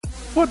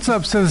What's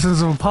up,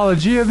 citizens of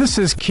Apologia? This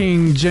is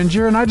King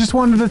Ginger, and I just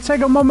wanted to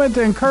take a moment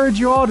to encourage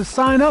you all to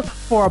sign up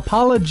for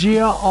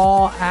Apologia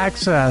All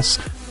Access.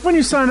 When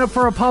you sign up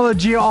for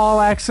Apologia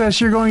All Access,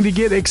 you're going to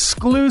get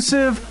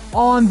exclusive,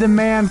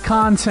 on-demand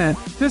content.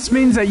 This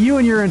means that you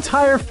and your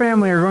entire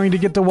family are going to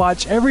get to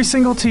watch every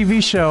single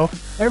TV show,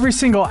 every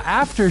single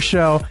after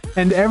show,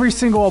 and every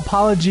single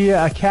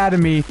Apologia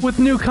Academy with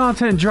new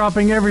content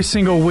dropping every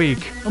single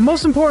week. But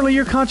most importantly,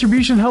 your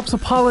contribution helps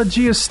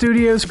Apologia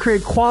Studios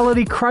create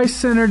quality,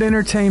 Christ-centered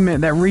entertainment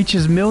that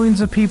reaches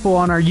millions of people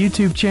on our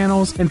YouTube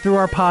channels and through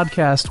our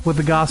podcast with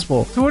the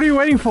gospel. So what are you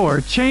waiting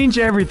for? Change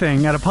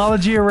everything at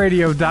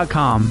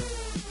apologiaradio.com.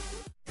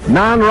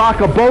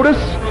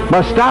 Non-rockabotus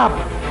must stop.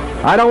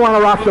 I don't want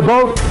to rock the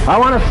boat. I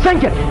want to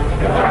sink it.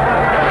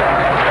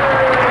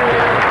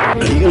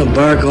 Are you going to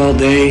bark all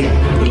day,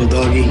 little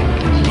doggy,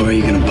 or are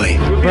you going to bite?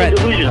 Brett,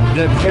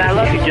 I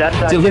love you, Jeff.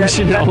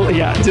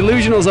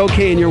 delusional is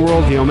okay in your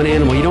worldview. I'm an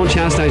animal. You don't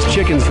chastise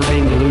chickens for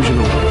being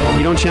delusional.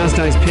 You don't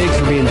chastise pigs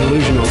for being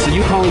delusional. So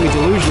you calling me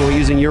delusional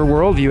using your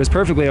worldview is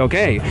perfectly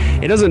okay.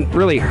 It doesn't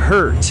really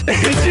hurt.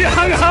 She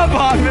hung up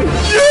on me.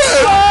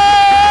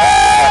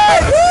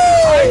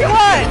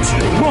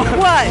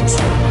 What?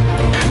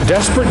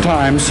 Desperate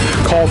times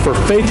call for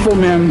faithful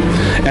men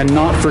and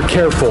not for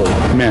careful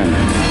men.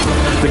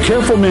 The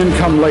careful men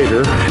come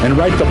later and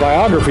write the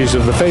biographies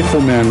of the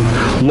faithful men,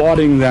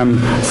 lauding them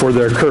for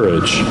their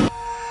courage.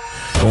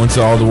 Go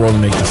into all the world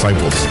and make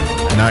disciples.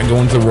 Not go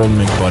into the world and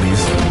make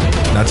buddies.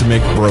 Not to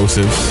make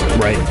brosives.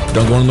 Right.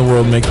 Don't go into the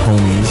world and make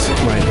homies.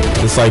 Right.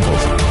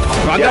 Disciples.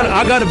 I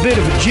got a bit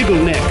of a jiggle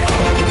neck.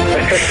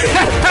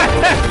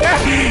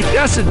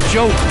 That's a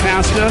joke,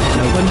 Pastor.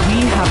 When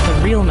we have the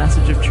real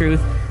message of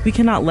truth, we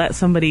cannot let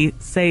somebody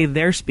say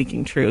they're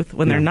speaking truth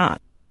when they're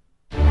not.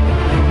 Take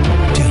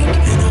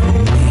an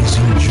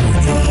amazing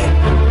journey to a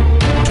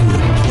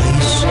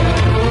place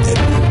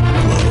that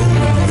will blow your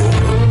mind and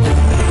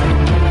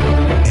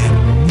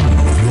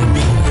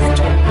move your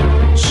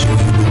heart so you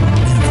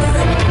will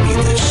never be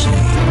the same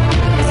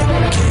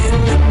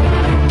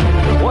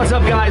again. What's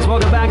up, guys?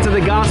 Welcome back to the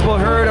Gospel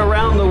Heard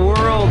Around the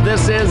World.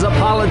 This is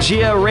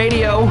Apologia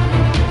Radio,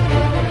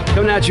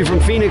 coming at you from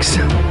Phoenix,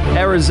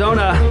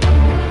 Arizona.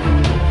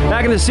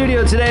 Back in the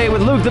studio today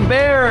with Luke the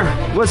Bear.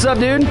 What's up,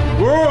 dude?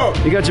 Whoa!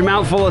 You got your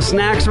mouth full of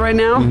snacks right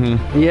now?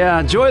 Mm-hmm.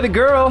 Yeah. Joy the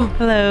Girl.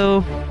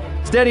 Hello.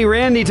 Steady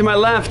Randy to my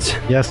left.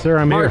 Yes, sir,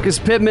 I'm Marcus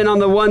Pittman on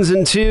the ones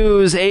and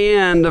twos.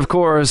 And, of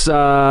course,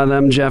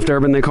 them Jeff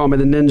Durbin. They call me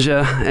the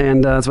Ninja.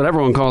 And that's what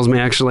everyone calls me,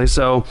 actually.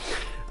 So,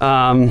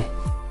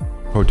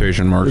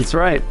 quotation marks. That's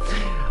right.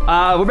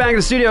 We're back in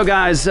the studio,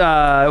 guys.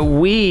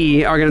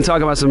 We are going to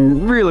talk about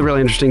some really, really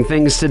interesting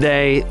things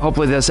today.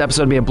 Hopefully this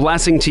episode will be a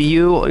blessing to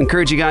you. I'll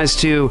encourage you guys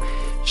to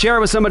share it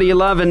with somebody you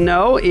love and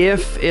know.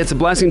 If it's a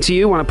blessing to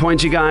you, I want to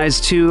point you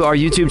guys to our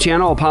YouTube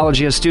channel,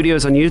 Apologia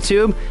Studios on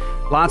YouTube.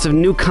 Lots of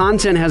new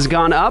content has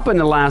gone up in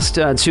the last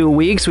 2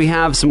 weeks. We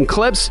have some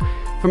clips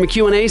from a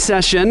Q&A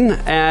session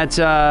at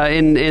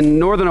in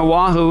northern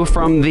Oahu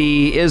from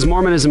the Is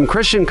Mormonism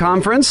Christian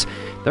Conference.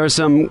 There are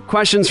some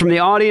questions from the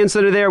audience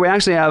that are there. We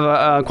actually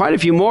have quite a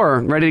few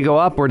more ready to go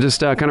up. We're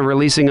just kind of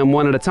releasing them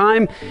one at a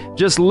time.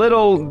 Just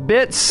little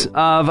bits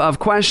of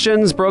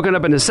questions broken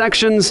up into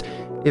sections.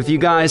 If you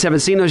guys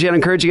haven't seen those yet, I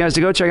encourage you guys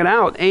to go check it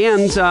out.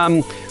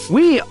 And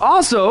we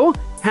also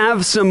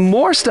have some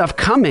more stuff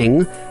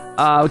coming.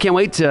 We can't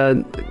wait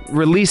to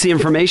release the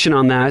information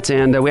on that.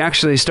 And we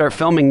actually start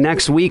filming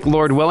next week,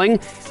 Lord willing,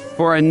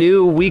 for a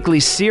new weekly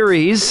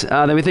series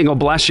that we think will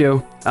bless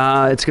you.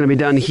 It's going to be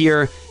done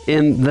here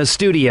in the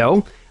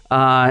studio.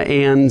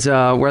 That's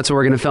where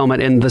we're going to film it,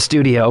 in the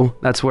studio.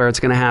 That's where it's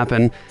going to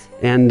happen.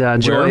 And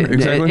Joy,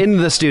 exactly? In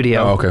the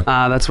studio. Oh, okay.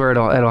 That's where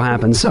it'll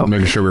happen. So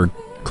making sure we're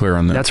clear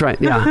on that. That's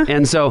right, yeah.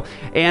 And it's going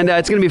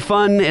to be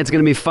fun, it's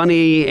going to be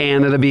funny,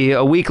 and it'll be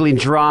a weekly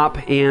drop,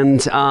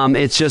 and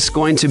it's just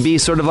going to be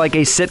sort of like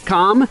a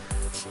sitcom,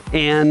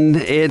 and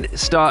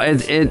it's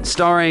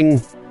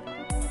starring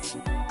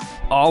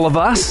all of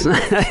us,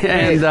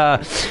 and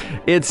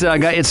it's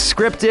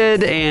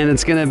scripted, and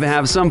it's going to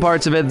have some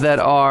parts of it that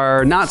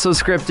are not so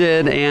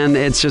scripted, and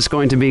it's just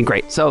going to be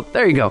great. So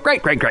there you go.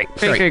 Great. Great.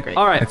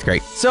 All right. That's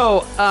great.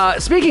 So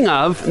speaking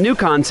of new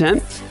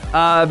content,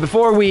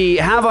 before we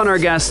have on our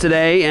guest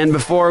today, and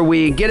before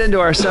we get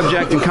into our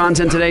subject and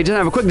content today, just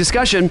have a quick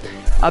discussion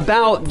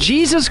about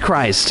Jesus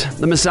Christ,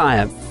 the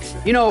Messiah.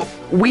 You know,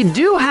 we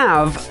do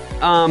have,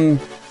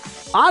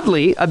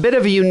 oddly, a bit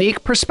of a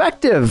unique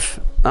perspective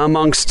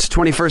amongst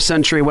 21st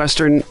century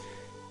Western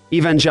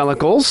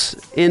evangelicals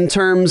in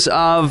terms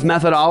of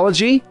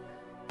methodology.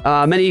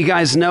 Many of you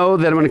guys know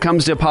that when it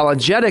comes to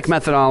apologetic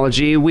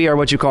methodology, we are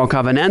what you call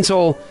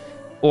covenantal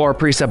or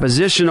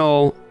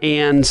presuppositional.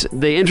 And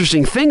the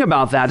interesting thing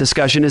about that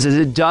discussion is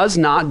it does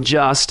not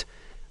just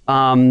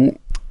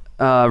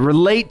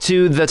relate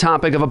to the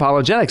topic of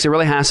apologetics. It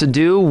really has to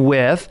do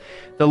with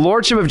the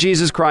lordship of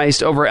Jesus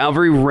Christ over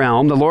every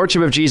realm, the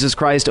lordship of Jesus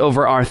Christ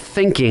over our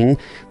thinking,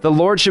 the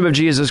lordship of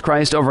Jesus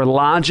Christ over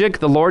logic,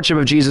 the lordship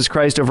of Jesus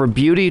Christ over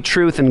beauty,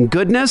 truth, and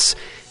goodness,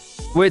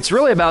 It's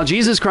really about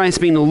Jesus Christ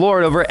being the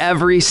Lord over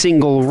every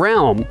single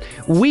realm.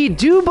 We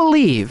do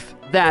believe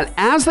that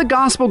as the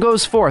gospel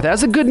goes forth,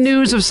 as the good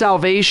news of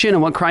salvation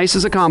and what Christ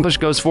has accomplished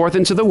goes forth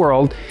into the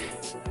world,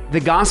 the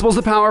gospel is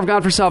the power of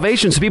God for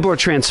salvation, so people are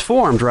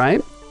transformed,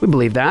 right? We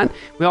believe that.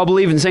 We all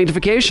believe in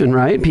sanctification,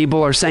 right?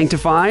 People are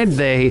sanctified.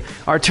 They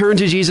are turned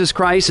to Jesus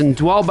Christ and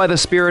dwell by the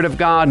Spirit of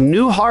God.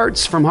 New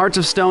hearts, from hearts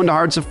of stone to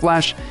hearts of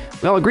flesh.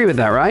 We all agree with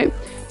that, right?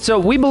 So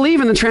we believe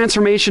in the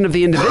transformation of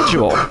the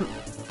individual.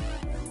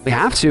 We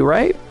have to,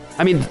 right?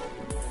 I mean,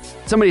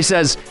 somebody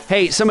says,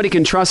 hey, somebody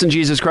can trust in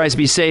Jesus Christ,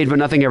 be saved, but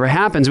nothing ever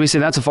happens. We say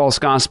that's a false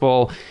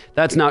gospel.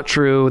 That's not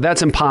true.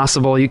 That's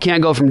impossible. You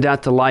can't go from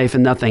death to life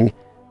and nothing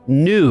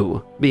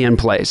new be in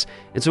place.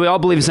 And so we all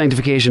believe in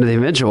sanctification of the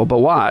individual, but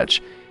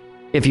watch.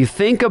 If you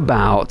think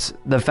about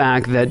the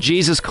fact that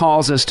Jesus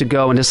calls us to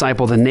go and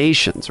disciple the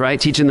nations, right?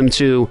 Teaching them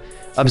to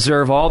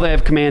observe all they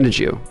have commanded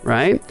you,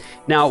 right?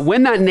 Now,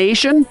 when that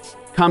nation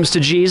comes to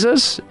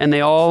Jesus and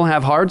they all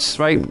have hearts,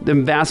 right? The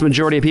vast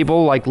majority of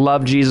people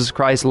love Jesus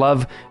Christ,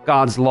 love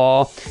God's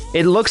law.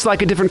 It looks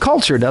like a different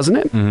culture, doesn't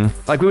it?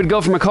 Mm-hmm. Like we would go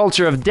from a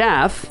culture of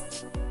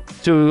death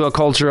to a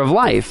culture of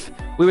life.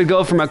 We would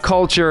go from a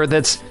culture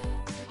that's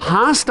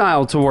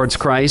hostile towards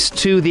Christ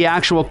to the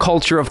actual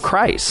culture of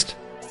Christ.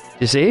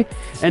 You see?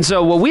 And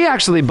so what we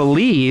actually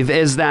believe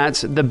is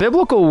that the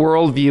biblical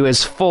worldview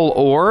is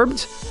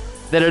full-orbed,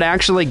 that it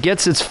actually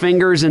gets its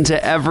fingers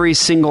into every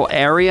single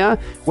area,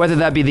 whether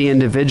that be the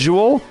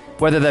individual,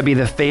 whether that be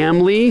the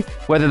family,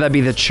 whether that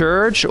be the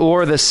church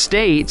or the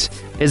state,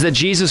 is that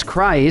Jesus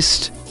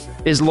Christ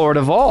is Lord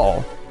of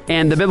all.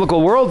 And the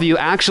biblical worldview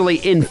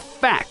actually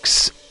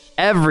infects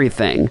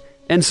everything.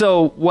 And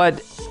so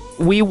what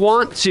we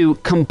want to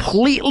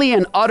completely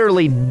and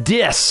utterly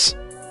diss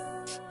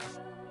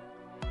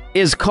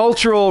is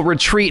cultural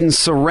retreat and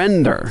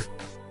surrender.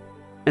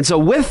 And so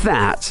with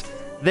that,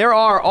 there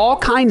are all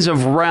kinds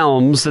of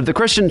realms that the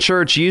Christian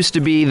church used to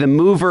be the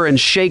mover and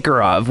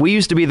shaker of. We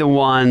used to be the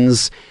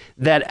ones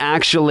that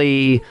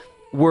actually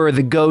were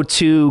the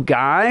go-to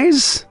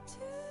guys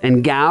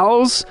and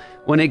gals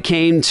when it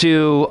came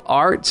to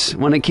art,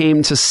 when it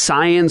came to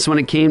science, when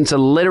it came to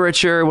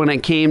literature, when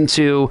it came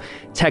to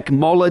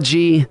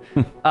technology.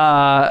 It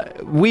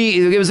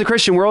was the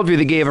Christian worldview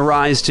that gave a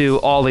rise to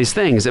all these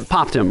things. It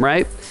popped them,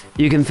 right?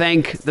 You can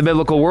thank the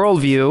biblical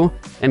worldview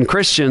and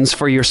Christians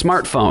for your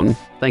smartphone.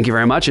 Thank you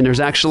very much. And there's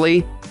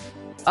actually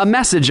a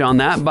message on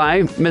that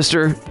by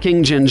Mr.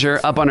 King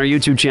Ginger up on our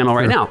YouTube channel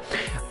right now.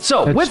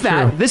 So that's with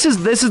that, this is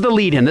the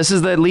lead-in. This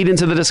is the lead-in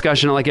to the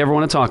discussion I'd like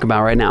everyone to talk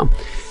about right now.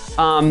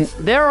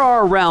 There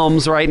are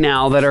realms right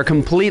now that are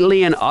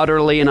completely and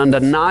utterly and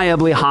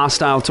undeniably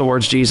hostile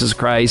towards Jesus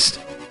Christ.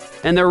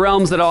 And they're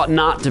realms that ought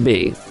not to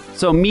be.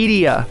 So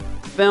media,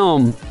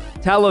 film,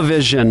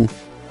 television,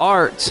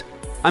 art.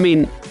 I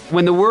mean,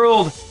 when the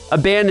world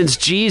abandons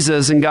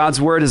Jesus and God's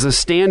word as a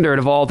standard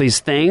of all these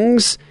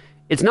things,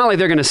 it's not like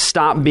they're going to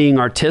stop being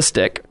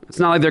artistic. It's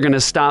not like they're going to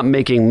stop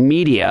making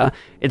media.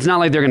 It's not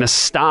like they're going to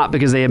stop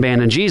because they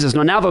abandon Jesus.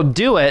 No, now they'll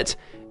do it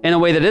in a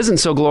way that isn't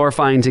so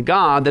glorifying to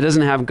God, that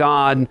doesn't have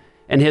God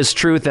and his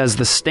truth as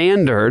the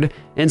standard.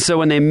 And so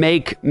when they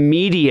make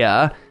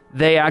media,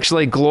 they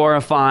actually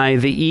glorify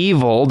the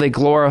evil. They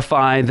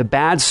glorify the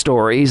bad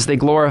stories. They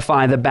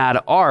glorify the bad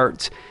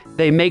art.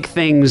 They make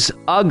things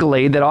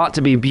ugly that ought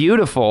to be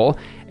beautiful.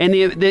 And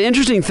the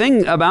interesting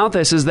thing about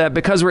this is that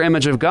because we're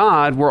image of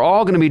God, we're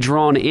all going to be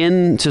drawn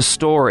into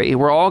story.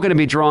 We're all going to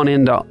be drawn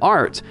into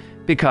art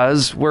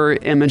because we're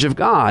image of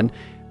God.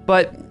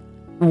 But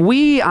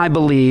we, I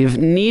believe,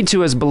 need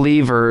to, as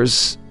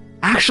believers,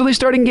 actually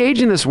start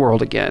engaging this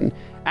world again.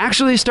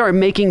 Actually start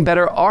making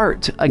better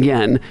art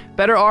again.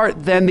 Better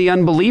art than the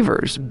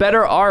unbelievers.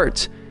 Better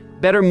art,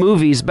 better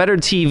movies, better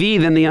TV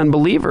than the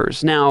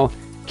unbelievers. Now,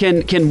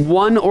 can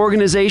one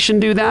organization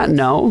do that?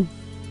 No.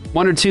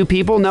 One or two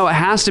people? No, it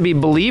has to be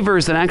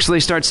believers that actually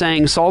start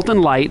saying salt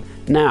and light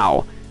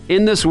now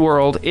in this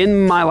world,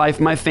 in my life,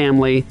 my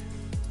family,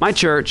 my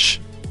church,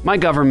 my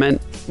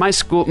government, my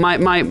school,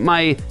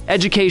 my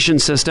education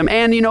system,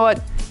 and you know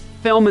what?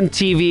 Film and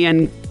TV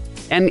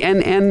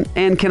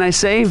and can I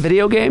say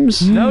video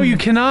games? No, you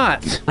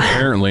cannot.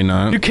 Apparently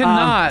not. You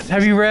cannot.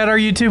 Have you read our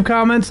YouTube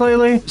comments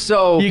lately?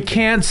 So you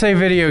can't say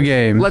video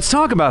game. Let's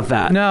talk about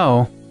that.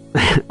 No.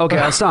 Okay,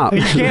 I'll stop.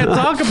 You can't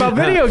talk about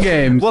video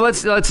games. Well,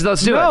 let's do it.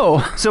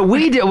 So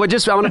we did. I want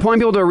to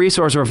point people to a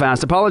resource real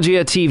fast.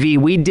 Apologia TV.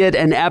 We did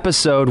an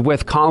episode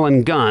with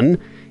Colin Gunn,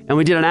 and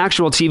we did an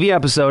actual TV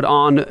episode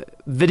on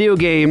video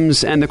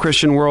games and the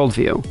Christian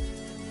worldview.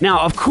 Now,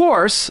 of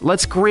course,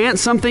 let's grant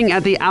something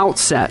at the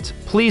outset.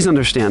 Please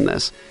understand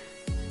this.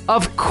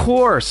 Of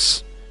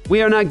course,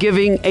 we are not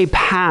giving a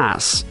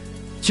pass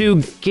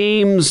to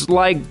games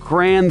like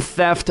Grand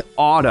Theft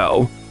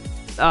Auto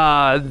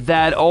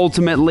that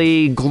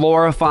ultimately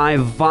glorify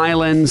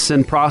violence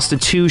and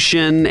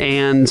prostitution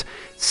and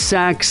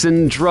sex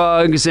and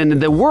drugs, and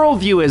the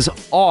worldview is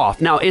off.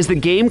 Now, is the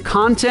game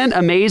content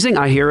amazing?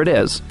 I hear it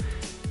is.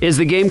 Is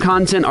the game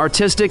content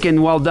artistic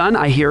and well done?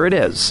 I hear it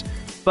is.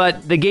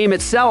 but the game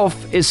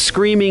itself is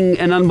screaming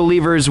an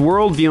unbeliever's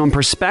worldview and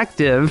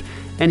perspective.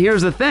 And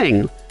here's the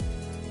thing.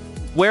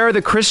 Where are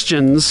the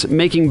Christians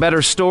making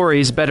better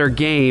stories, better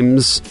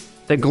games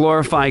that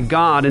glorify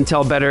God and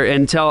tell a better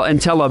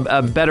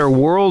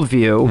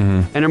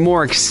worldview and are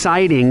more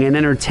exciting and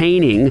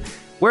entertaining?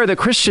 Where are the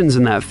Christians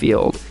in that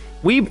field?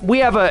 We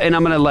have and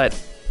I'm going to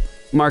let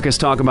Marcus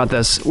talk about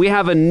this. We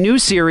have a new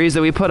series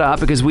that we put up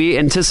because we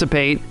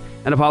anticipate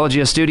at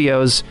Apologia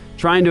Studios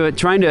trying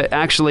to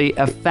actually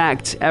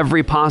affect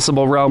every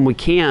possible realm we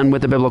can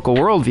with the biblical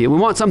worldview. We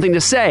want something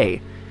to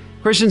say.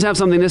 Christians have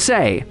something to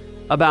say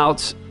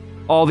about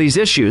all these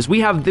issues. We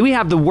have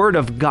the Word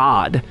of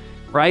God,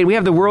 right? We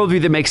have the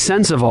worldview that makes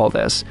sense of all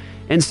this.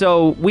 And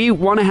so we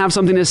want to have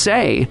something to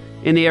say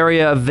in the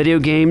area of video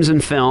games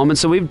and film. And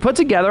so we've put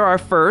together our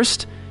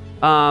first.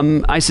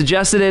 I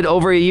suggested it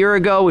over a year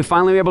ago. We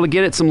finally were able to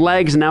get it some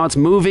legs, and now it's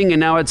moving, and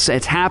now it's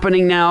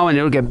happening now, and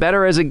it'll get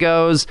better as it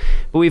goes.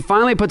 But we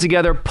finally put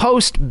together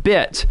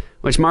Post-Bit,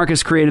 which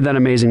Marcus created that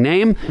amazing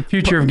name. The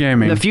Future of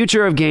Gaming. The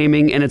Future of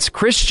Gaming, and it's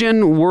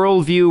Christian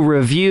worldview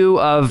review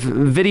of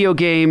video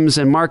games.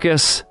 And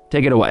Marcus,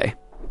 take it away.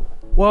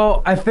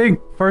 Well, I think,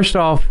 first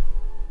off,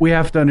 we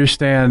have to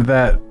understand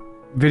that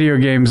video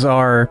games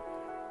are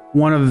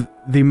one of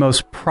the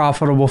most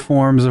profitable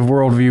forms of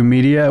worldview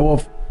media.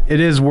 Well, it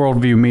is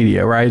worldview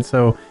media, right?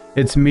 So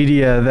it's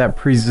media that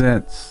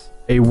presents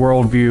a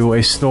worldview,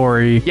 a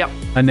story,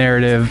 a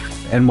narrative,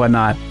 and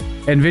whatnot.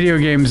 And video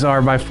games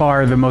are by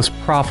far the most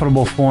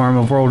profitable form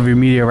of worldview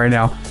media right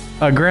now.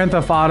 Grand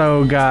Theft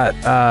Auto got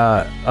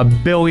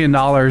 $1 billion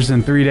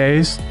in 3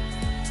 days.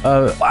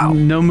 Wow.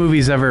 No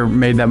movie's ever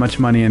made that much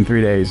money in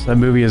 3 days. A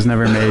movie has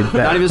never made that.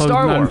 Not even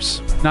Star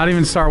Wars. Not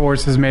even Star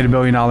Wars has made $1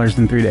 billion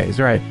in 3 days,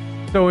 right?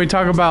 So when we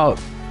talk about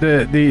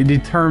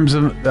the terms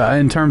of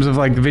in terms of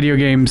like the video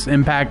games'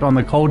 impact on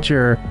the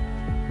culture,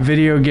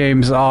 video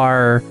games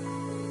are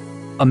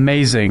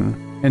amazing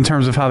in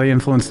terms of how they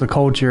influence the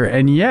culture,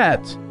 and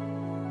yet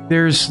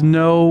there's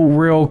no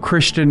real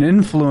Christian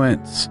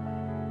influence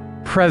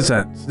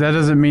present. That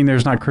doesn't mean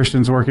there's not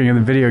Christians working in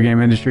the video game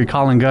industry.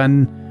 Colin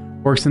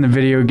Gunn works in the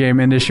video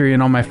game industry,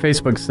 and on my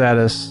Facebook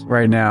status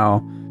right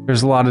now,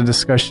 there's a lot of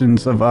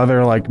discussions of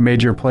other like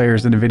major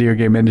players in the video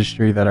game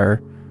industry that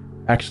are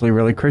actually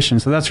really Christian.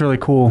 So that's really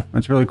cool.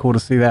 It's really cool to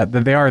see that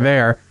they are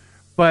there.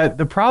 But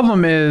the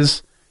problem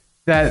is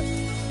that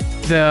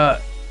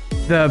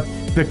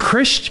the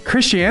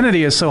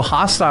Christianity is so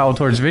hostile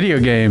towards video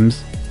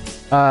games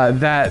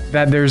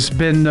that there's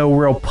been no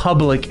real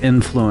public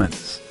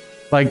influence.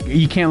 Like,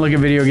 you can't look at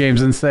video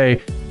games and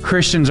say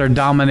Christians are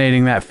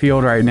dominating that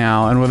field right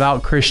now, and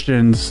without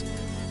Christians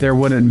there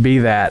wouldn't be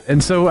that.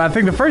 And so I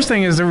think the first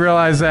thing is to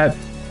realize that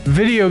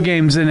video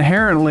games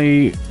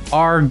inherently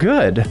are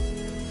good.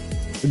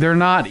 They're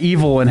not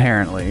evil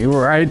inherently,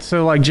 right?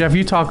 So like, Jeff,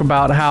 you talk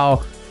about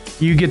how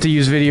you get to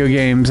use video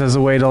games as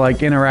a way to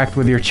like interact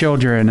with your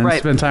children and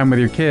spend time with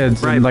your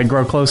kids and like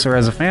grow closer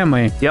as a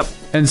family. Yep.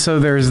 And so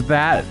there's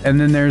that,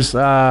 and then there's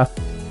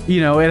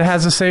it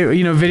has the same,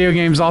 video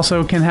games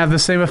also can have the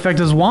same effect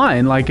as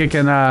wine. Like, it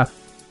can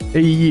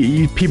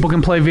people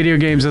can play video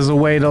games as a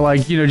way to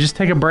like, just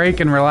take a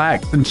break and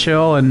relax and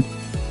chill and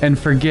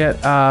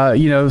forget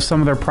some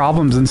of their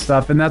problems and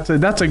stuff. And that's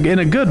in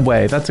a good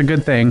way. That's a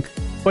good thing.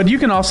 But you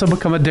can also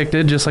become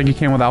addicted, just like you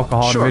can with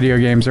alcohol and video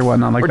games or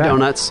whatnot like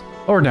that.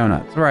 Or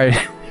donuts, right?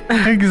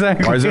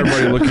 Exactly. Why is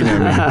everybody looking at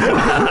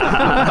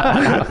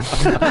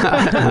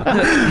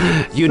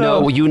me? You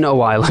know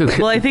why, Luke.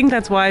 Well, I think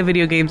that's why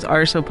video games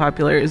are so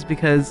popular, is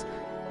because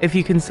if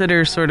you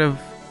consider sort of,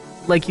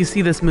 like, you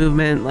see this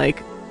movement,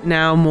 like,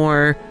 now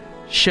more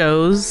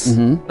shows,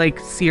 like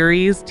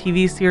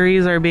TV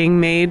series are being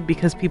made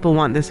because people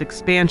want this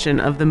expansion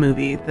of the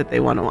movie that they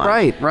want to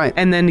watch. Right.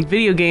 And then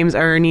video games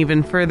are an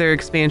even further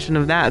expansion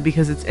of that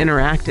because it's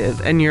interactive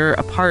and you're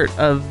a part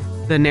of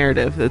the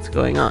narrative that's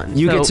going on.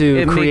 You get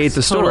to create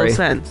the story. Total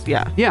sense.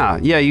 Yeah.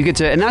 You get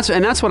to, and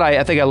that's what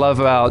I think I love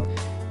about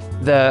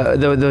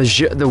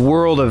the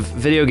world of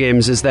video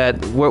games, is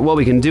that what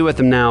we can do with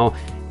them now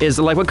is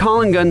like what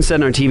Colin Gunn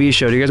said in our TV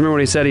show. Do you guys remember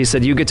what he said? He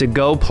said you get to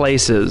go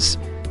places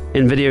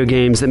in video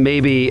games that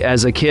maybe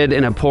as a kid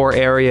in a poor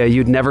area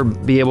you'd never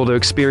be able to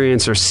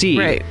experience or see.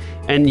 Right.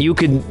 And you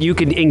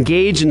could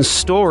engage in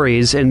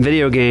stories in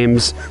video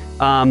games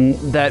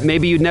that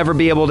maybe you'd never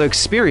be able to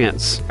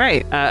experience.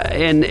 Right.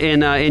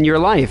 In your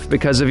life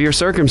because of your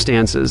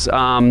circumstances.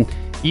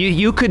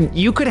 You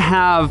could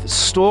have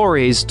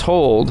stories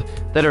told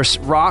that are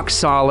rock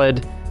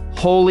solid,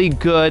 wholly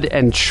good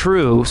and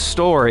true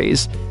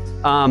stories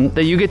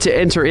that you get to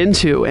enter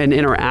into and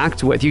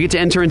interact with. You get to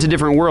enter into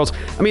different worlds.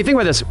 I mean, think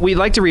about this. We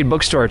like to read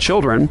books to our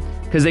children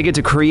because they get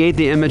to create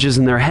the images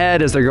in their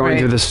head as they're going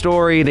through the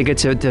story. They get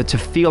to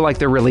feel like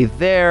they're really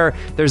there.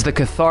 There's the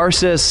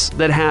catharsis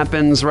that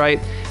happens, right,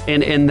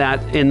 in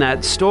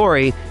that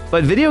story.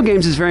 But video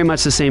games is very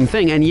much the same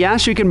thing. And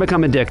yes, you can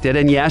become addicted,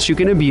 and yes, you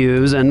can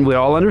abuse, and we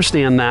all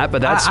understand that.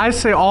 But that's I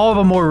say all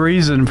the more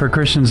reason for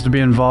Christians to be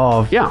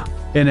involved. Yeah.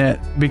 in it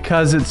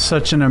because it's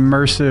such an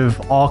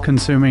immersive,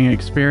 all-consuming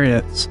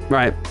experience.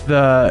 Right.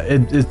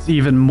 It's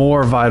even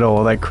more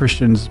vital that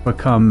Christians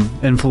become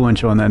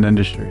influential in that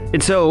industry.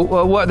 And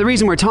so the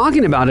reason we're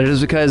talking about it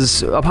is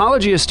because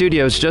Apologia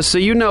Studios, just so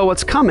you know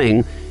what's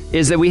coming,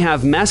 is that we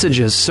have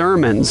messages,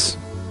 sermons.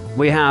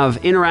 We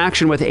have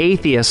interaction with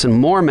atheists and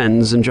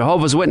Mormons and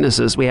Jehovah's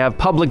Witnesses. We have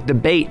public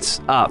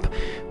debates up.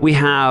 We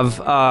have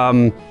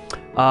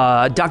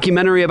a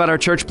documentary about our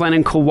church plant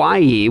in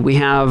Kauai. We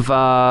have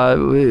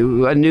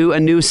a new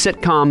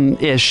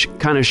sitcom-ish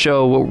kind of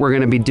show we're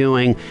going to be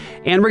doing.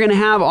 And we're going to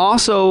have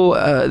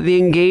also the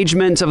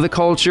engagement of the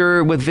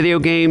culture with video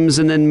games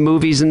and then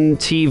movies and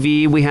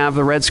TV. We have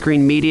the Red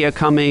Screen Media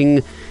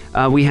coming.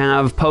 We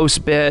have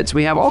Post Bits.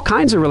 We have all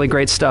kinds of really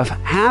great stuff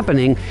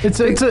happening. It's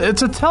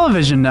a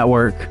television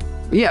network.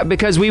 Yeah,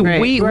 because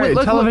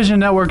television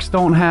networks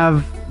don't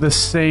have the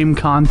same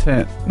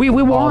content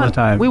all the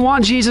time. We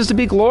want Jesus to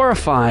be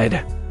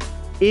glorified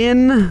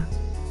in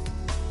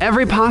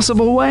every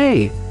possible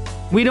way.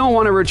 We don't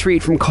want to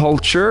retreat from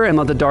culture and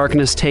let the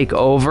darkness take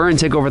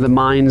over the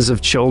minds of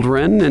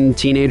children and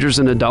teenagers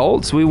and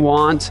adults. We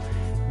want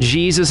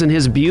Jesus and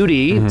his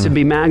beauty to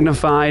be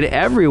magnified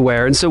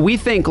everywhere. And so we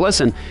think,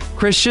 listen,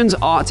 Christians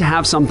ought to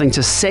have something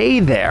to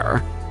say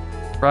there,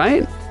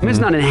 right? I mean, it's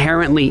not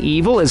inherently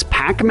evil. Is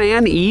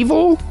Pac-Man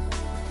evil?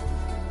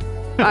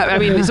 I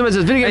mean, someone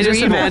says video games are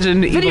evil.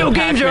 Imagine video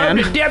games Pac-Man. are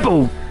of the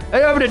devil.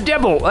 Of the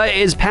devil.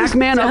 Is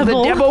Pac-Man of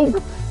the devil?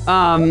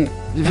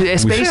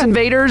 Space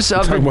Invaders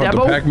of the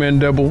devil? The Pac-Man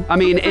devil. I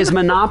mean, is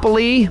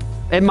Monopoly...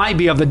 It might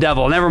be of the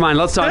devil. Never mind.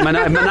 Let's talk.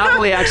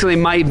 Monopoly actually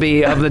might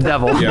be of the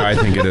devil. Yeah, I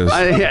think it is.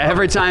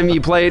 Every time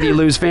you play it, you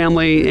lose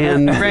family,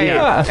 and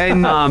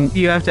and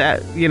you have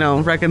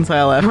to,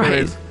 reconcile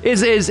afterwards. Right.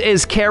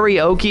 Is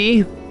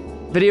karaoke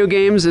video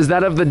games? Is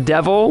that of the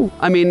devil?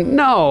 I mean,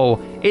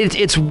 no.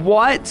 It's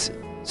what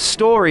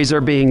stories are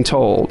being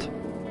told,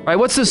 right?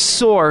 What's the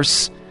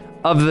source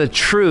of the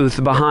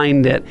truth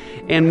behind it?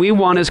 And we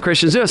want as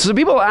Christians to do it. So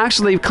people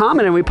actually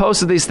commented, we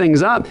posted these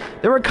things up.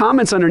 There were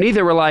comments underneath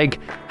that were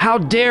like, how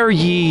dare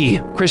ye,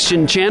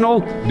 Christian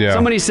channel? Yeah.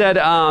 Somebody said,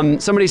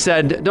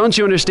 don't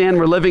you understand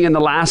we're living in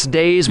the last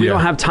days? We don't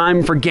have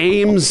time for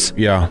games.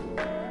 Yeah.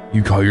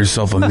 You call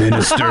yourself a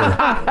minister.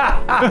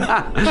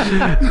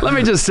 Let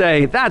me just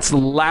say, that's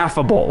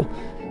laughable.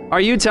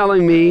 Are you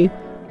telling me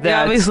They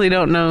obviously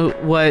don't know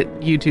what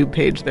YouTube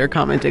page they're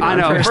commenting on.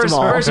 I know.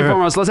 First and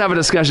foremost, let's have a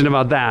discussion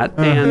about that.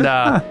 And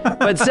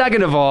but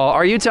second of all,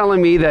 are you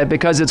telling me that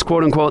because it's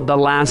quote unquote the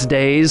last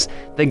days,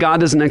 that God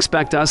doesn't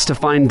expect us to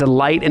find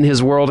delight in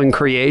His world and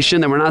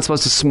creation? That we're not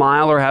supposed to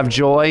smile or have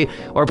joy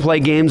or play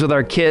games with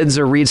our kids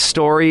or read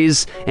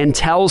stories and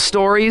tell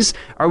stories?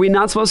 Are we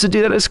not supposed to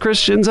do that as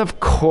Christians? Of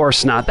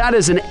course not. That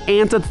is an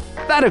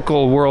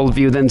antithetical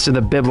worldview than to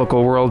the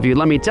biblical worldview.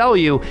 Let me tell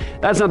you,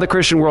 that's not the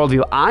Christian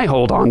worldview I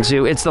hold on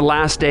to. It's the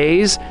last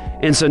days,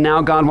 and so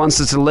now God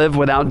wants us to live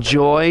without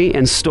joy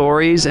and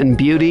stories and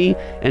beauty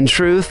and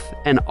truth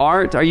and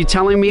art. Are you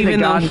telling me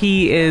Even that God... though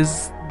He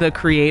is the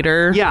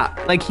creator? Yeah.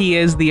 Like He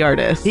is the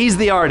artist. He's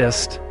the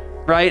artist,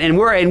 right?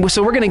 And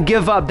so we're going to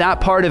give up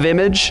that part of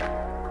image.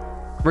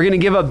 We're going to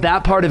give up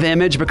that part of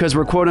image because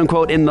we're quote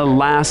unquote in the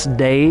last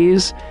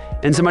days.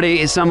 And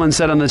someone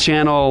said on the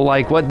channel,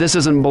 like, what, this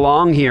doesn't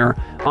belong here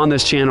on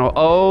this channel.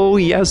 Oh,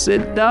 yes,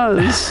 it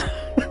does.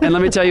 And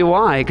let me tell you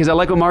why. Because I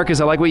like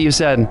what you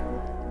said.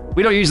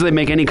 We don't usually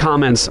make any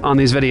comments on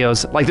these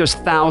videos. Like, there's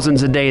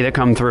thousands a day that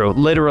come through.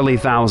 Literally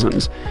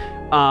thousands.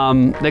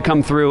 That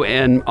come through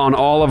on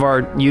all of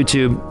our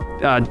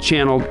YouTube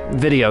channel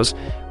videos.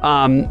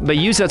 But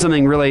you said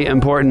something really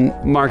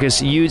important,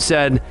 Marcus. You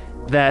said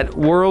that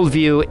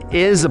worldview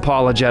is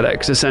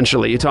apologetics,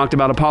 essentially. You talked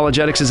about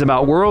apologetics is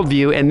about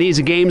worldview, and these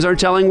games are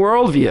telling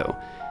worldview.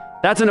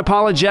 That's an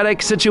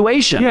apologetic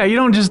situation. Yeah, you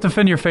don't just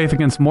defend your faith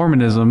against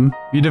Mormonism.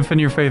 You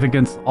defend your faith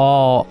against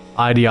all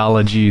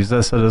ideologies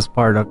that set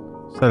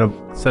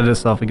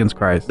itself against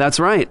Christ. That's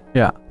right.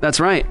 Yeah. That's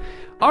right.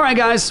 All right,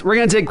 guys, we're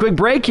going to take a quick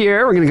break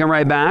here. We're going to come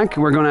right back.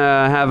 We're going to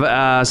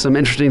have some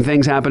interesting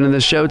things happen in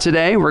this show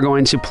today. We're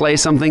going to play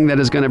something that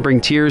is going to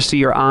bring tears to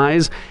your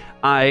eyes.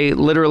 I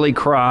literally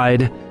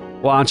cried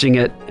watching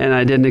it, and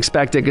I didn't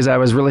expect it because I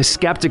was really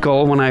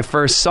skeptical when I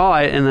first saw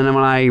it, and then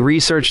when I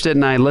researched it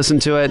and I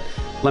listened to it,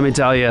 let me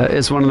tell you,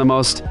 it's one of the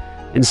most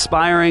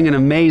inspiring and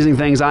amazing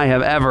things I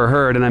have ever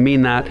heard, and I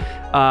mean that.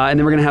 And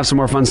then we're going to have some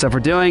more fun stuff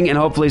we're doing, and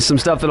hopefully some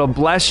stuff that'll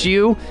bless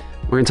you.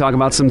 We're going to talk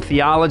about some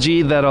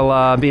theology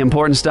that'll be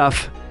important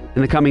stuff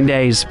in the coming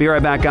days. Be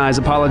right back, guys.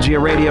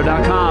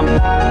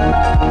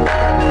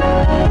 ApologiaRadio.com.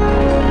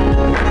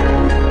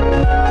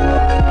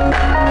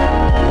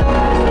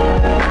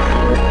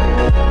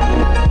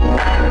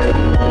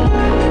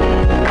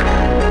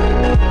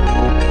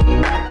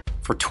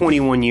 For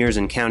 21 years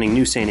and counting,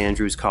 New St.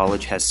 Andrews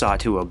College has sought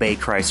to obey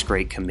Christ's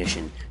Great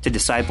Commission, to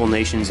disciple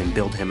nations and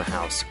build Him a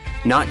house,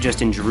 not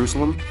just in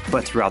Jerusalem,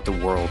 but throughout the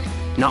world.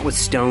 Not with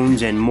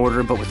stones and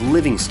mortar, but with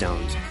living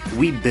stones.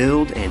 We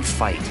build and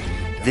fight.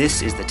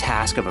 This is the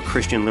task of a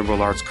Christian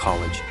liberal arts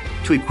college,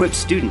 to equip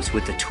students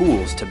with the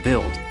tools to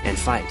build and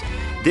fight.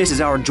 This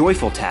is our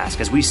joyful task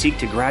as we seek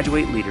to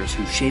graduate leaders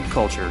who shape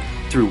culture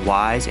through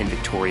wise and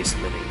victorious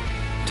living.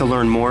 To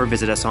learn more,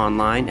 visit us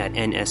online at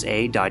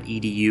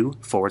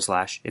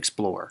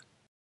nsa.edu/explore.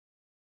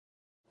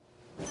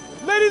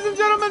 Ladies and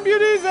gentlemen,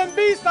 beauties and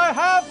beasts, I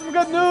have some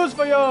good news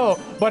for you.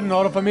 But in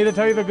order for me to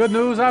tell you the good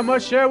news, I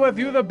must share with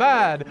you the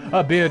bad.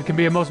 A beard can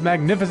be a most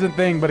magnificent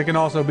thing, but it can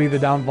also be the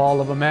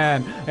downfall of a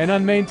man. An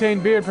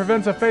unmaintained beard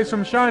prevents a face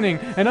from shining.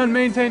 An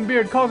unmaintained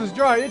beard causes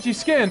dry, itchy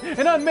skin.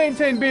 An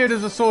unmaintained beard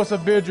is a source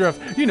of beard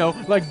drift. You know,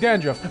 like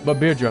dandruff, but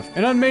beard drift.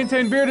 An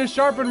unmaintained beard is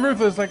sharp and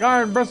ruthless, like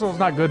iron bristles,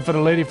 not good for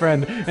the lady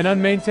friend. An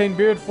unmaintained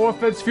beard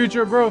forfeits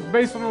future growth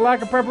based on the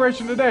lack of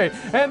preparation today.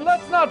 And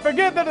let's not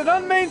forget that an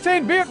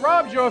unmaintained beard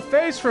robs your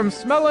face from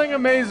smelling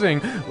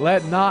amazing.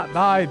 Let not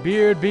thy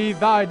beard be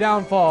thy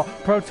downfall.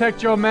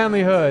 Protect your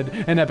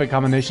manlyhood. An epic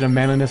combination of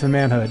manliness and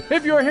manhood.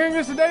 If you are hearing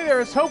this today,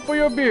 there is hope for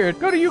your beard.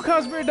 Go to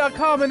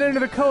uconsbeard.com and enter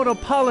the code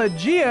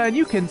APOLOGIA, and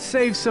you can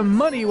save some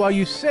money while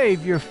you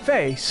save your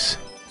face.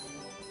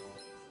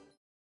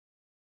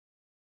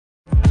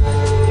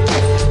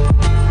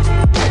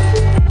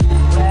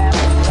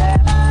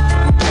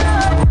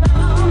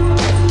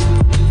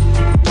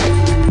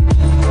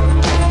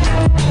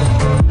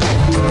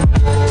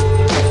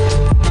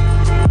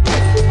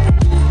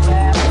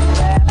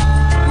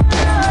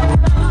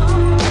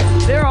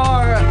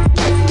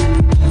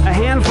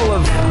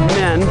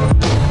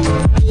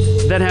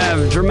 That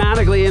have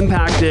dramatically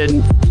impacted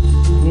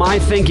my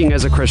thinking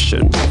as a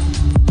Christian.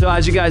 So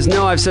as you guys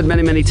know, I've said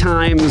many, many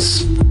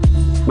times,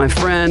 my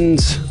friend,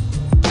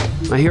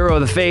 my hero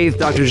of the faith,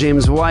 Dr.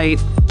 James White,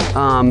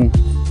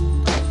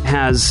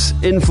 has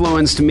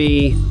influenced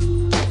me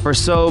for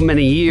so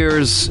many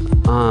years,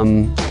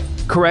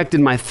 corrected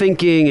my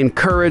thinking,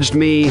 encouraged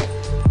me,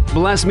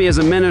 blessed me as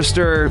a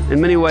minister. In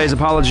many ways,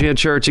 Apologia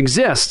Church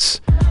exists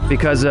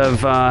because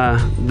of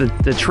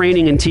the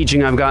training and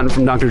teaching I've gotten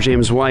from Dr.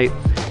 James White.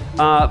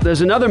 There's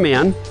another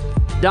man,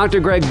 Dr.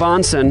 Greg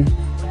Bonson.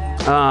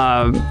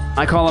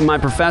 I call him my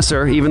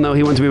professor, even though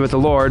he went to be with the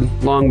Lord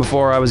long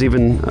before I was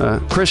even a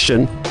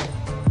Christian.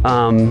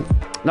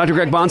 Dr.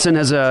 Greg Bonson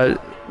has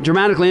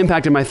dramatically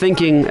impacted my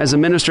thinking as a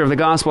minister of the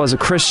gospel, as a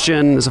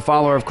Christian, as a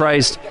follower of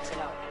Christ,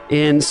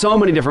 in so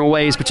many different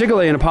ways,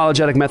 particularly in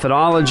apologetic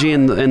methodology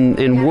and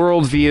in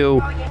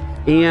worldview,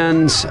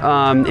 and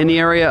in the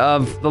area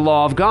of the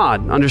law of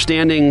God,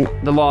 understanding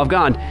the law of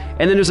God.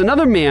 And then there's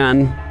another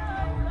man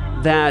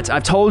that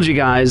I've told you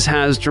guys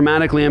has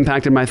dramatically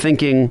impacted my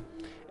thinking,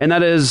 and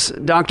that is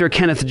Dr.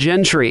 Kenneth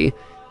Gentry.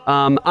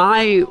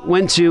 I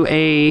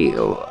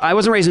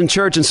wasn't raised in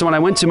church, and so when I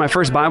went to my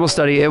first Bible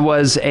study, it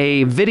was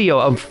a video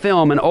of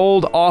film, an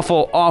old,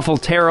 awful,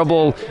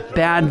 terrible,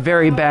 bad,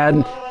 very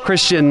bad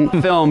Christian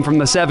film from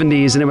the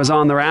 70s, and it was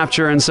on the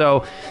rapture. And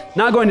so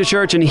not going to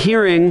church and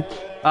hearing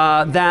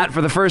that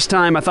for the first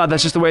time, I thought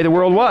that's just the way the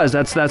world was.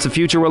 That's the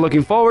future we're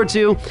looking forward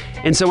to.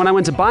 And so when I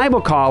went to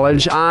Bible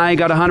college, I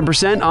got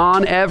 100%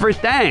 on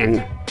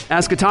everything.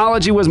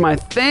 Eschatology was my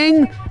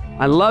thing.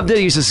 I loved it.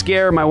 It used to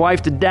scare my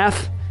wife to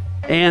death.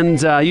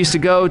 And used to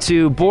go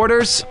to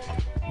Borders,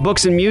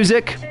 Books and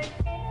Music.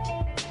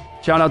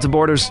 Shout out to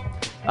Borders.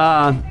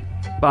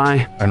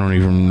 Bye. I don't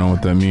even know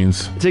what that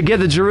means. To get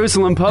the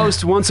Jerusalem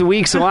Post once a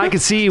week so I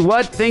could see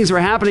what things were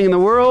happening in the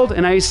world.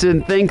 And I used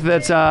to think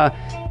that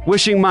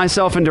wishing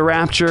myself into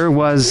rapture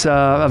was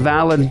a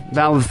valid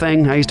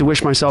thing. I used to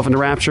wish myself into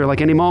rapture like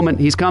any moment.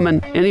 He's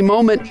coming. Any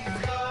moment.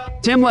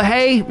 Tim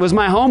LaHaye was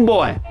my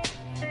homeboy.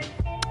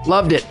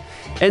 Loved it.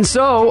 And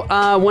so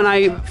when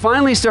I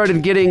finally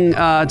started getting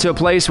to a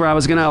place where I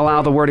was going to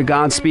allow the Word of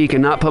God speak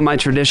and not put my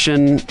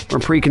tradition or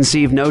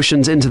preconceived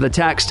notions into the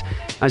text,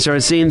 I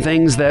started seeing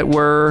things that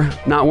were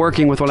not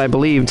working with what I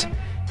believed.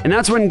 And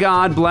that's when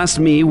God blessed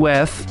me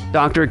with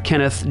Dr.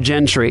 Kenneth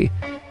Gentry.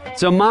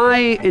 So my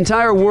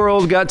entire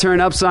world got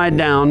turned upside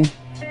down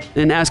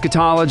in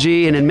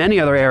eschatology and in many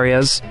other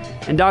areas.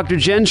 And Dr.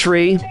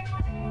 Gentry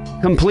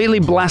completely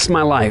blessed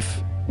my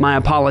life, my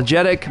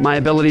apologetic, my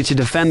ability to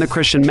defend the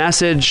Christian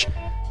message.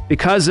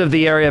 Because of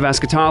the area of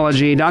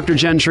eschatology, Dr.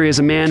 Gentry is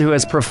a man who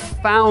has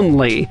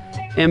profoundly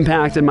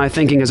impacted my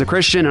thinking as a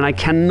Christian, and I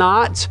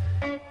cannot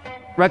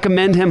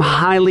recommend him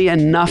highly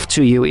enough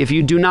to you. If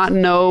you do not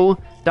know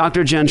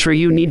Dr. Gentry,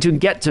 you need to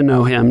get to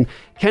know him.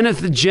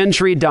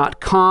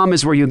 KennethGentry.com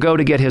is where you go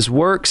to get his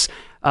works.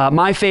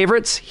 My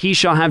favorites, He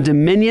Shall Have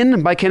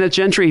Dominion by Kenneth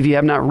Gentry. If you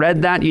have not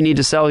read that, you need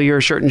to sell your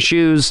shirt and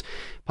shoes,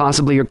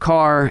 possibly your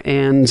car,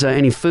 and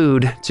any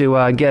food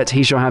to get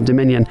He Shall Have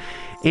Dominion.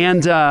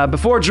 And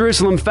Before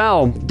Jerusalem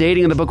Fell,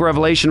 dating in the book of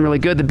Revelation, really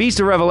good. The Beast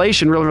of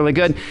Revelation, really, really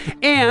good.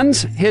 And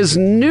his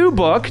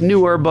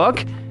newer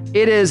book,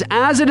 it is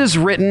As It Is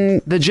Written,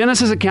 the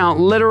Genesis account,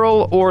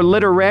 literal or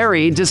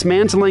literary,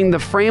 dismantling the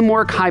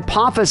framework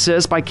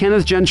hypothesis by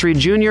Kenneth Gentry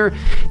Jr.,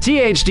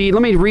 THD.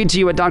 Let me read to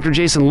you what Dr.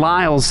 Jason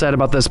Lyles said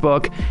about this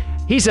book.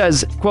 He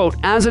says, quote,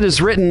 As It Is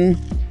Written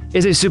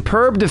is a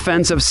superb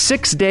defense of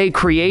six-day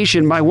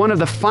creation by one of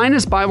the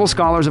finest Bible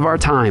scholars of our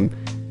time.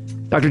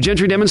 Dr.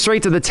 Gentry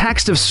demonstrates that the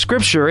text of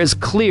Scripture is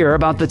clear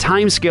about the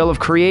timescale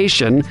of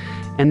creation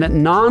and that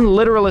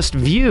non-literalist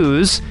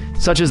views,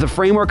 such as the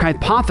framework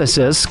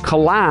hypothesis,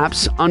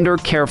 collapse under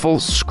careful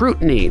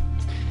scrutiny.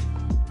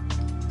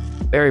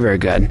 Very, very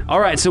good. All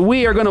right, so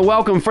we are going to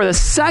welcome for the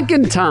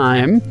second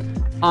time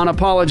on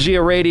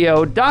Apologia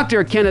Radio,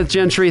 Dr. Kenneth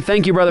Gentry.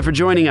 Thank you, brother, for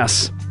joining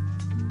us.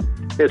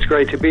 It's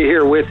great to be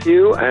here with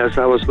you. As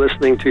I was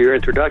listening to your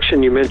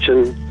introduction, you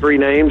mentioned 3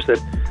 names that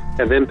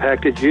have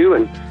impacted you,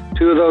 and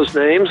 2 of those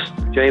names,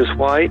 James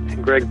White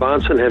and Greg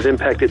Bonson, have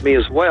impacted me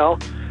as well.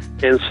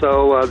 And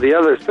so the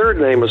other 3rd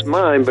name was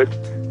mine, but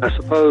I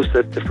suppose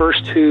that the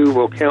first 2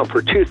 will count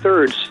for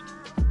 2/3,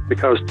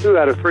 because 2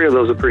 out of 3 of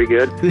those are pretty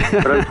good.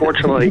 But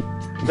unfortunately,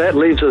 that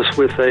leaves us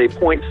with a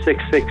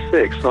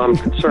 .666, so I'm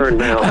concerned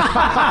now. Oh,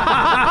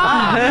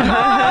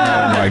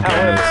 my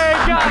goodness.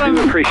 I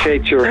do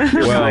appreciate your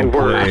kind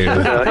words.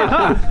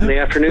 It's in the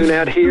afternoon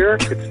out here.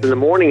 It's in the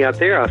morning out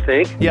there, I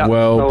think. Yeah.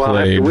 Well so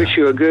I played. wish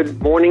you a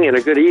good morning and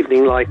a good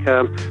evening like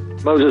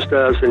Moses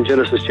does in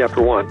Genesis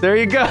chapter 1. There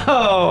you go.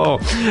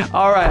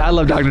 All right. I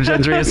love Dr.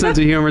 Gentry. His sense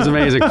of humor is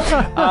amazing.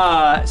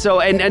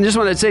 And just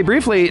wanted to say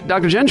briefly,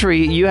 Dr.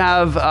 Gentry, you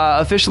have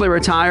officially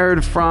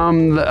retired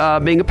from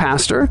being a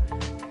pastor.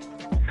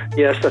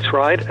 Yes, that's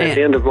right, at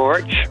the end of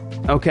March.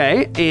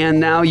 Okay.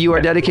 And now you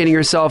are dedicating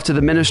yourself to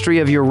the ministry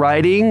of your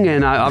writing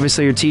and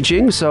obviously your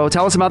teaching. So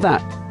tell us about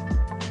that.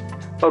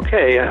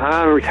 Okay.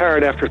 I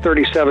retired after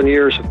 37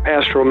 years of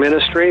pastoral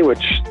ministry,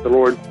 which the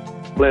Lord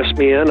blessed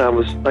me in. I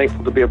was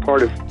thankful to be a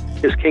part of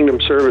His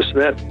kingdom service in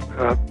that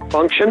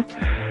function.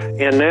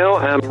 And now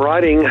I'm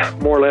writing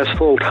more or less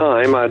full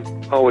time. I'd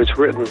always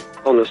written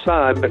on the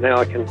side, but now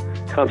I can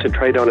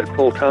concentrate on it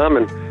full time.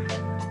 And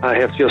I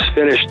have just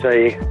finished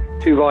a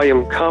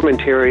 2-volume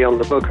commentary on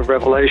the book of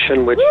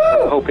Revelation, which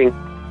I'm hoping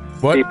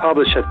to be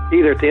published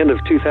either at the end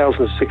of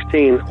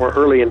 2016 or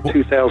early in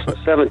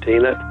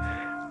 2017.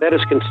 That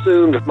has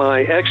consumed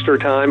my extra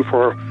time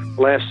for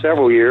the last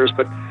several years,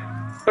 but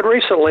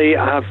recently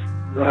I've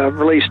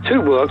released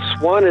 2 books.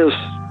 One is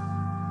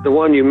the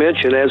one you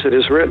mentioned, As It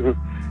Is Written,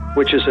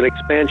 which is an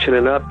expansion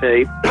and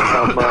update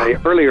of my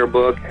earlier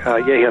book,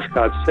 Yea, Hath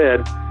God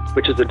Said,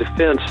 which is a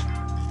defense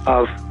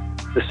of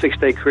the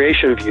 6-day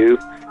creation view.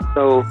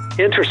 So,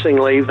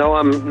 interestingly, though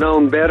I'm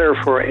known better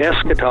for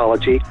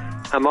eschatology,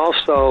 I'm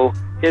also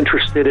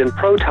interested in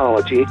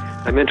protology.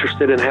 I'm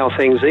interested in how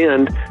things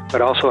end,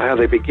 but also how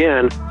they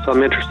begin. So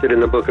I'm interested in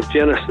the book of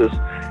Genesis.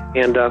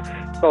 And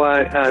so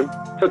I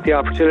took the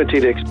opportunity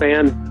to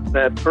expand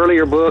that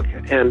earlier book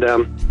and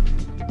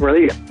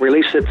really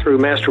release it through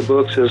Master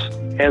Books as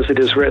It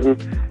Is Written.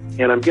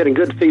 And I'm getting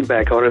good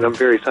feedback on it. I'm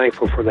very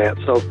thankful for that.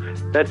 So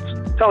that's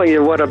telling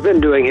you what I've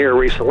been doing here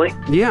recently.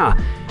 Yeah.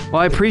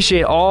 Well, I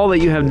appreciate all that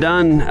you have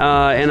done,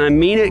 and I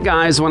mean it,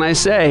 guys, when I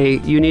say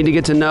you need to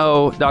get to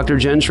know Dr.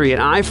 Gentry.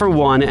 And I, for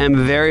one,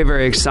 am very,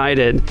 very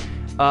excited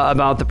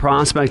about the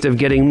prospect of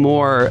getting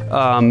more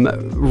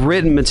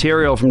written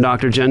material from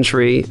Dr.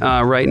 Gentry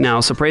right now.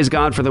 So praise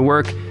God for the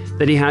work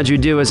that He had you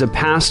do as a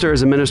pastor,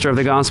 as a minister of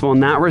the gospel in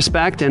that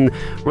respect, and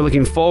we're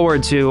looking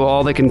forward to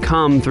all that can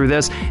come through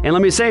this. And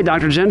let me say,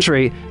 Dr.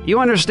 Gentry, you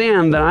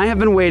understand that I have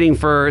been waiting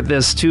for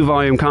this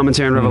 2-volume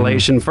commentary on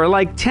Revelation for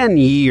like 10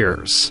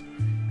 years.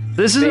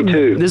 This is a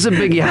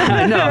big,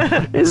 I know.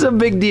 This is a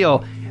big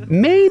deal.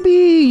 Maybe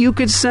you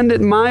could send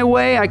it my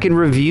way. I can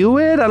review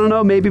it. I don't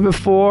know. Maybe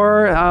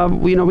before,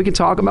 we can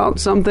talk about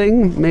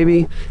something.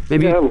 Maybe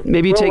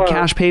take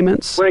cash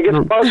payments. When it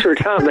gets closer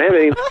to time, they haven't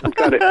even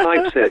got it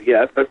typeset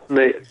yet. But when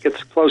it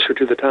gets closer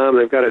to the time,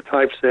 they've got it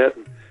typeset.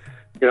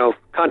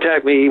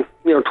 Contact me,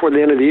 toward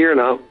the end of the year,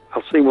 and I'll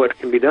see what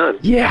can be done.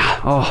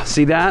 Yeah. Oh,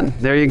 see that?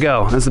 There you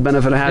go. That's the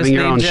benefit of having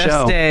your own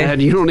show. And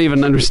you don't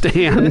even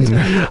understand.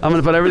 I'm going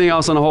to put everything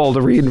else on hold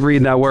to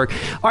read that work.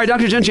 All right,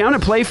 Dr. Gentry, I'm going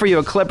to play for you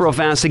a clip real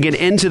fast to get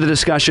into the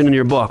discussion in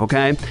your book,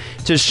 okay?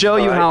 To show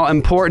you how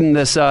important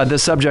this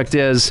subject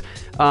is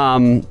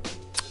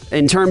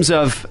in terms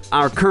of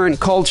our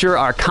current culture,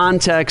 our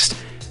context.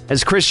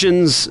 As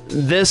Christians,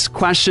 this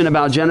question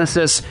about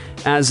Genesis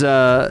as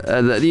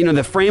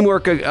the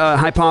framework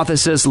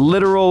hypothesis,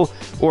 literal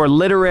or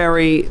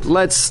literary.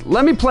 Let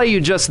me play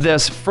you just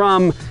this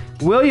from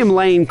William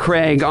Lane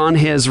Craig on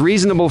his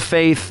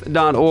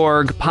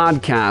reasonablefaith.org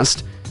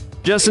podcast,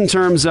 just in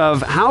terms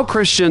of how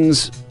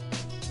Christians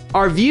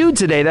are viewed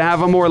today that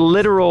have a more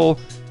literal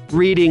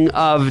reading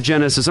of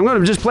Genesis. I'm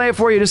going to just play it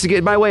for you just to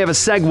get by way of a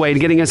segue to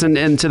getting us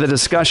into the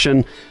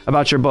discussion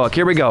about your book.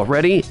 Here we go.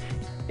 Ready?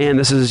 And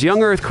this is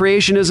Young Earth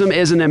Creationism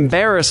is an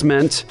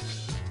Embarrassment.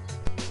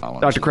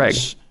 Dr. Craig.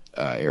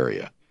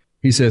 Area.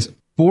 He says,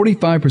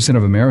 45%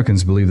 of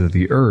Americans believe that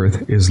the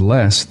Earth is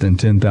less than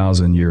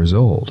 10,000 years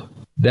old.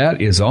 That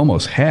is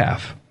almost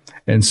half.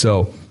 And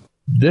so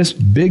this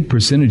big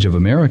percentage of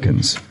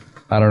Americans,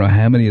 I don't know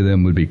how many of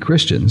them would be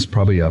Christians,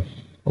 probably a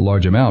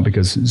large amount,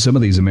 because some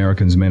of these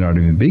Americans may not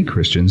even be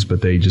Christians,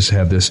 but they just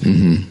have this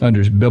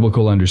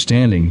biblical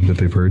understanding that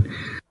they've heard.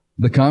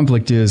 The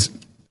conflict is,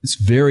 it's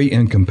very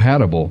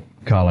incompatible,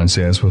 Colin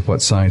says, with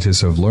what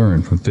scientists have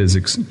learned from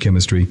physics,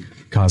 chemistry,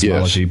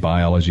 cosmology,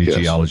 biology,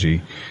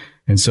 geology.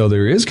 And so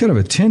there is kind of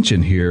a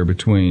tension here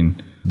between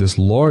this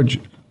large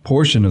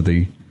portion of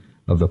the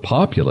of the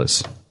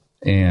populace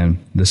and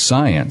the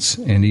science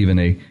and even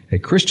a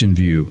Christian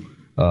view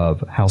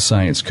of how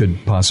science could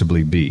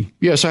possibly be.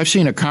 Yes, I've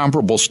seen a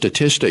comparable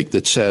statistic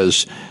that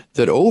says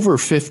that over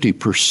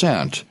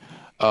 50%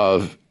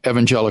 of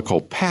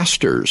evangelical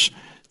pastors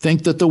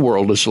think that the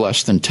world is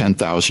less than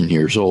 10,000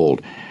 years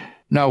old.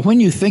 Now, when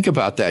you think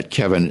about that,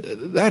 Kevin,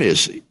 that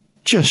is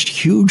just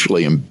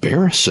hugely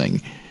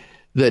embarrassing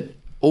that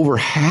over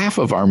half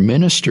of our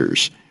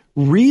ministers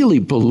really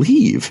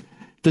believe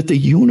that the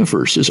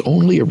universe is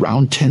only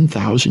around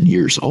 10,000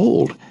 years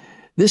old.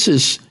 This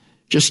is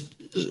just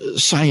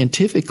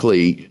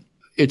scientifically,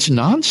 it's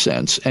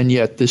nonsense, and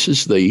yet this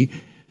is the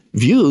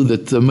view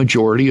that the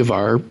majority of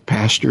our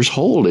pastors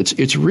hold.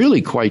 It's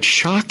really quite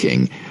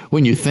shocking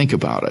when you think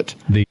about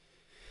it.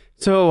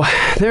 So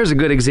there's a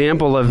good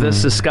example of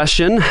this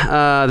discussion,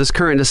 this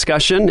current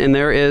discussion, and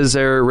there is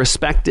a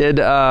respected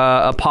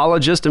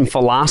apologist and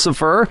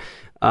philosopher,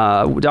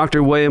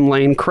 Dr. William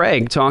Lane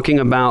Craig, talking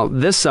about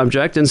this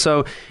subject. And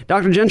so,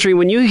 Dr. Gentry,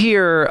 when you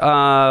hear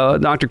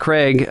Dr.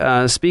 Craig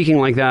speaking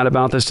like that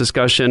about this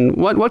discussion,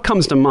 what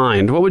comes to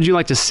mind? What would you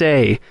like to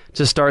say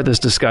to start this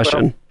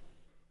discussion?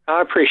 Well,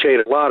 I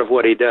appreciate a lot of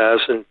what he does.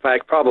 In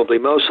fact, probably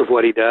most of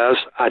what he does.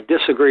 I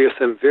disagree with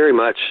him very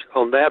much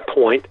on that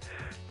point.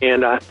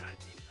 And I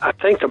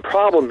think the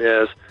problem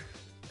is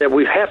that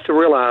we have to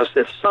realize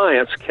that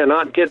science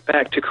cannot get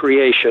back to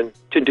creation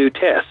to do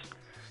tests.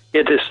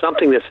 It is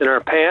something that's in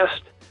our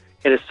past,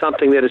 and it's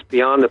something that is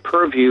beyond the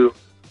purview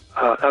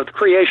of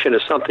creation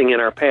is something in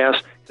our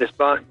past, and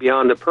it's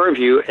beyond the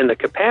purview and the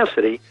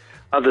capacity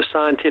of the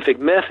scientific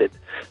method.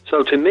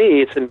 So to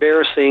me, it's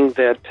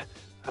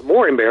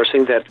more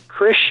embarrassing that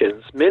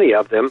Christians, many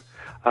of them,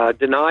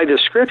 deny the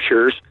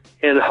scriptures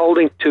in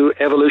holding to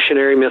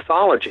evolutionary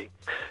mythology.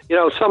 You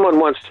know, someone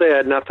once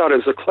said, and I thought it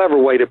was a clever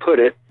way to put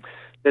it,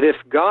 that if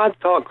God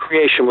thought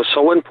creation was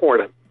so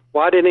important,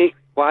 why did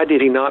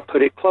he not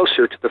put it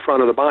closer to the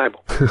front of the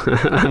Bible? The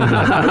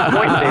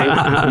point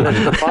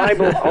being, the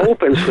Bible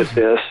opens with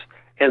this,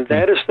 and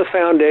that is the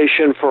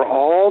foundation for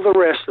all the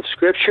rest of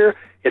Scripture.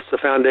 It's the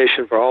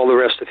foundation for all the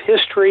rest of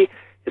history.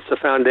 It's the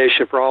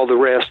foundation for all the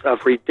rest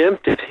of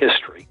redemptive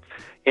history.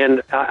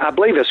 And I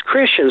believe as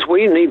Christians,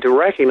 we need to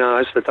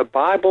recognize that the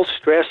Bible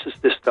stresses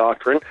this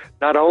doctrine,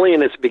 not only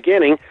in its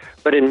beginning,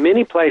 but in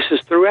many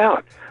places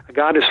throughout.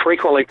 God is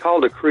frequently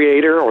called the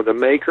creator or the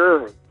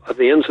maker of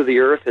the ends of the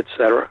earth,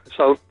 etc.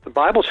 So the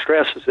Bible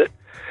stresses it.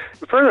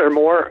 And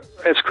furthermore,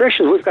 as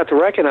Christians, we've got to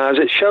recognize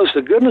it shows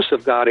the goodness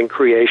of God in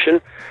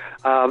creation,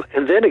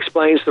 and then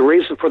explains the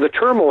reason for the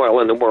turmoil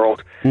in the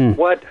world.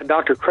 What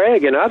Dr.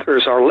 Craig and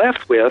others are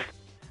left with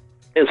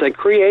is a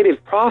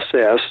creative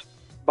process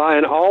by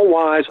an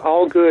all-wise,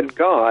 all-good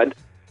God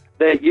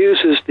that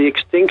uses the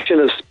extinction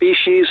of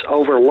species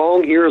over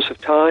long eras of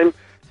time,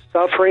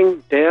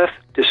 suffering, death,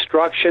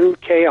 destruction,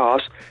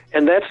 chaos,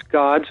 and that's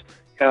God's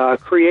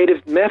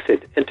creative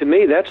method. And to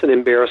me, that's an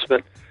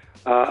embarrassment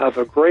of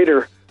a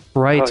greater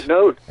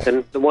note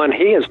than the one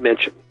he has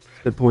mentioned.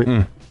 Good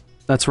point.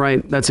 That's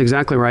right. That's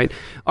exactly right.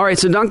 All right,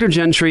 so Dr.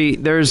 Gentry,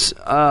 there's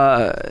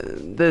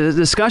the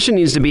discussion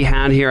needs to be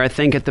had here, I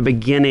think, at the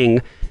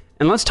beginning.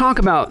 And let's talk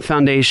about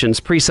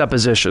foundations,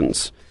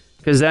 presuppositions,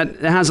 because that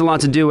has a lot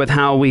to do with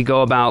how we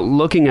go about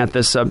looking at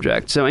this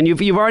subject. So, and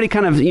you've already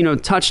kind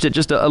of touched it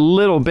just a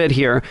little bit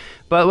here,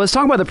 but let's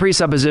talk about the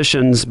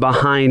presuppositions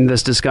behind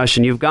this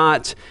discussion. You've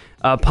got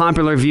a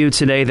popular view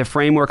today, the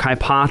framework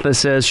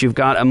hypothesis. You've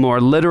got a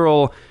more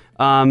literal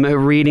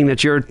reading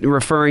that you're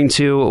referring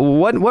to.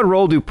 What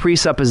role do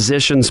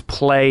presuppositions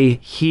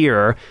play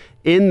here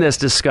in this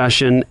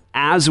discussion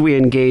as we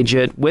engage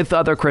it with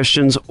other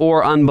Christians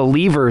or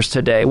unbelievers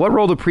today? What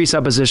role do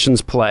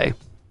presuppositions play?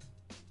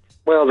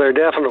 Well, they're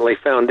definitely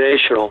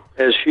foundational.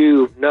 As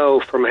you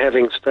know from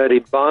having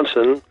studied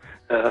Bonson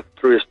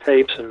through his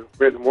tapes and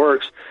written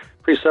works,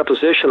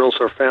 presuppositionals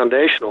are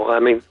foundational.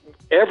 I mean,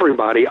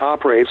 everybody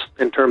operates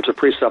in terms of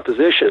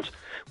presuppositions.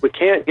 We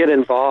can't get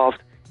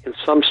involved in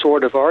some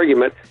sort of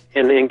argument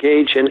and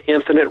engage in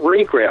infinite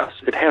regress.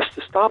 It has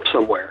to stop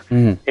somewhere.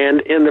 And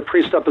in the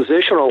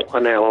presuppositional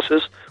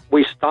analysis,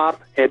 we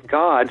stop at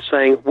God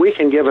saying we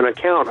can give an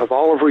account of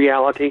all of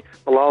reality,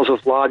 the laws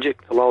of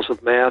logic, the laws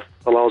of math,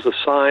 the laws of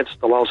science,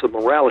 the laws of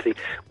morality.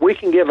 We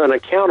can give an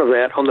account of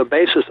that on the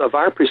basis of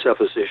our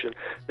presupposition.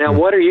 Now,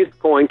 what are you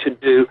going to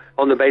do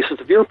on the basis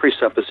of your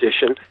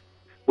presupposition,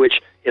 which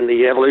in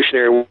the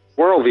evolutionary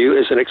worldview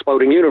is an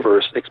exploding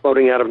universe,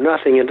 exploding out of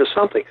nothing into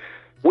something?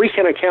 We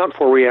can account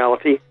for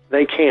reality,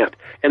 they can't.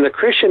 And the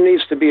Christian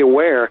needs to be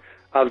aware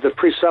of the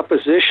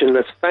presupposition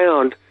that's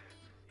found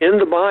in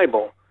the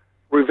Bible,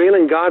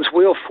 revealing God's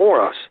will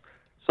for us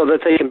so that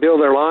they can build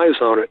their lives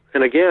on it.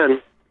 And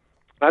again,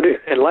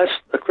 unless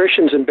a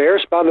Christian's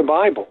embarrassed by the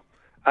Bible,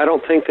 I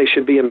don't think they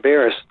should be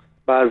embarrassed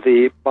by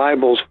the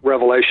Bible's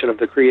revelation of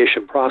the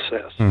creation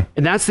process.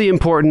 And that's the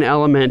important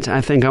element I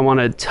think I want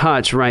to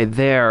touch right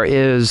there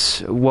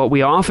is what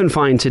we often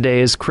find today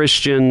is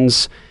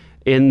Christians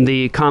in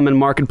the common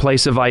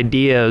marketplace of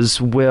ideas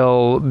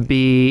will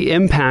be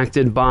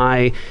impacted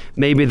by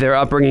maybe their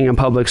upbringing in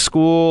public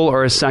school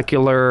or a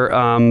secular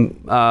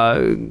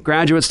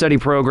graduate study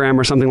program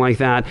or something like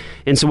that.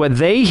 And so what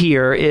they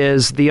hear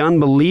is the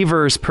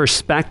unbeliever's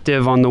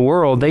perspective on the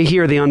world. They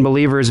hear the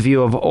unbeliever's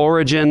view of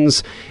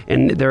origins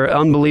and their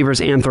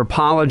unbeliever's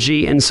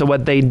anthropology. And so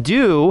what they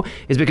do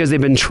is, because they've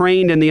been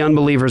trained in the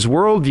unbeliever's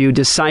worldview,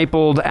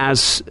 discipled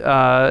as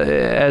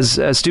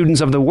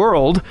students of the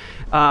world,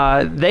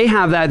 they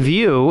have that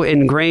view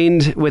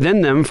ingrained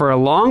within them for a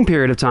long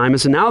period of time.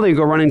 And so now they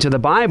go running to the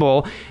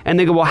Bible and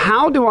they go, well,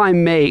 how do I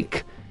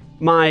make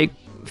my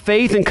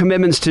faith and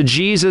commitments to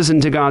Jesus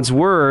and to God's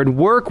Word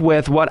work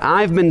with what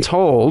I've been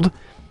told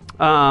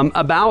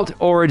about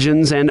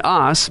origins and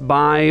us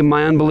by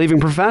my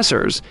unbelieving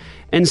professors?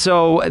 And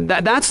so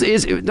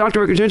is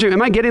Dr. Gentry,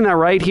 am I getting that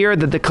right here,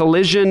 that the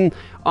collision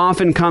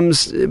often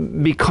comes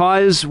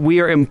because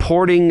we are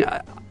importing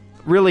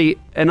really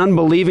an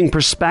unbelieving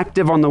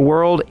perspective on the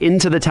world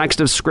into the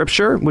text of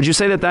Scripture? Would you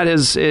say that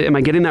is, am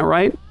I getting that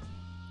right?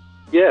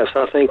 Yes,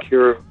 I think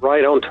you're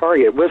right on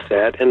target with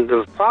that. And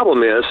the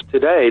problem is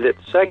today that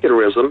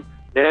secularism,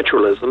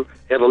 naturalism,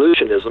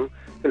 evolutionism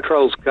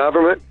controls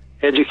government,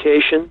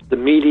 education, the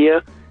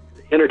media,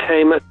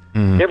 entertainment,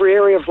 every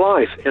area of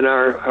life in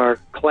our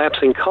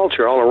collapsing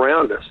culture all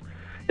around us.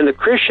 And the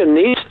Christian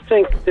needs to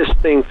think this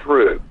thing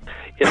through.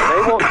 If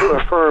they want to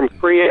affirm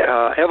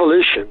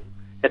evolution,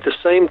 at the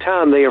same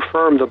time they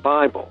affirm the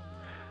Bible,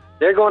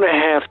 they're going to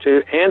have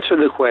to answer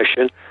the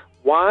question,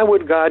 why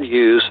would God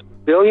use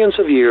billions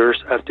of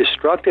years of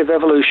destructive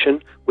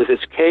evolution with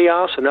its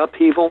chaos and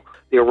upheaval,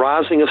 the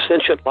arising of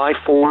sentient life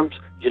forms,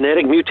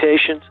 genetic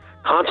mutations,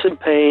 constant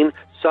pain,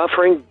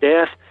 suffering,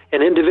 death,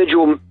 and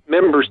individual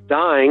members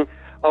dying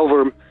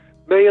over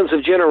millions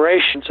of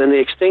generations and the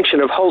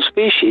extinction of whole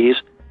species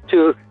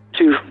to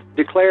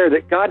declare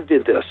that God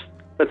did this,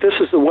 that this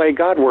is the way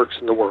God works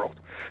in the world?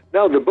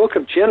 No, the book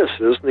of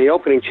Genesis, and the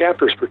opening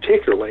chapters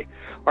particularly,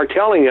 are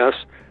telling us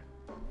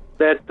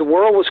that the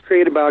world was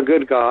created by a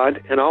good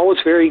God and all was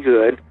very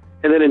good.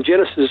 And then in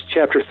Genesis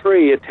chapter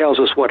 3, it tells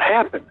us what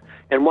happened.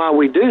 And while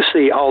we do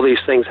see all these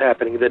things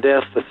happening, the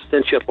death of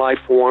sentient life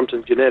forms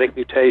and genetic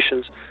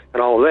mutations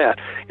and all of that.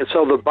 And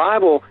so the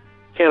Bible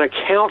can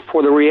account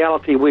for the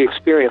reality we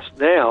experience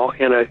now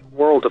in a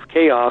world of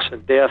chaos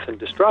and death and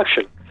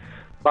destruction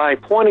by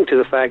pointing to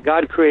the fact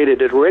God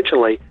created it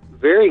originally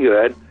very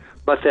good,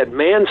 but that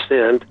man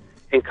sinned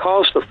and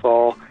caused the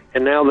fall,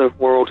 and now the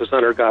world is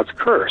under God's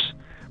curse.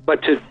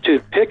 But to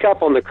pick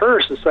up on the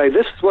curse and say,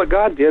 this is what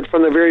God did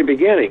from the very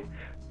beginning,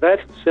 that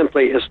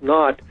simply is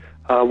not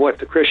what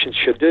the Christians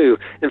should do.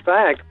 In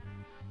fact,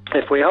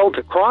 if we hold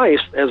to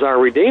Christ as our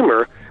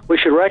Redeemer, we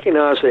should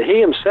recognize that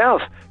He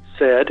Himself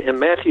said in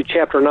Matthew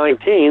chapter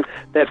 19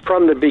 that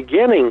from the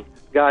beginning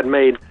God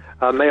made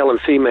male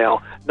and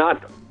female,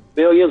 not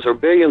millions or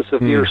billions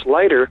of years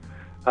later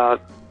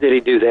did He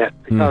do that.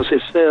 Because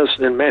it says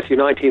in Matthew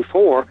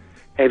 19:4,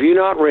 have you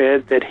not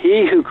read that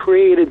He who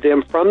created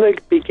them from the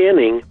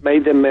beginning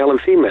made them male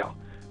and female?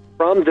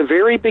 From the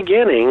very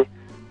beginning,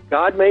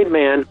 God made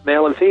man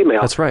male and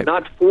female. That's right.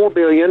 Not 4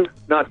 billion,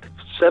 not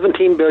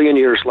 17 billion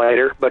years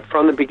later, but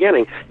from the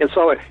beginning. And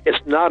so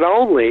it's not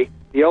only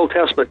the Old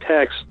Testament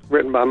text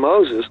written by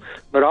Moses,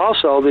 but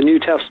also the New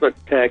Testament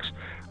text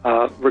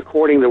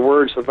recording the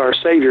words of our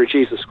Savior,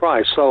 Jesus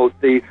Christ. So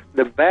the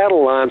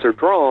battle lines are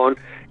drawn,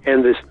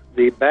 and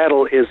the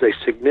battle is a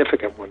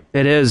significant one.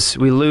 It is.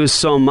 We lose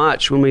so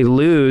much when we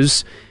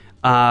lose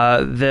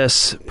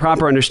this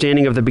proper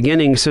understanding of the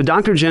beginning. So,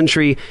 Dr.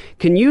 Gentry,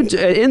 can you,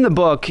 in the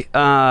book,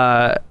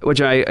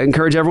 which I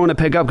encourage everyone to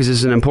pick up because this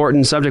is an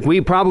important subject, we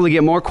probably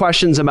get more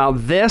questions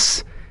about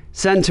this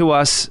sent to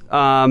us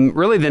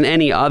really than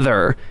any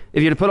other.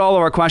 If you had to put all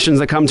of our questions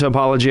that come to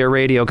Apologia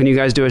Radio, can you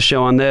guys do a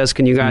show on this?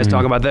 Can you guys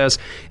talk about this?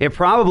 It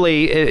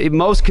probably,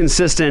 most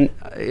consistent,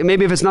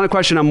 maybe if it's not a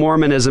question on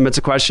Mormonism, it's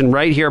a question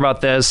right here about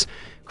this.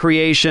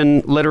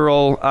 Creation,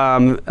 literal,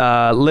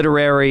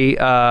 literary,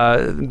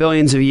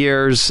 billions of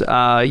years,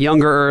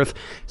 younger Earth.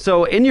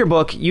 So in your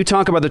book, you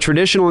talk about the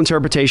traditional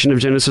interpretation of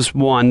Genesis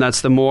 1.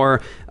 That's the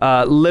more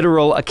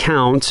literal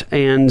account.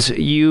 And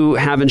you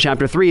have in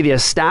chapter 3 the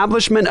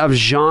establishment of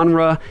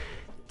genre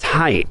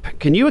type.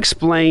 Can you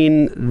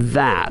explain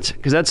that?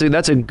 Because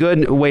that's a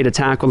good way to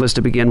tackle this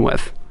to begin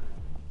with.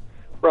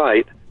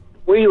 Right.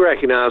 We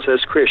recognize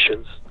as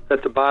Christians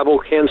that the Bible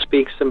can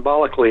speak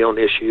symbolically on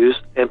issues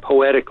and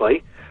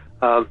poetically.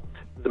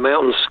 The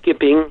mountain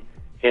skipping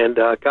and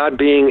God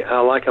being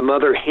like a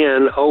mother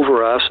hen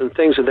over us and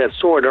things of that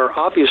sort are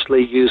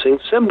obviously using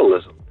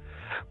symbolism.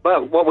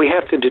 But what we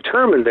have to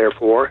determine,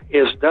 therefore,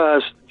 is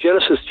does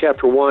Genesis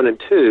chapter 1 and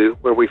 2,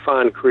 where we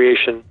find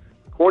creation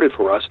recorded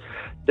for us,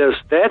 does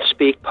that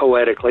speak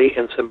poetically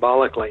and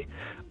symbolically?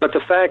 But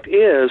the fact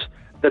is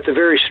that the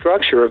very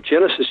structure of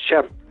Genesis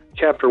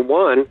chapter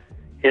 1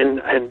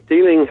 and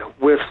dealing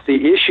with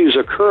the issues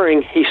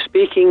occurring, he's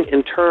speaking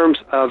in terms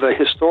of a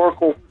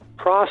historical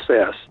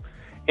process,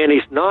 and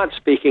he's not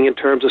speaking in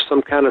terms of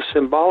some kind of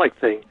symbolic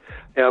thing.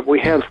 We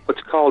have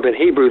what's called in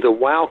Hebrew the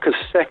wow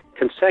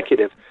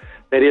consecutive.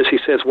 That is, he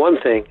says one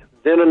thing,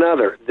 then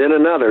another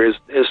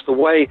is the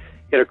way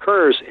it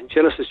occurs in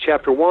Genesis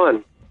chapter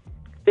 1.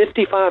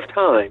 55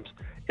 times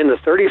in the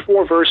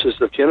 34 verses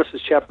of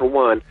Genesis chapter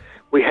 1,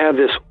 we have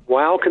this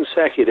wow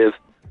consecutive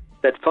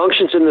that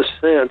functions in the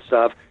sense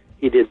of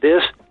he did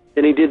this,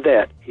 then he did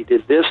that. He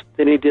did this,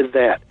 then he did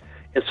that.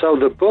 And so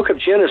the book of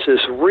Genesis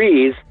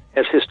reads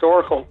as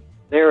historical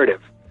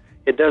narrative.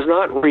 It does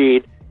not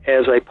read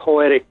as a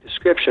poetic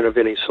description of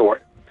any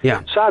sort.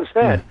 Yeah. Besides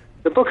that,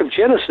 the book of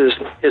Genesis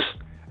is,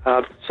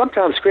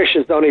 sometimes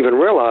Christians don't even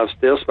realize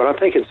this, but I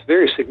think it's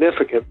very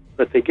significant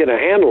that they get a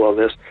handle on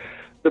this.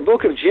 The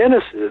book of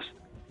Genesis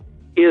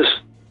is,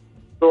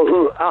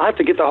 I'll have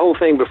to get the whole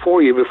thing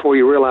before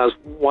you realize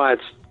why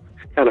it's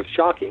kind of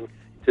shocking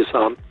to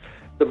some.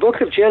 The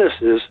book of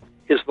Genesis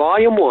is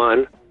volume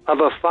 1 of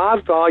a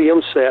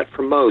 5-volume set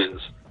from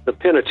Moses, the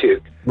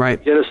Pentateuch.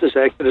 Right. Genesis,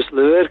 Exodus,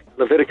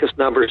 Leviticus,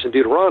 Numbers, and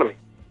Deuteronomy.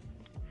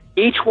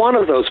 Each one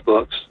of those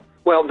books,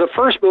 well, the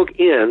first book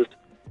ends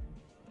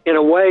in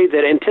a way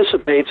that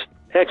anticipates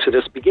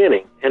Exodus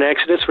beginning, and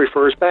Exodus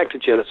refers back to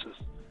Genesis,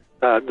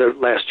 the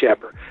last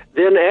chapter.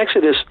 Then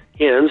Exodus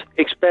ends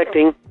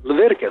expecting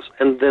Leviticus,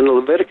 and then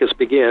Leviticus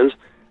begins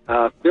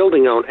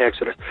building on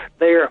Exodus.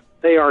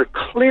 They are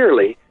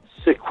clearly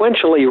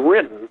sequentially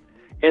written,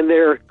 and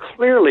they're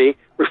clearly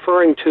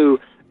referring to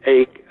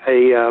a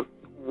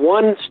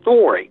one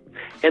story.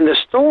 And the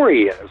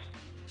story is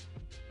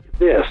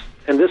this,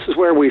 and this is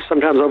where we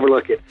sometimes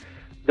overlook it.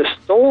 The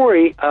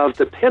story of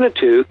the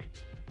Pentateuch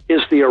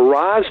is the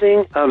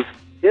arising of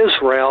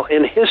Israel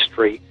in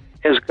history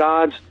as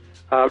God's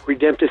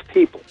redemptive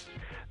people.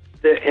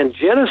 In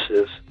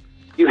Genesis,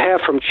 you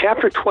have from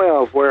chapter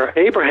 12, where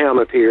Abraham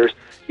appears,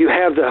 you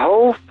have the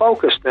whole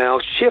focus now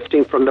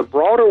shifting from the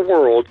broader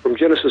world, from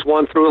Genesis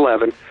 1 through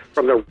 11,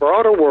 from the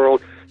broader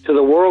world to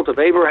the world of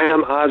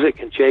Abraham, Isaac,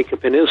 and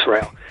Jacob and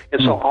Israel.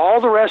 And so all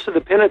the rest of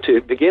the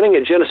Pentateuch, beginning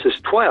at Genesis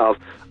 12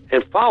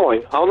 and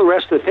following, all the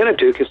rest of the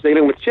Pentateuch is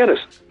dealing with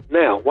Genesis.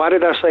 Now, why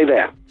did I say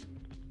that?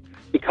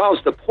 Because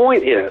the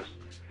point is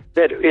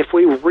that if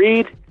we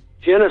read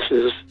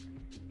Genesis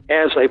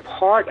as a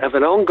part of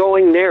an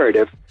ongoing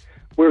narrative,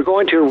 we're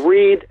going to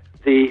read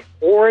the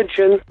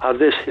origin of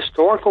this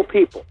historical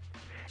people.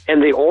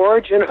 And the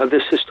origin of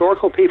this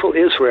historical people,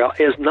 Israel,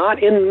 is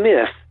not in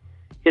myth,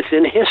 it's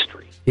in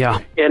history. Yeah.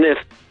 And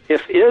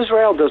if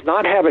Israel does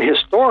not have a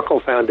historical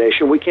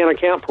foundation, we can't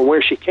account for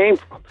where she came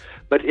from.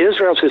 But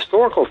Israel's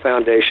historical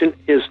foundation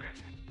is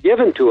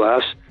given to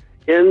us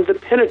in the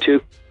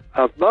Pentateuch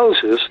of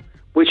Moses,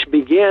 which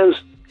begins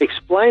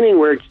explaining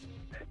where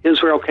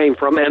Israel came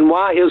from and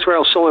why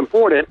Israel is so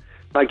important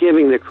by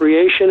giving the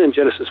creation in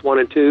Genesis 1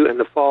 and 2 and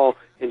the fall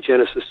in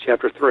Genesis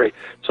chapter 3.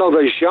 So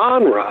the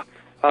genre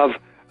of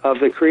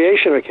the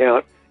creation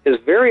account is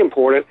very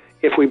important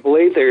if we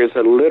believe there is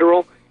a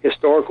literal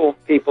historical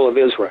people of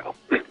Israel.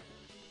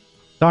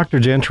 Dr.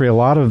 Gentry, a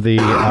lot of the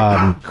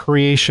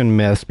creation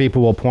myths,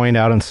 people will point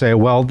out and say,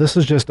 well, this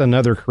is just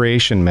another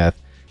creation myth.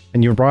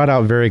 And you brought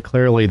out very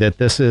clearly that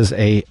this is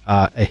a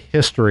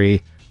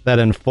history that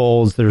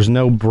unfolds. There's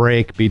no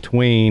break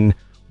between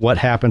what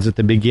happens at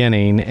the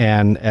beginning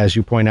and, as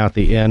you point out,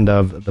 the end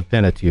of the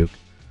Pentateuch.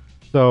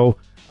 So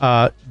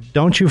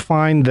don't you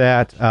find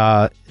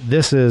that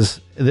this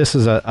is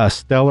a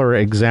stellar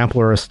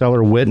example or a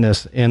stellar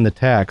witness in the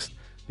text?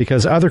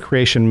 Because other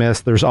creation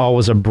myths, there's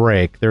always a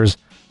break. There's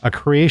a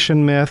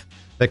creation myth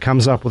that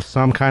comes up with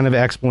some kind of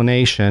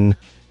explanation,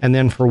 and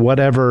then for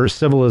whatever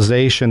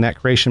civilization that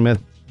creation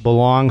myth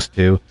belongs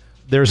to,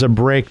 there's a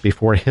break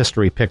before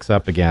history picks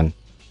up again.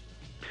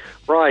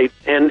 Right.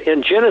 And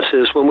in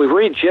Genesis, when we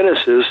read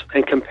Genesis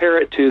and compare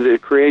it to the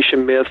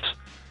creation myths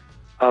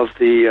of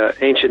the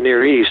ancient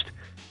Near East,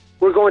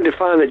 we're going to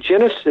find that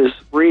Genesis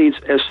reads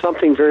as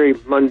something very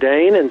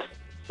mundane and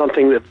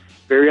something that's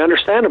very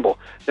understandable.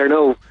 There are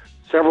no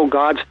several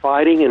gods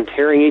fighting and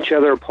tearing each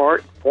other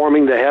apart,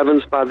 forming the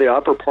heavens by the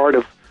upper part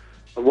of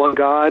one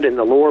god and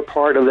the lower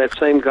part of that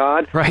same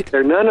god. Right.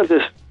 There are none of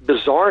this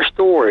bizarre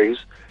stories.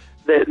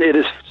 That it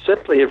is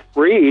simply, it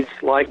reads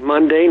like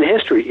mundane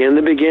history. In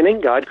the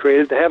beginning, God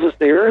created the heavens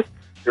and the earth.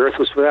 The earth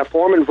was without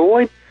form and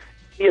void.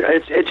 You know,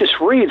 it just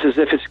reads as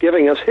if it's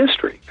giving us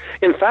history.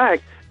 In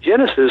fact,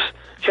 Genesis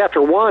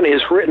chapter 1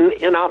 is written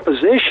in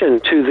opposition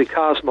to the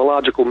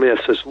cosmological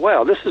myths as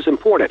well. This is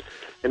important,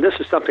 and this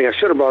is something I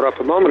should have brought up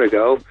a moment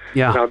ago.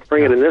 Yeah. And I'll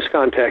bring it in this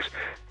context.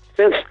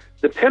 Since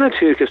the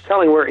Pentateuch is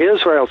telling where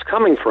Israel's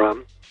coming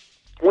from,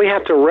 we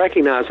have to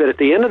recognize that at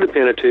the end of the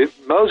Pentateuch,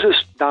 Moses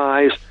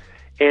dies,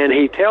 and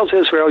he tells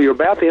Israel, you're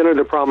about to enter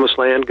the promised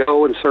land,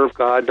 go and serve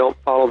God, don't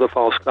follow the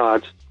false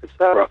gods,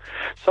 etc.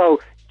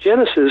 So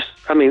Genesis,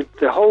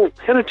 the whole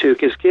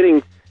Pentateuch is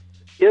getting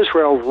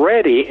Israel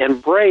ready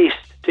and braced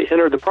to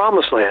enter the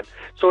promised land.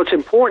 So it's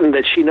important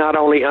that she not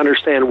only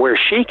understand where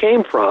she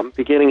came from,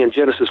 beginning in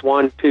Genesis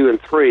 1, 2,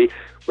 and 3,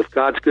 with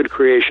God's good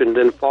creation,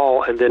 then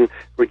fall, and then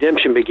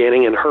redemption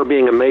beginning, and her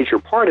being a major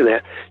part of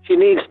that. She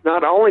needs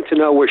not only to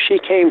know where she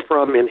came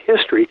from in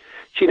history,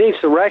 she needs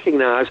to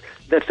recognize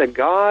that the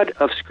God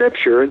of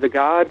Scripture, the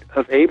God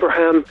of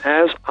Abraham,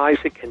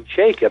 Isaac, and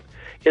Jacob,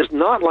 is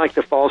not like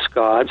the false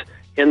gods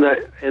in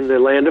the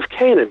land of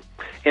Canaan.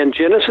 And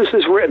Genesis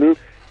is written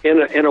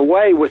in a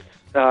way with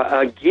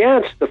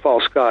against the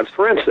false gods.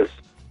 For instance,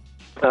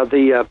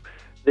 the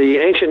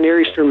ancient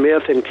Near Eastern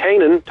myth in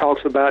Canaan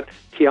talks about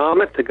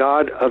Tiamat, the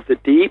god of the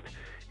deep,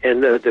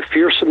 and the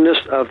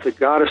fearsomeness of the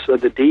goddess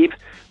of the deep.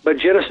 But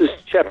Genesis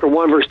chapter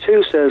 1, verse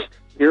 2 says,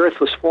 the earth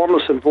was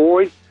formless and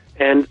void,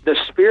 and the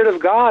Spirit of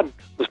God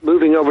was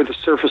moving over the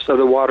surface of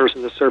the waters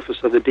and the surface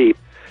of the deep.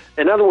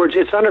 In other words,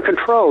 it's under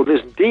control.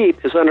 This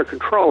deep is under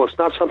control. It's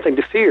not something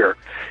to fear.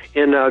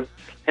 And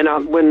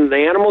when the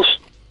animals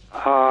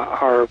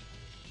are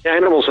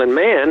animals and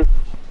man,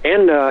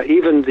 and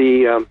even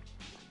the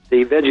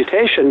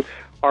vegetation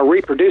are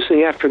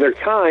reproducing after their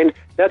kind,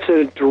 that's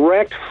a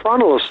direct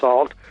frontal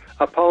assault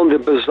upon the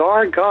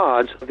bizarre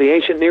gods of the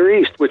ancient Near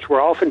East, which were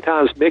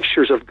oftentimes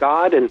mixtures of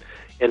God and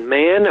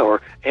man,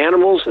 or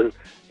animals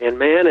and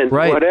man and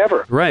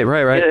whatever. Right.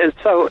 And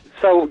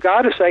so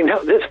God is saying,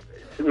 no,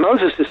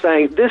 Moses is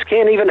saying, this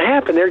can't even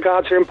happen. Their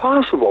gods are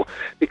impossible,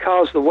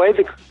 because the way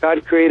that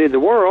God created the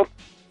world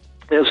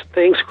is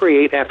things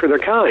create after their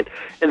kind.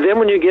 And then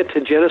when you get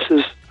to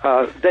Genesis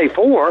day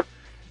 4,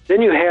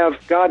 then you have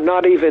God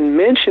not even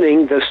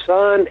mentioning the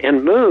sun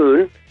and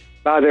moon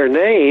by their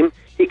name.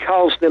 He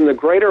calls them the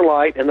greater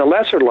light and the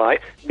lesser light,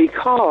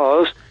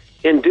 because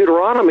in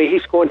Deuteronomy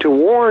he's going to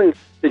warn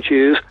the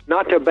Jews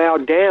not to bow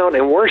down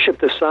and worship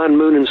the sun,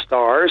 moon, and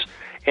stars.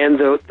 And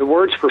the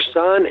words for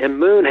sun and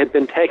moon had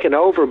been taken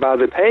over by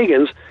the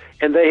pagans,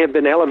 and they have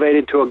been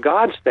elevated to a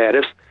god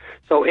status.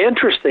 So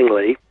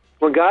interestingly,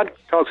 when God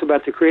talks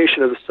about the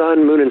creation of the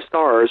sun, moon, and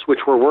stars,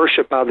 which were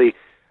worshipped by the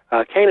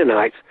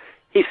Canaanites,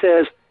 he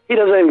says, he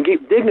doesn't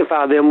even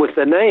dignify them with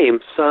the name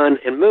sun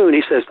and moon.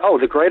 He says, oh,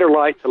 the greater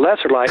light, the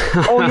lesser light.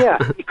 Oh, yeah,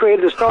 he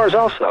created the stars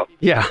also.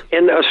 Yeah.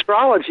 And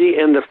astrology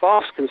and the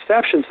false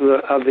conceptions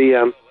of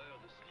the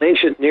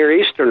ancient Near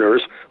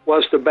Easterners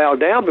was to bow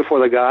down before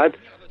the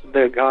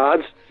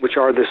gods, which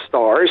are the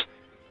stars.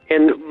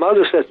 And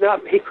Moses says, no,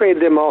 he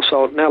created them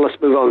also. Now let's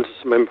move on to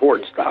some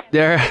important stuff.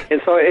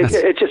 And so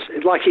it's just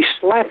like he's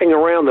slapping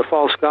around the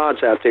false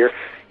gods out there.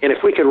 And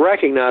if we could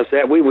recognize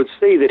that, we would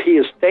see that he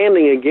is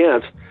standing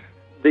against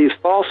these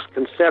false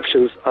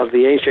conceptions of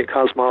the ancient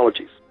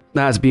cosmologies.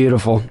 That's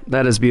beautiful.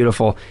 That is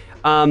beautiful.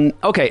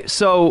 Okay,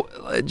 so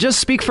just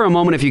speak for a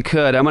moment if you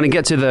could. I'm going to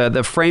get to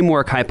the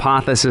framework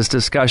hypothesis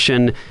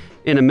discussion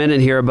in a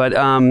minute here, but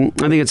I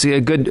think it's a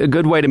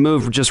good way to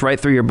move just right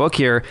through your book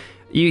here.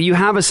 You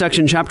have a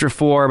section, chapter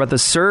 4, about the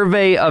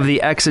survey of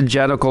the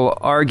exegetical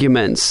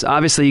arguments.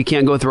 Obviously, you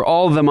can't go through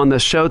all of them on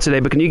this show today,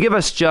 but can you give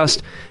us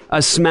just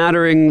a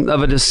smattering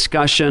of a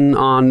discussion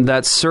on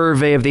that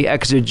survey of the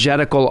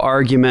exegetical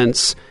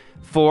arguments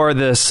for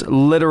this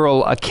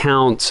literal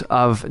account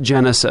of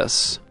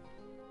Genesis?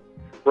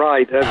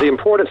 Right. The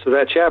importance of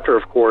that chapter,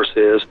 of course,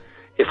 is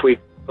if we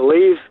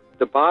believe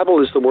the Bible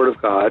is the Word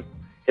of God,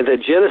 and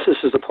that Genesis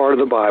is a part of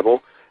the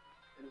Bible,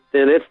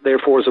 then it,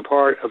 therefore, is a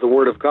part of the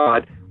Word of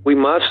God. We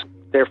must,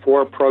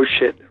 therefore,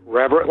 approach it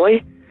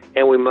reverently,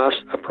 and we must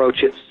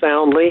approach it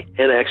soundly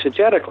and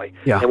exegetically.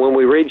 Yeah. And when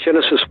we read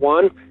Genesis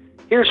 1,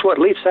 here's what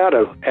leaps out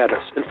at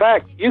us. In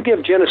fact, you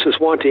give Genesis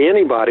 1 to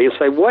anybody and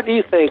say, what do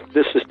you think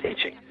this is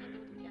teaching?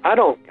 I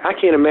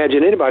can't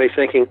imagine anybody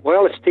thinking,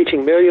 well, it's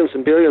teaching millions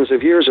and billions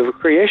of years of a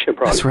creation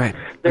process. That's right.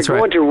 They're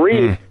going to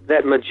read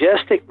that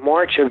majestic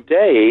march of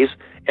days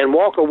and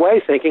walk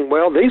away thinking,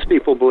 well, these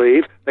people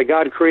believe that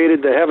God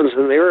created the heavens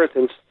and the earth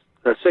in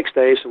 6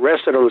 days and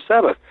rested on the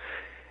seventh.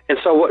 And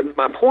so what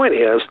my point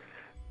is,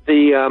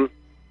 the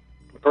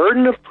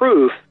burden of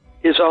proof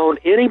is on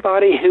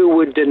anybody who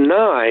would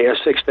deny a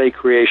 6-day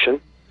creation.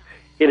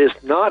 It is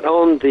not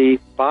on the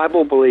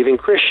Bible-believing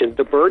Christian.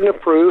 The burden of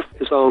proof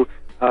is on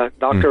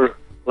Dr.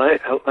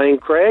 Lane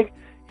Craig.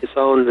 It's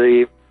on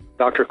the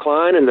Dr.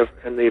 Klein and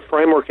the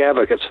framework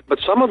advocates. But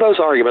some of those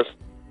arguments,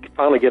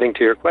 finally getting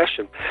to your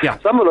question,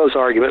 some of those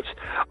arguments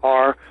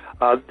are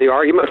the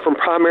argument from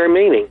primary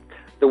meaning.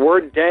 The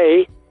word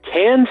day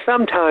can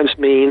sometimes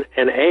mean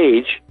an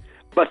age,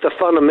 but the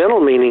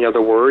fundamental meaning of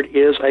the word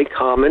is a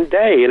common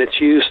day, and it's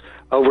used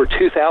over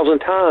 2,000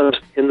 times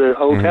in the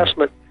Old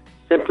Testament,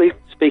 simply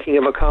speaking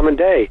of a common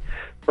day.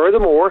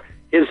 Furthermore,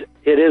 it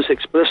is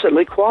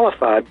explicitly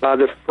qualified by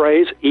the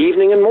phrase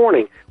evening and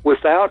morning.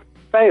 Without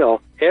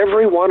fail,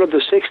 every one of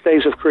the 6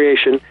 days of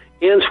creation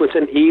ends with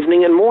an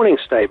evening and morning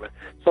statement.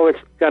 So it's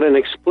got an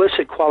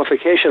explicit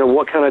qualification of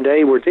what kind of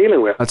day we're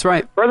dealing with. That's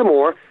right.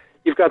 Furthermore,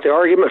 you've got the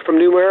argument from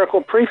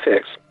numerical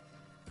prefix.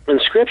 In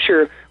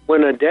Scripture,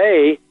 when a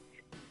day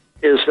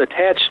is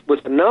attached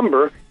with a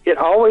number, it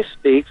always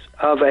speaks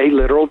of a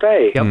literal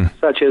day,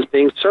 such as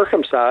being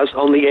circumcised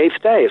on the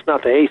 8th day. It's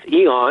not the 8th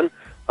eon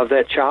of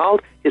that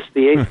child, it's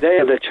the 8th day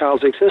of that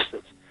child's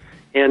existence.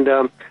 And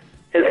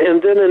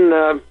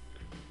then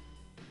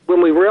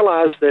when we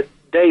realize that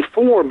day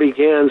 4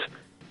 begins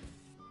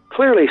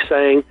clearly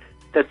saying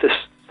that the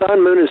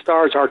sun, moon, and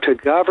stars are to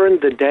govern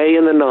the day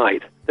and the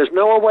night. There's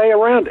no way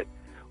around it.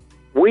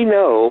 We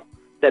know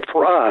that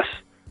for us,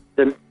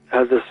 the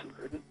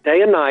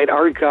day and night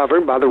are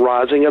governed by the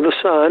rising of the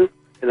sun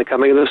and the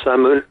coming of the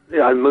sun,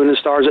 moon and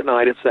stars at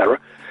night, etc.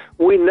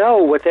 We know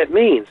what that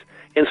means.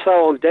 And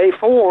so on day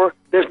 4,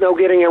 there's no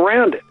getting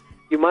around it.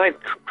 You might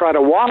try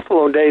to waffle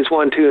on days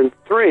 1, 2, and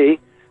 3,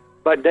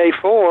 but day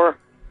 4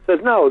 says,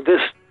 no,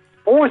 this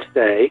 4th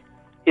day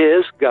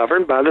is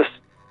governed by the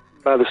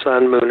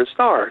sun, moon, and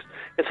stars.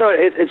 And so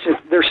it's just,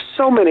 there's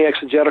so many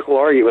exegetical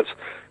arguments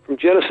from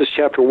Genesis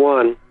chapter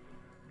 1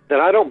 that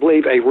I don't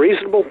believe a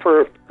reasonable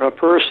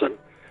person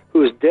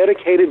who is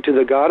dedicated to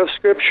the God of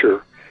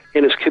Scripture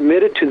and is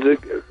committed to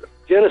the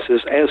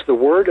Genesis as the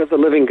Word of the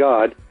living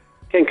God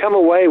can come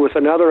away with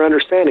another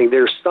understanding.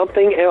 There's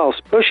something else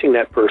pushing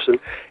that person,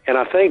 and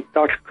I think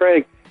Dr.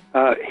 Craig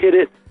hit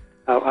it.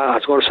 I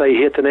was going to say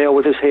he hit the nail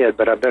with his head,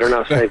 but I better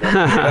not say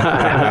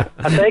that.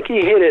 I think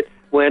he hit it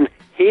when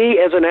he,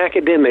 as an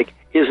academic,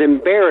 is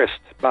embarrassed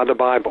by the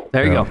Bible.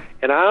 There you go.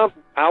 And I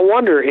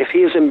wonder if he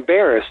is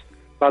embarrassed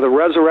by the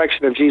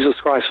resurrection of Jesus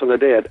Christ from the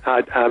dead.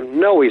 I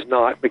know he's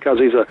not, because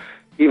he's an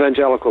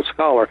evangelical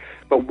scholar.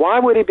 But why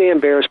would he be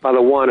embarrassed by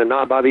the one and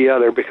not by the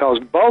other? Because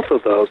both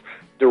of those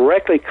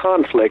directly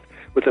conflict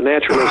with the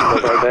naturalism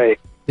of our day.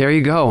 There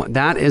you go.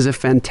 That is a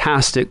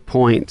fantastic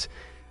point.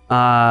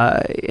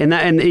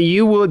 And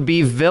you would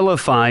be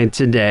vilified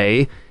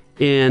today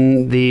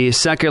in the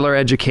secular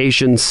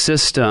education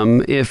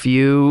system if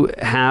you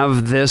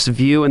have this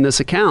view and this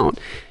account.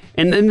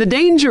 And the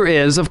danger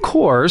is, of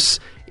course,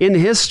 in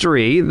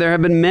history, there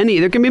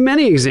can be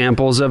many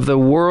examples of the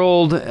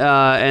world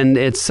and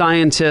its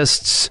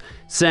scientists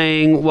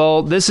saying,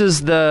 well, this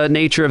is the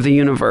nature of the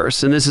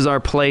universe, and this is our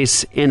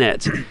place in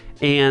it,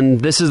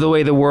 and this is the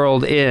way the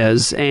world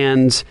is.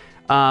 And,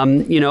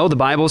 the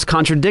Bible's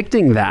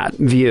contradicting that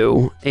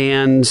view.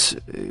 And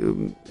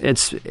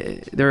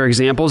there are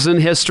examples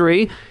in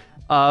history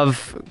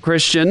of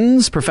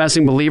Christians,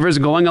 professing believers,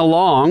 going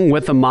along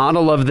with the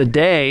model of the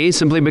day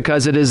simply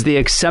because it is the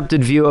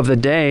accepted view of the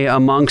day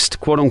amongst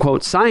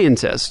quote-unquote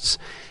scientists.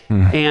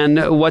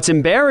 And what's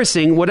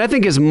embarrassing, what I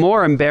think is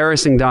more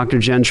embarrassing, Dr.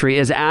 Gentry,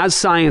 is as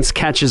science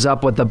catches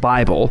up with the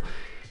Bible,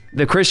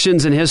 the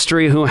Christians in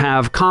history who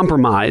have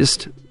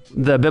compromised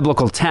the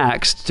biblical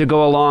text to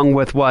go along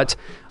with what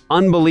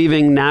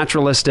unbelieving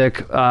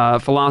naturalistic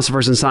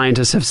philosophers and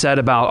scientists have said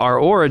about our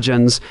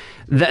origins,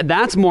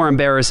 that's more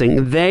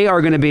embarrassing. They are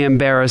going to be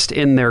embarrassed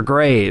in their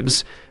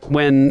graves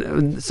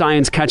when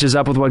science catches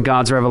up with what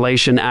God's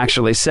revelation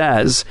actually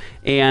says.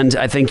 And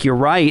I think you're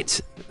right,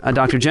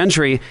 Dr.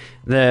 Gentry.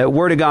 The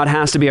Word of God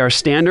has to be our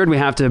standard. We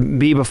have to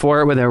be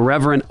before it with a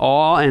reverent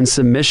awe and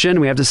submission.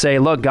 We have to say,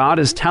 look, God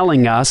is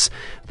telling us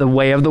the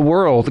way of the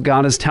world.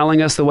 God is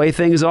telling us the way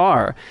things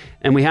are.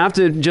 And we have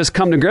to just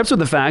come to grips with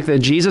the fact that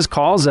Jesus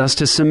calls us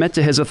to submit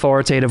to his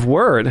authoritative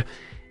word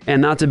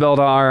and not to build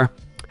our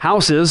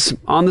houses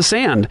on the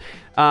sand.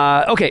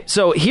 Okay,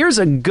 so here's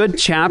a good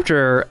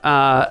chapter.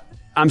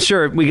 I'm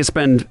sure we could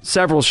spend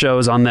several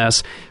shows on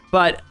this,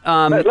 but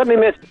let me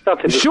mention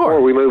something before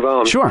we move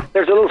on. Sure.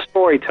 There's a little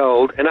story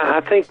told, and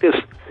I think this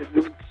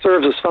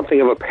serves as something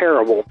of a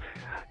parable.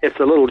 It's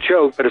a little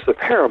joke, but it's a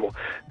parable.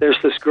 There's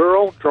this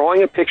girl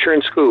drawing a picture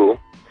in school.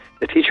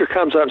 The teacher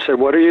comes up and said,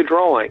 "What are you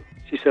drawing?"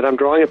 She said, "I'm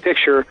drawing a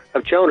picture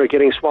of Jonah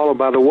getting swallowed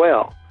by the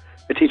whale."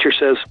 The teacher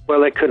says,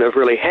 "Well, that couldn't have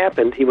really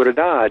happened. He would have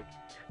died."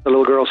 The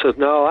little girl says,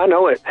 "No, I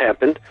know it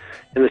happened."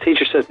 And the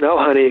teacher says, "No,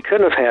 honey, it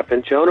couldn't have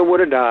happened. Jonah would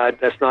have died.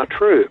 That's not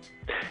true."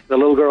 The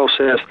little girl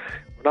says,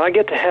 "When I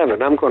get to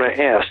heaven, I'm going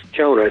to ask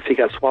Jonah if he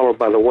got swallowed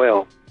by the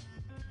whale."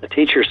 The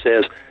teacher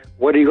says,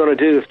 "What are you going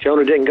to do if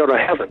Jonah didn't go to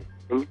heaven?"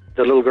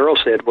 The little girl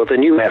said, "Well,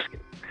 then you ask him."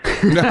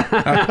 The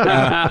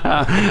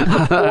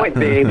point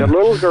being, the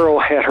little girl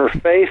had her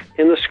faith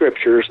in the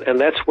Scriptures, and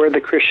that's where the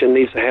Christian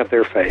needs to have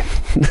their faith.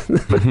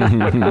 Go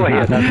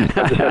ahead. I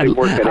just had to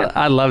work that in.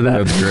 I love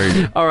that. That's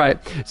great. All right.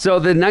 So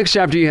the next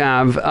chapter you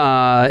have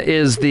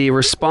is the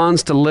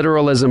response to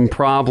literalism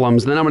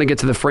problems. Then I'm going to get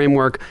to the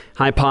framework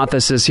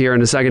hypothesis here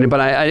in a second.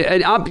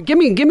 But give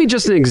me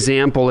just an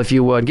example, if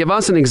you would. Give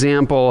us an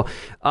example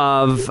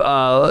of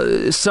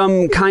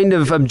some kind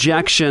of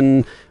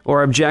objection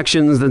or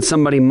objections that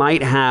somebody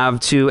might have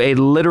to a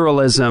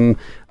literalism,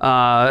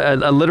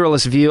 a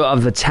literalist view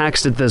of the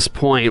text at this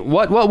point.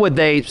 What would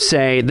they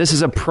say? This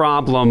is a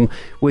problem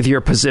with your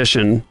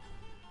position.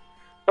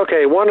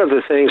 Okay, one of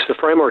the things the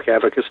framework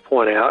advocates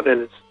point out,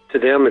 and to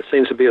them it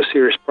seems to be a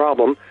serious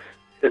problem,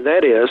 and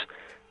that is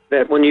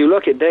that when you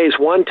look at days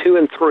 1, 2,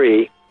 and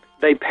 3,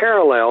 they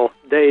parallel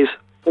days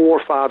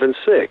 4, 5, and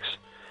 6,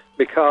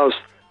 because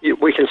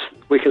we can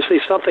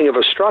see something of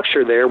a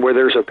structure there where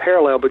there's a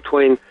parallel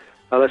between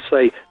let's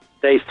say,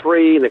 day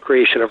 3, the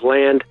creation of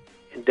land,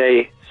 and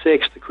day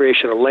 6, the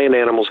creation of land,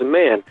 animals, and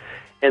man.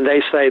 And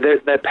they say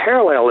that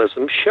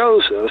parallelism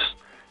shows us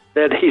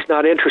that he's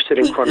not interested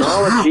in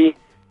chronology,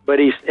 but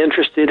he's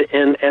interested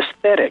in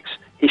aesthetics.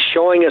 He's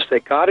showing us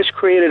that God has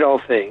created all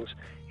things,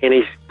 and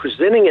he's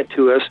presenting it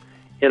to us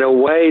in a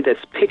way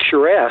that's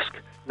picturesque,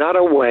 not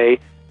a way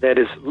that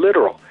is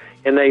literal.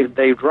 And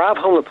they drive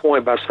home the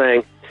point by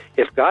saying,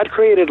 if God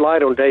created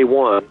light on day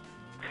 1,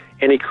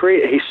 and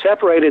he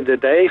separated the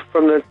day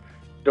from the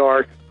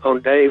dark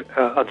on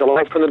the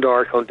light from the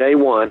dark on day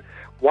 1.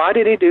 Why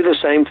did he do the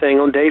same thing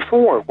on day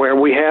 4, where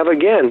we have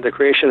again the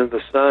creation of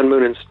the sun,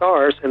 moon, and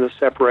stars, and the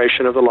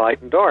separation of the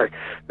light and dark?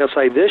 They'll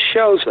say this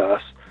shows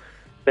us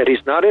that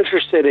he's not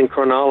interested in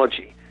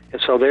chronology,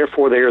 and so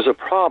therefore there's a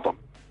problem.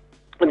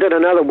 And then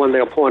another one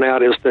they'll point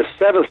out is the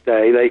seventh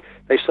day.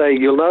 They say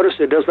you'll notice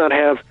it does not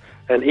have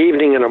an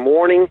evening and a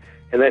morning,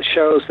 and that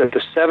shows that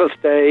the seventh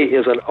day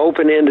is an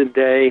open-ended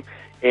day.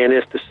 And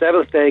if the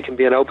seventh day can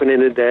be an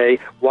open-ended day,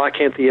 why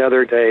can't the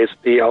other days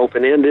be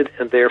open-ended?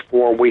 And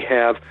therefore we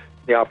have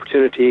the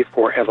opportunity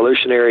for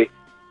evolutionary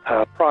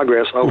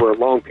progress over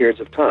long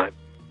periods of time.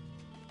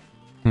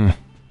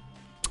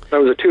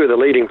 Those are two of the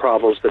leading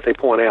problems that they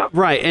point out.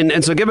 Right,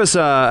 and so give us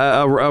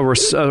a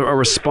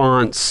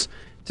response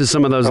to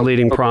some of those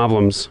leading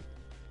problems.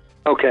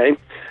 Okay.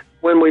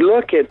 When we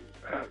look at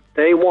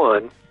day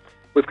 1,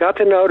 we've got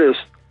to notice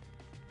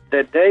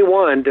that day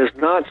 1 does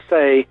not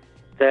say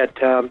that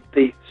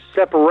the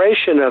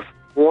separation of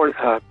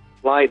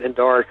light and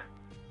dark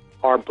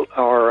are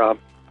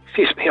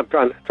excuse me, I'm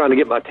trying to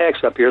get my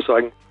text up here so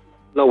I can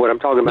know what I'm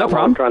talking about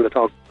while I'm trying to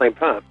talk at the same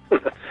time.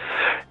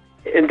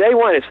 In day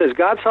 1, it says,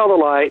 God saw the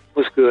light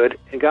was good,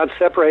 and God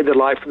separated the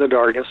light from the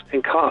darkness,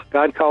 and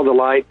God called the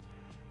light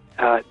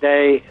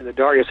day, and the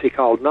darkness he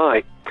called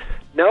night.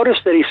 Notice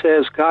that he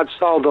says God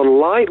saw the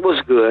light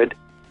was good,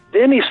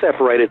 then he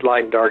separated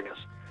light and darkness.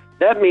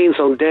 That means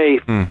on day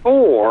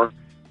 4,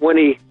 when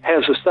he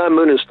has the sun,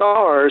 moon, and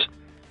stars,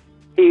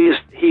 he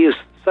is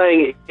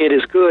saying it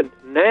is good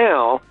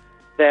now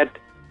that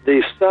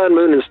the sun,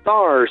 moon, and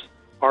stars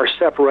are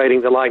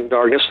separating the light and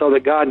darkness, so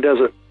that God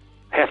doesn't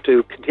have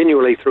to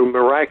continually, through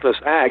miraculous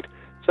act,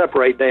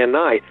 separate day and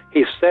night.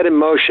 He's set in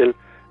motion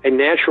a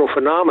natural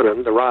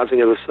phenomenon, the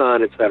rising of the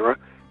sun, etc.,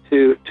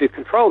 to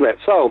control that.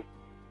 So,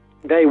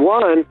 day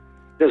 1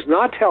 does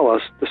not tell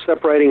us the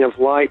separating of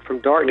light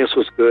from darkness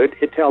was good.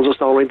 It tells us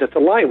only that the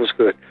light was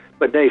good.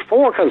 But day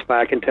 4 comes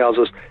back and tells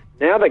us,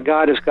 now that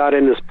God has got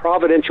in this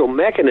providential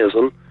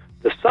mechanism,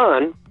 the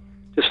sun,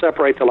 to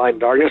separate the light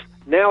and darkness,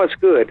 now it's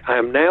good. I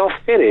am now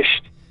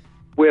finished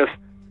with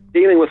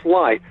dealing with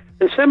light.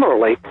 And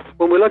similarly,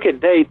 when we look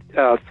at day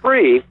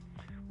 3,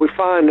 we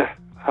find,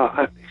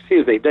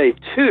 day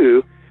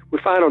 2, we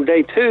find on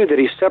day 2 that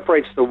he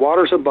separates the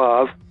waters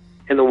above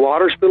and the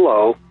waters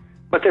below,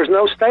 but there's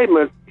no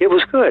statement, it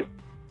was good.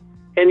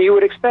 And you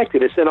would expect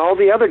it. It's in all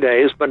the other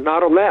days, but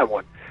not on that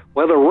one.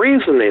 Well, the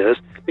reason is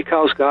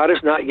because God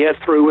is not yet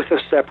through with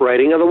the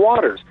separating of the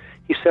waters.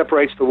 He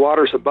separates the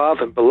waters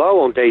above and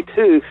below on day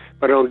 2,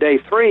 but on day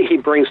 3, he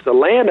brings the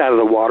land out of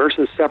the waters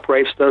and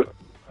separates the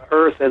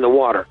earth and the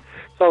water.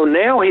 So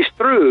now he's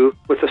through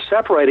with the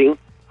separating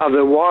of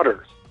the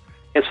waters.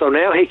 And so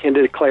now he can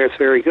declare it's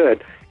very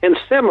good. And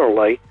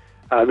similarly,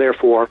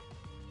 therefore,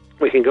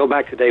 we can go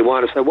back to day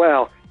 1 and say,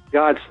 well,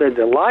 God said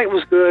the light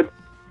was good,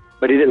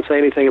 but he didn't say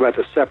anything about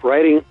the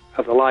separating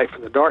of the light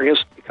from the darkness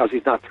because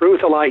he's not through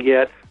with the light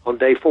yet. On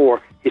day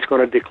 4, he's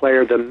going to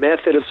declare the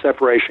method of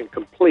separation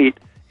complete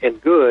and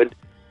good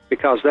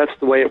because that's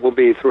the way it will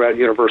be throughout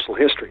universal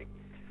history.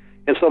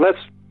 And so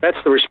that's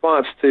the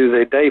response to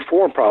the day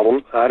 4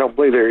 problem. I don't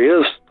believe there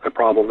is a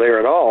problem there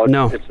at all.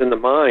 No. It's in the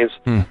minds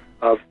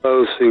of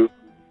those who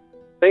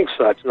think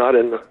such, not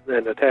in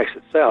the text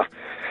itself.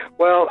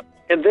 Well,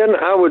 and then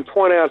I would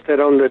point out that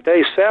on the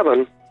day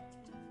 7,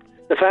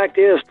 the fact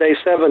is day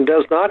 7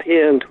 does not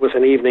end with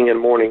an evening and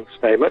morning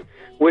statement,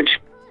 which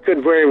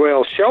could very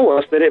well show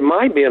us that it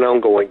might be an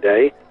ongoing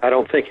day. I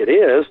don't think it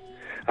is.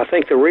 I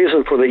think the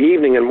reason for the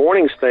evening and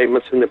morning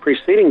statements in the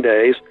preceding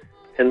days,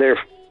 and they're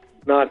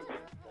not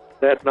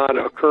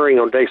occurring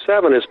on day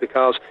 7, is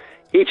because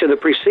each of the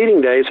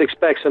preceding days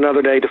expects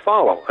another day to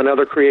follow,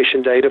 another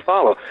creation day to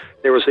follow.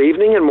 There was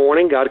evening and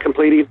morning. God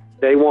completed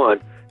day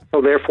 1. So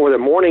therefore, the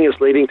morning is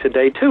leading to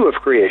day 2 of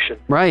creation.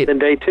 Right. Then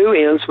day 2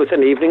 ends with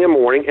an evening and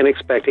morning and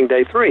expecting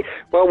day 3.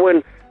 Well,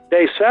 when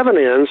day 7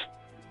 ends,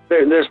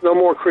 there's no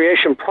more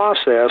creation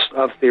process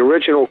of the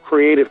original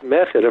creative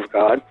method of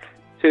God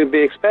to be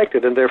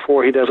expected, and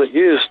therefore he doesn't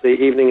use the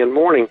evening and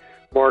morning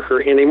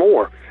marker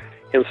anymore.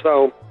 And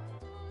so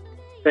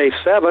day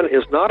 7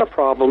 is not a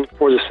problem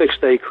for the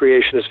six-day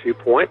creationist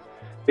viewpoint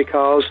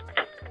because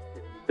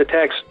the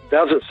text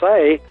doesn't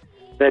say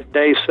that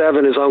day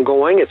 7 is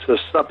ongoing. It's a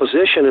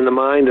supposition in the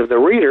mind of the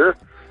reader,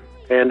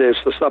 and it's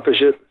a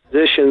supposition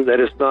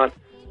that is not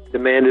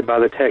demanded by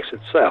the text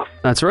itself.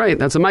 That's right.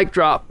 That's a mic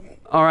drop.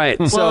 All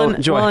right. So,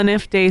 Joy. Well, and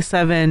if day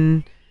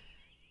 7,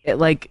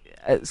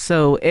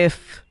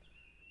 if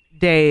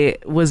day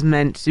was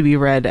meant to be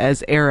read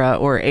as era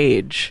or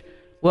age,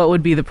 what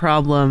would be the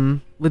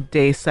problem with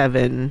day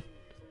 7,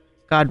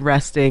 God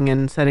resting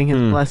and setting his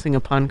blessing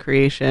upon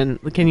creation?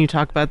 Can you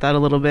talk about that a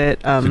little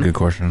bit? That's a good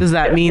question. Does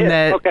that mean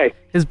that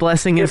his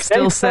blessing is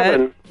still set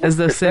as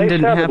though sin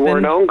didn't happen? We're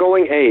an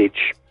ongoing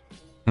age.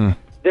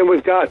 Then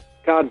we've got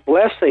God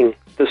blessing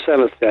the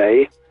seventh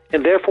day,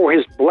 and therefore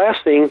his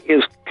blessing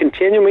is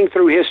continuing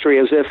through history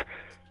as if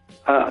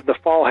the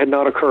fall had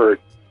not occurred.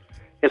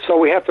 And so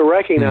we have to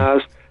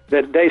recognize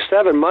that day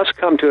 7 must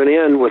come to an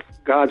end with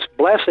God's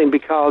blessing,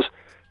 because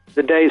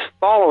the days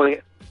following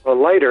it, or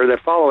later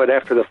that follow it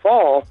after the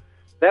fall,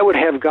 that would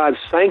have God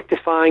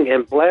sanctifying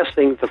and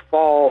blessing the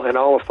fall and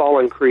all of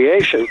fallen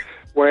creation,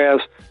 whereas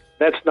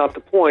that's not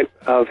the point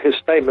of his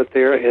statement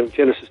there in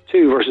Genesis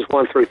 2, verses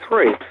 1 through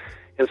 3.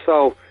 And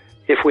so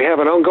if we have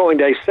an ongoing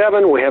day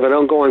 7, we have an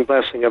ongoing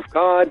blessing of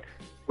God,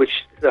 which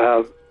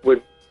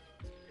would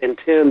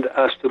intend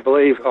us to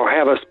believe, or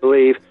have us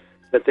believe,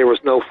 that there was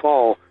no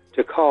fall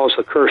to cause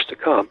a curse to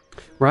come.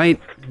 Right.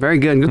 Very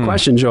good. Good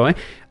question, Joy.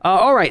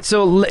 All right.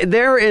 So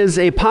there is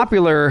a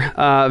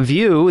popular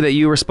view that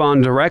you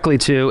respond directly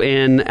to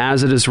in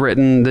As It Is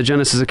Written, the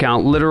Genesis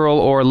account, literal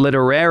or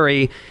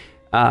literary.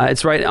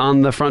 It's right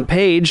on the front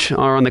page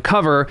or on the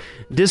cover,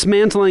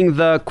 dismantling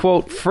the,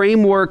 quote,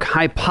 framework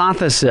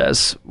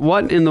hypothesis.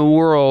 What in the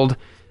world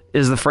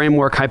is the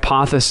framework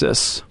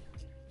hypothesis?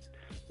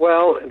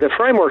 Well, the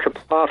framework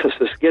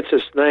hypothesis gets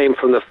its name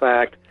from the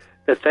fact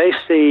that they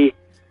see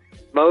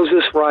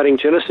Moses writing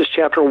Genesis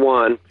chapter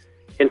 1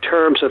 in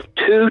terms of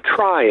 2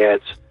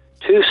 triads,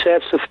 2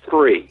 sets of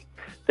 3,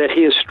 that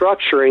he is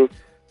structuring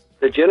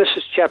the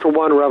Genesis chapter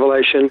 1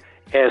 revelation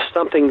as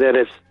something that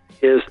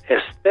is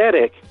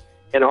aesthetic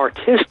and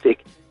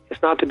artistic.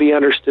 It's not to be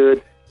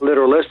understood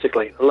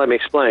literalistically. Let me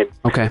explain.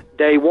 Okay.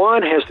 Day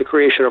 1 has the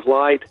creation of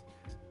light.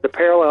 The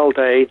parallel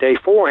day, day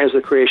 4, has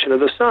the creation of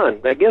the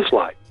sun. That gives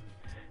light.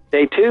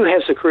 Day 2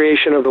 has the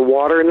creation of the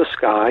water in the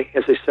sky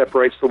as it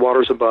separates the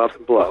waters above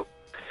and below.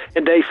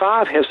 And day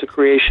 5 has the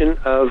creation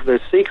of the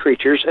sea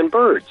creatures and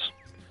birds.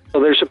 So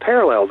there's a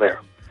parallel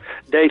there.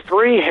 Day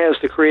 3 has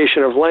the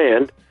creation of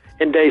land,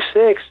 and day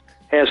 6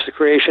 has the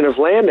creation of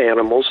land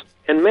animals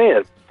and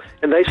man.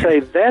 And they say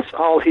that's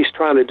all he's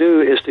trying to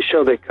do, is to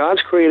show that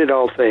God's created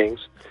all things,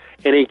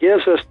 and he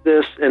gives us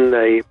this in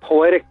a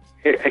poetic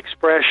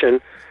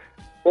expression,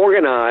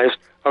 organized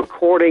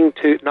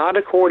not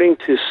according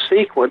to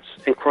sequence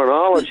and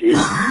chronology,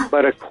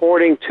 but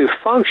according to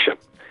function.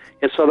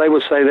 And so they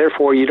would say,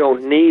 therefore, you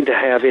don't need to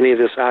have any of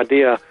this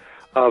idea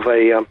of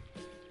a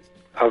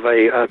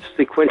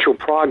sequential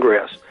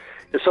progress.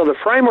 And so the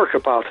framework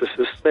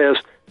hypothesis says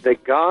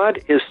that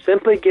God is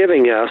simply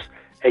giving us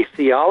a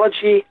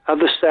theology of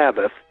the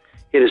Sabbath.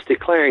 It is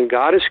declaring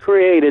God has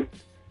created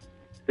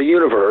the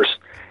universe,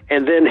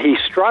 and then he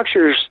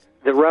structures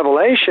the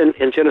revelation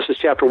in Genesis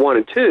chapter 1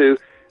 and 2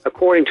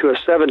 according to a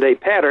 7-day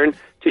pattern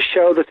to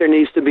show that there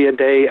needs to be a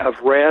day of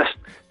rest,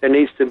 there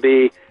needs to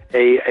be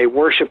a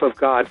worship of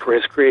God for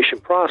his creation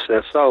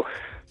process. So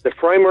the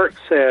framework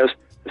says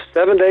the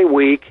 7-day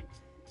week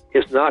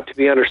is not to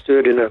be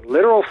understood in a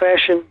literal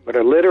fashion, but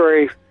a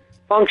literary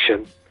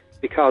function,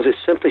 because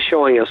it's simply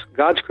showing us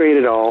God's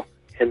created all,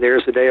 and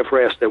there's a day of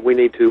rest that we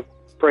need to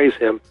praise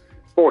him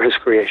for his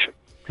creation.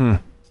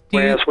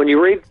 Whereas when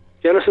you read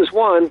Genesis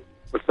 1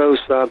 with those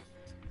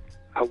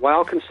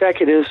wild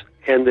consecutives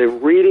and the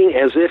reading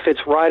as if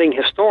it's writing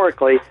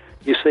historically,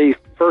 you see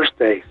first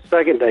day,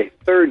 second day,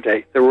 third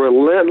day. The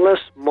relentless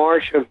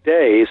march of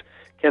days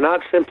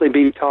cannot simply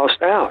be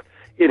tossed out.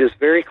 It is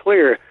very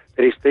clear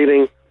that he's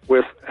dealing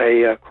with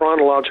a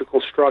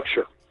chronological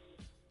structure.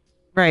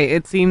 Right.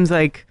 It seems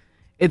like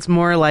it's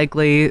more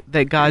likely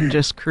that God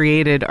just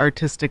created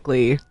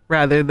artistically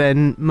rather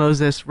than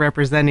Moses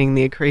representing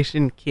the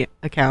creation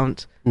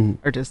account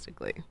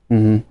artistically.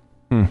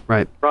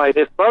 Right. Right.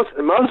 If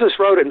Moses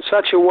wrote it in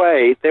such a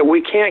way that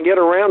we can't get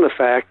around the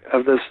fact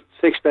of this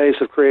 6 days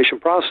of creation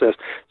process.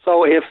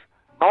 So if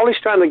all he's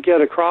trying to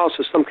get across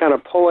is some kind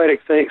of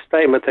poetic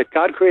statement that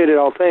God created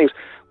all things,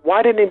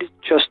 why didn't he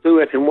just do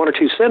it in 1 or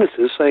 2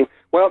 sentences saying,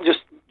 well, just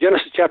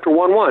Genesis chapter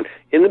 1:1,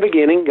 in the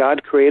beginning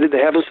God created the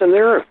heavens and the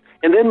earth,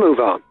 and then move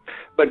on.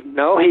 But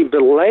no, he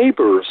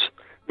belabors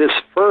this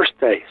first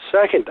day,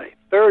 second day,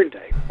 third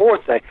day,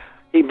 fourth day.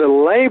 He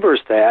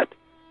belabors that,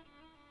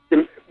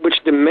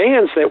 which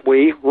demands that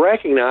we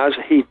recognize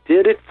he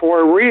did it for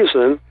a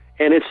reason,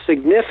 and it's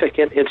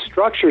significant. It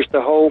structures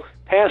the whole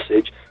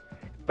passage.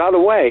 By the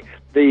way,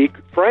 the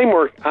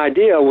framework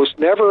idea was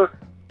never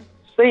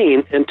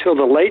seen until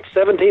the late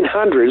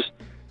 1700s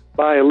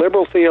by a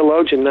liberal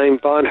theologian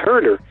named von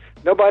Herder.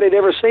 Nobody had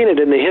ever seen it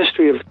in the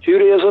history of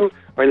Judaism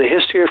or in the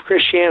history of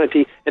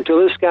Christianity until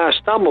this guy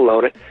stumbled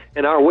on it.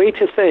 And are we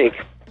to think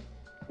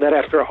that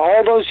after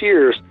all those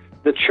years,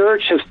 the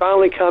church has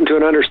finally come to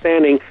an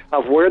understanding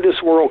of where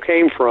this world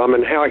came from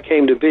and how it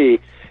came to be,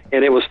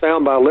 and it was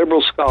found by a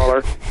liberal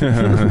scholar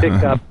and was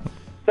picked up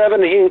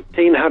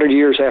 1,700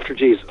 years after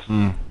Jesus.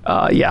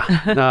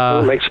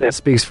 That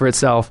speaks for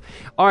itself.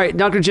 All right,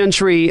 Dr.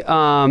 Gentry,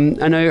 I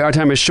know our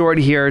time is short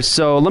here,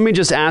 so let me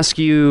just ask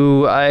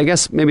you, I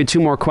guess, maybe 2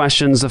 more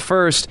questions. The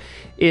first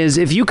is,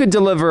 if you could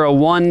deliver a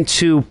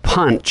 1-2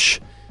 punch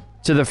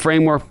to the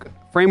framework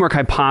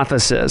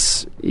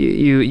hypothesis,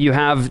 you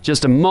have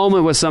just a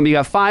moment with somebody, you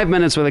got 5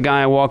 minutes with a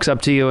guy who walks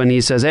up to you and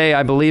he says, hey,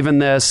 I believe in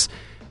this.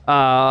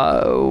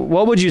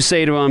 What would you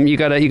say to him? You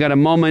got a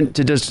moment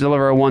to just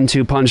deliver a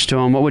 1-2 punch to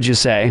him. What would you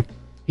say?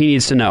 He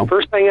needs to know.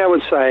 First thing I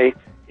would say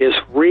is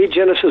read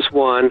Genesis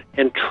 1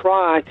 and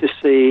try to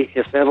see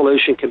if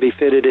evolution can be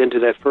fitted into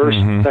that first,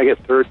 second,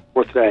 third,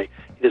 fourth day.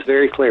 It is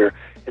very clear.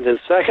 And then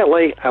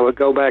secondly, I would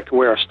go back to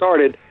where I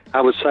started.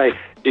 I would say,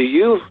 do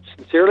you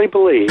sincerely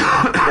believe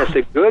that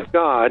the good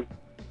God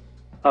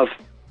of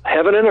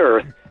heaven and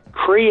earth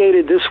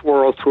created this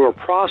world through a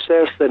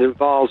process that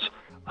involves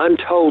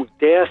untold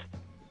death,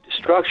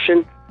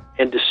 destruction,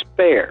 and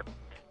despair?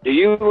 Do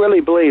you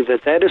really believe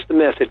that that is the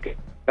method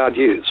God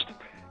used?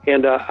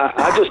 And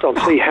I just don't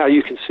see how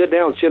you can sit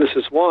down with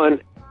Genesis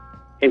 1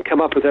 and come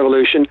up with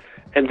evolution,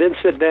 and then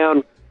sit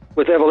down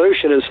with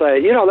evolution and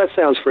say, that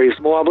sounds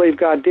reasonable. I believe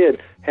God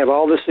did have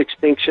all this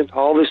extinction,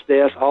 all this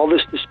death, all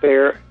this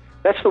despair.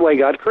 That's the way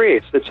God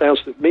creates. That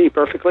sounds to me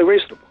perfectly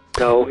reasonable.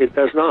 No, it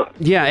does not.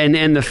 Yeah,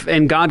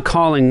 and God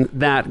calling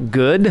that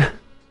good.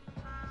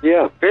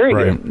 Yeah, very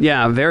good.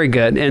 Yeah, very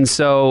good. And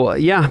so,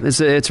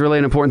 it's really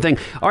an important thing.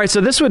 All right,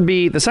 so this would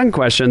be the second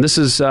question. This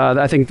is,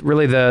 I think,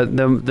 really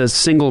the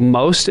single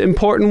most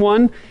important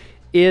one,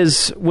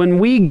 is when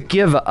we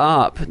give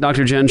up,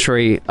 Dr.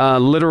 Gentry,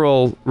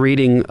 literal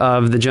reading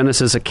of the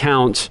Genesis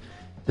account,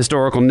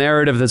 historical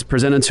narrative that's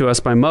presented to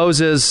us by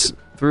Moses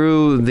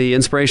through the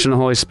inspiration of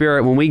the Holy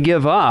Spirit, when we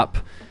give up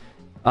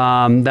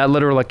that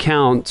literal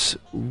account,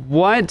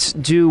 what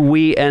do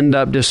we end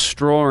up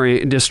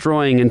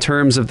destroying in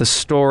terms of the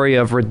story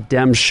of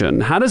redemption?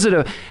 How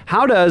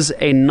does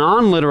a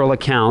non-literal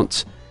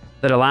account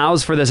that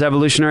allows for this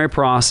evolutionary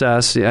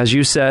process, as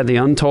you said, the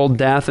untold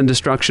death and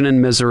destruction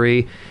and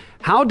misery,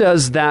 how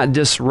does that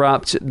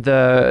disrupt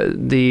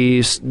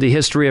the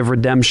history of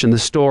redemption, the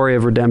story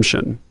of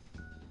redemption?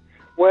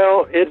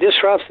 Well, it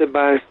disrupts it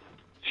by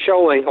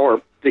showing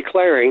or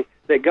declaring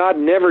that God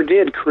never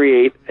did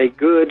create a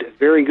good,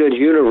 very good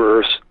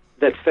universe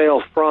that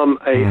fell from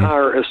a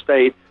higher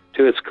estate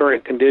to its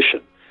current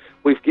condition.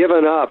 We've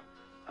given up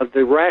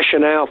the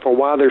rationale for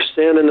why there's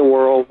sin in the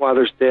world, why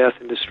there's death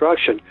and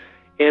destruction.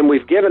 And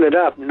we've given it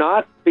up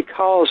not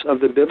because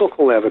of the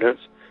biblical evidence,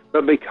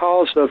 but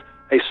because of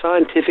a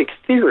scientific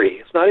theory.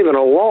 It's not even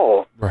a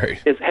law.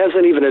 Right. It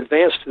hasn't even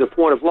advanced to the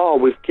point of law.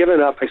 We've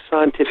given up a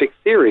scientific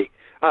theory,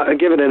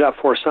 given it up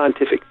for a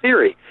scientific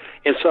theory.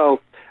 And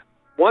so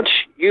once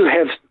you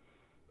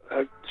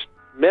have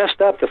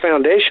messed up the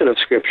foundation of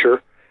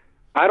Scripture,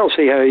 I don't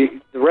see how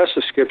the rest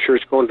of Scripture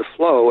is going to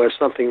flow as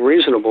something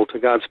reasonable to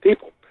God's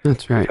people.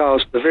 That's right.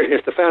 Because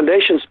if the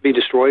foundations be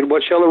destroyed,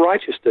 what shall the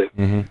righteous do?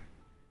 Mm-hmm.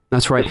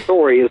 That's right. The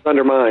story is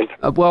undermined.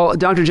 Well,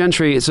 Dr.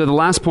 Gentry, so the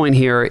last point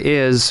here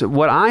is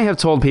what I have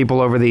told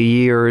people over the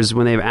years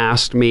when they've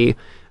asked me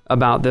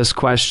about this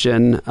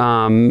question.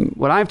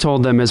 What I've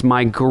told them is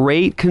my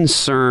great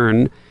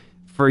concern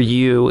for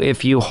you,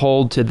 if you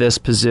hold to this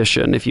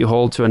position, if you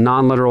hold to a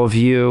non-literal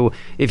view,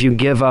 if you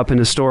give up an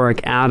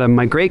historic Adam,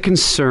 my great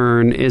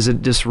concern is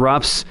it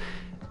disrupts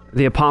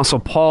the Apostle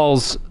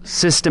Paul's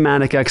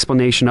systematic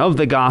explanation of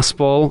the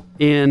gospel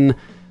in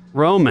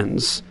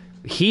Romans.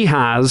 He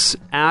has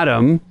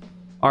Adam,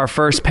 our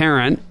first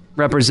parent,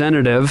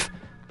 representative,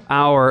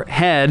 our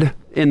head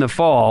in the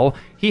fall.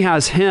 He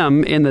has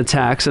him in the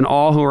text, and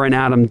all who are in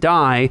Adam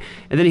die.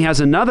 And then he has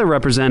another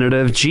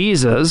representative,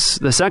 Jesus,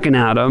 the second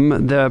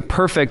Adam, the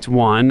perfect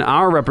one,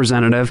 our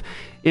representative,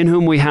 in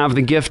whom we have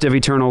the gift of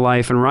eternal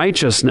life and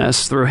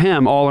righteousness. Through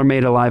him, all are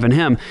made alive in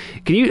him.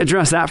 Can you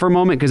address that for a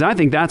moment? Because I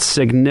think that's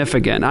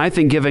significant. I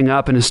think giving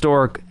up an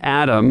historic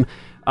Adam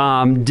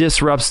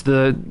disrupts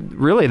the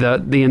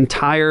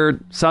entire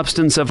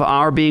substance of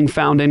our being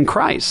found in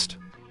Christ.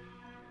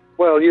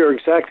 Well, you're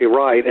exactly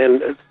right.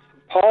 And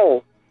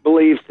Paul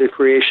believes the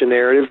creation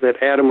narrative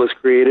that Adam was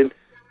created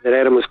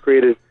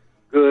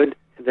good,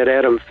 and that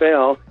Adam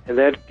fell, and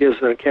that gives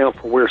an account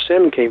for where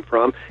sin came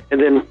from.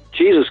 And then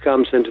Jesus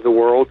comes into the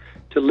world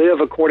to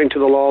live according to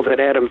the law that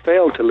Adam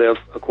failed to live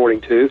according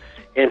to,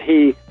 and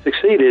he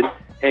succeeded,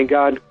 and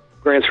God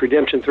grants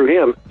redemption through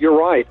him. You're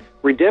right.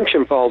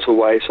 Redemption falls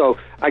away. So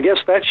I guess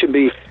that should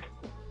be,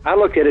 I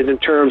look at it in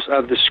terms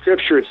of the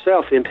Scripture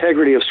itself. The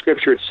integrity of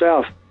Scripture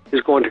itself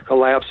is going to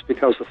collapse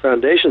because the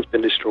foundation's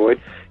been destroyed.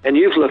 And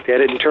you've looked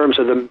at it in terms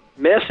of the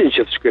message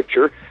of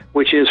Scripture,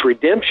 which is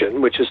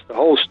redemption, which is the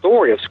whole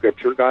story of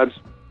Scripture, God's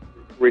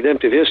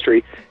redemptive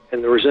history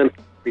and the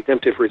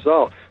redemptive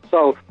result.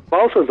 So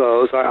both of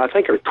those, I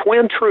think, are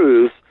twin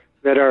truths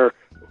that are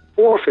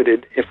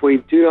forfeited if we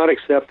do not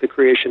accept the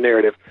creation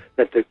narrative,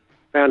 that the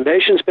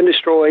foundation's been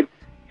destroyed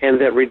and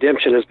that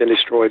redemption has been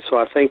destroyed. So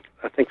I think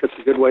that's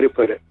a good way to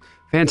put it.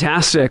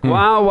 Fantastic.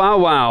 Wow, wow,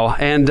 wow.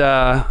 And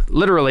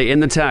literally in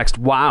the text,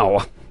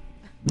 wow.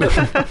 That's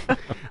right.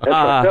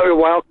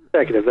 Wow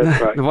consecutive,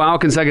 that's right. Wow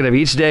consecutive.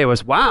 Each day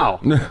was wow.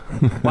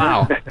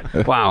 Wow.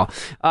 Wow.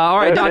 All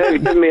right, Doc. You're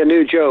giving me a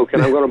new joke,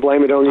 and I'm going to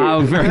blame it on you.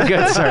 Oh, very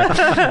good,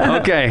 sir.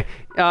 Okay.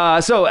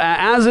 So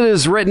as it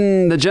is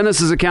written, the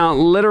Genesis account,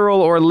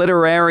 literal or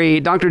literary,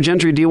 Dr.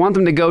 Gentry, do you want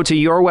them to go to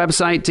your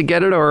website to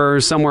get it or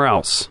somewhere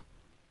else?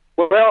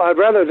 Well, I'd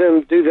rather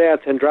them do that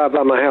than drive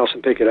by my house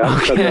and pick it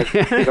up. Okay.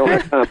 Because I don't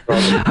have time for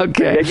it.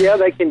 Okay. Yeah,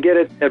 they can get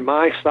it at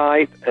my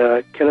site,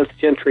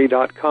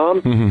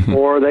 KennethGentry.com,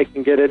 or they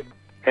can get it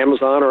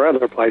Amazon or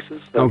other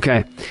places.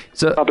 Okay.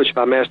 So published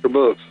by Master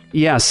Books.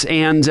 Yes,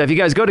 and if you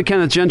guys go to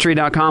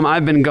KennethGentry.com,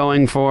 I've been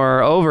going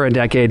for over a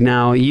decade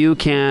now. You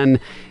can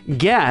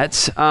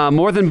get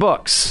more than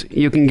books.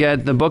 You can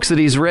get the books that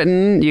he's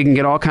written. You can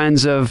get all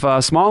kinds of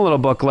small little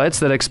booklets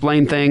that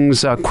explain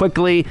things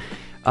quickly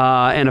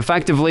and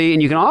effectively.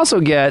 And you can also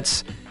you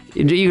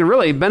can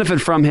really benefit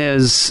from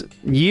his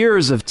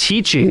years of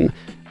teaching.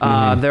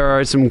 There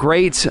are some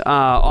great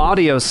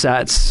audio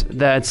sets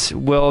that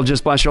will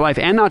just bless your life,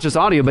 and not just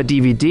audio, but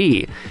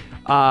DVD.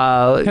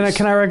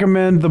 Can I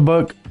recommend the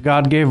book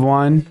God Gave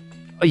Wine?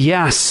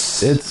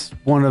 Yes, it's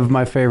one of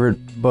my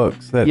favorite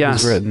books that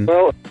he's written.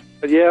 Well,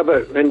 yeah,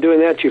 but in doing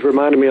that, you've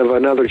reminded me of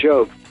another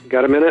joke.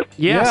 Got a minute?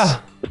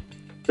 Yes. Yeah.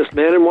 This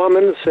man and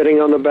woman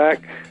sitting on the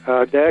back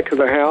deck of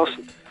their house,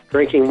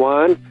 drinking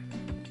wine,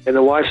 and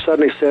the wife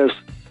suddenly says,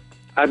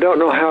 "I don't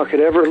know how I could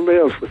ever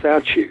live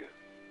without you.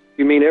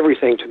 You mean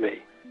everything to me."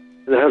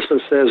 And the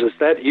husband says, "Is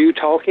that you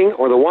talking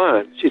or the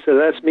wine?" She said,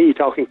 "That's me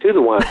talking to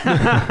the wine."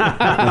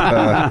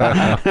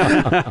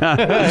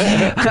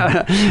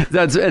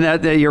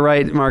 You're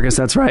right, Marcus.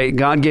 That's right.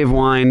 God gave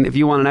wine. If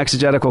you want an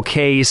exegetical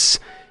case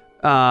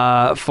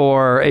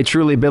for a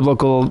truly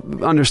biblical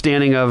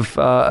understanding of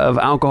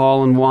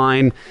alcohol and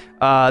wine,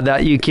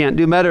 that you can't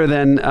do better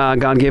than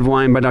God Gave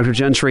Wine by Dr.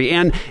 Gentry.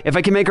 And if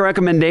I can make a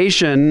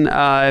recommendation,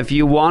 if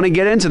you want to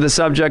get into the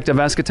subject of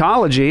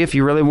eschatology, if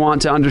you really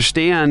want to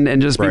understand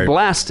and just be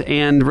blessed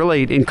and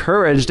really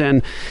encouraged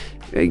and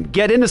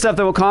get into stuff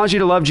that will cause you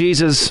to love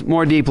Jesus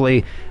more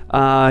deeply,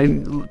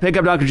 pick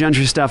up Dr.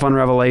 Gentry's stuff on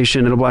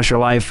Revelation. It'll bless your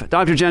life.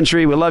 Dr.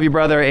 Gentry, we love you,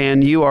 brother,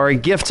 and you are a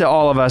gift to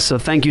all of us. So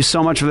thank you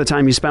so much for the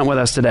time you spent with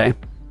us today.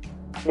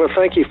 Well,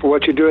 thank you for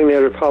what you're doing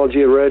there at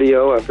Apologia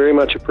Radio. I very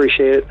much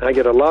appreciate it. I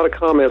get a lot of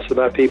comments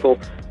about people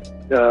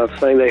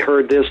saying they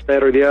heard this,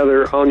 that, or the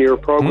other on your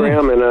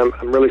program, and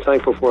I'm really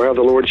thankful for how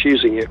the Lord's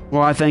using you.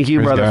 Well, I thank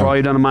you, brother, for all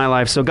you've done in my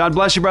life. So God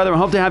bless you, brother. I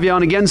hope to have you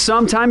on again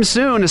sometime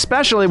soon,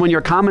 especially when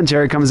your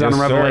commentary comes out on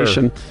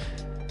Revelation.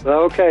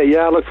 Okay,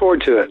 yeah, I look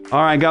forward to it.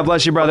 All right, God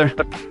bless you, brother.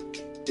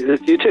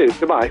 You too.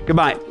 Goodbye.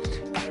 Goodbye.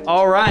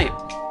 All right.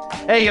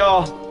 Hey,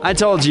 y'all. I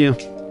told you.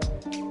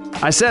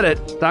 I said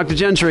it. Dr.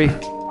 Gentry.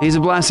 He's a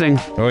blessing.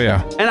 Oh,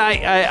 yeah. And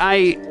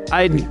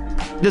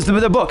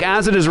the book,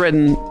 as it is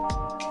written,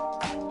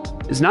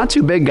 is not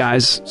too big,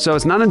 guys, so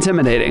it's not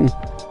intimidating.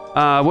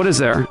 What is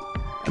there?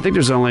 I think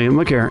there's only,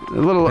 look here, a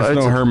little. It's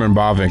no Herman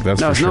Bavinck,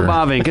 that's for sure.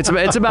 No, it's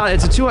no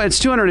Bavinck. It's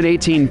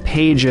 218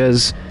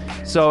 pages,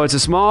 so it's a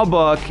small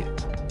book.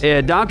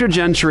 Dr.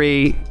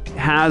 Gentry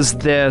has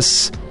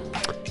this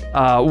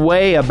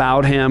way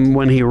about him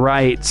when he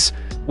writes,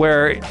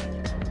 where,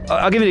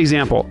 I'll give you an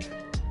example.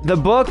 The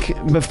book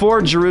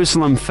Before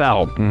Jerusalem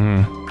Fell,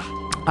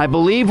 I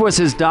believe, was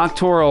his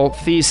doctoral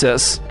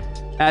thesis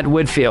at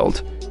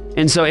Whitfield.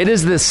 And so it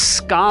is this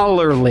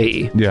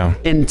scholarly,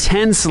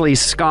 intensely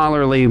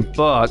scholarly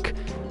book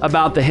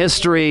about the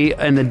history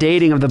and the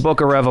dating of the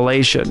book of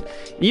Revelation.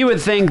 You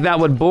would think that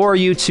would bore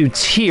you to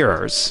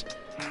tears,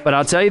 but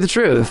I'll tell you the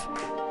truth.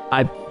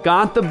 I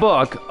got the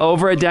book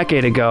over a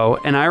decade ago,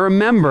 and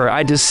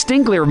I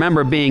distinctly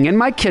remember being in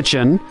my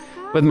kitchen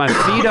with my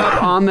feet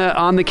up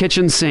on the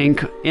kitchen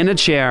sink in a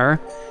chair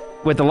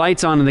with the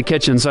lights on in the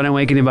kitchen so I didn't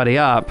wake anybody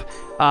up,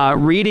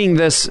 reading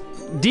this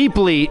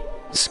deeply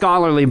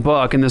scholarly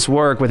book and this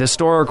work with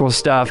historical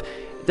stuff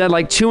at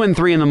like 2 and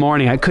 3 in the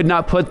morning. I could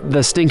not put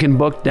the stinking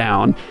book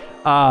down.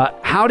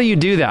 How do you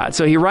do that?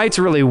 So he writes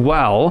really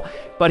well,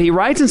 but he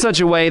writes in such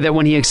a way that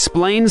when he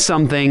explains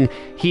something,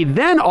 he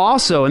then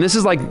also, and this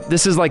is like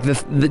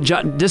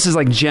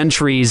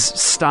Gentry's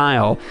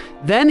style,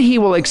 then he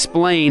will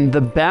explain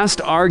the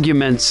best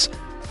arguments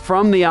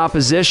from the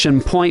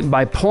opposition point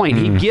by point.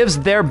 He gives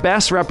their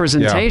best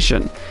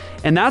representation.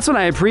 And that's what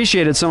I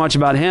appreciated so much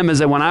about him, is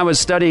that when I was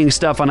studying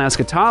stuff on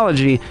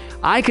eschatology,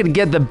 I could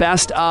get the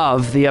best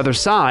of the other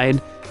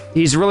side.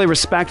 He's really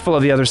respectful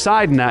of the other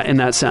side in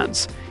that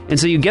sense. And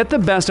so you get the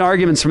best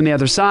arguments from the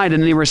other side,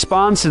 and then he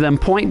responds to them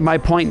point by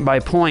point by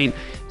point.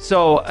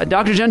 So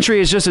Dr. Gentry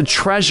is just a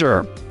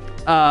treasure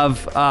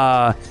of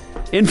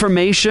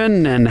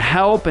information and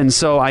help, and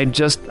so I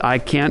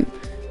can't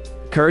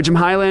encourage him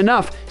highly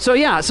enough. So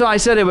I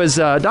said it was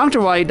Dr.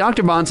 White,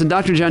 Dr. Bonson,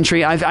 Dr.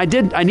 Gentry.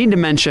 I need to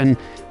mention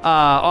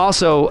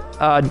also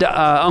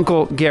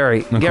Uncle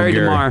Gary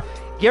DeMar.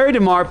 Gary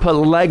DeMar put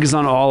legs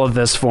on all of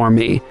this for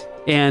me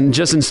and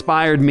just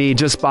inspired me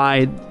just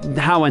by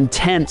how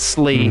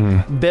intensely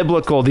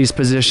biblical these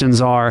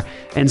positions are.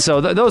 And so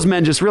those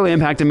men just really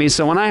impacted me.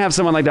 So when I have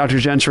someone like Dr.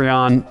 Gentry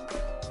on,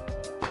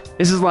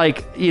 this is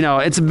like,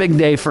 it's a big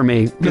day for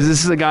me, because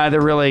this is a guy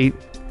that really,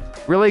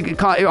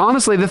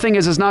 honestly, the thing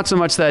is, it's not so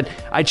much that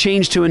I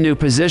changed to a new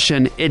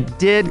position. It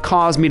did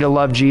cause me to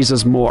love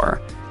Jesus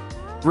more.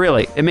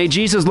 Really. It made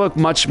Jesus look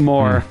much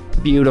more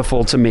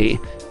beautiful to me.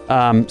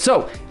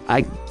 So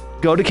I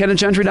go to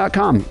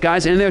KennethGentry.com.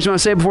 Guys, anything else you want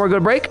to say before we go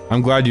to break?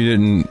 I'm glad you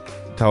didn't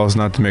tell us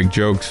not to make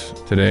jokes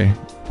today.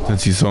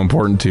 since he's so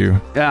important to you.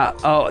 Yeah.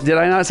 Oh, did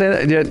I not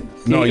say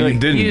that? No, you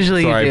didn't.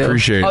 Usually so you I do.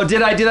 appreciate it. Oh,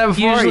 did I do that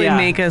before? Usually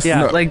make us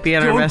like be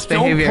on our best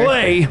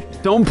behavior.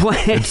 Don't play.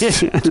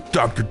 It's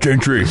Dr.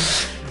 Gentry.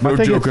 No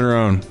joking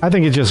around. I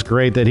think it's just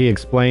great that he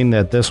explained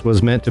that this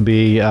was meant to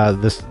be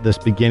this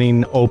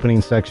beginning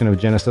opening section of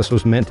Genesis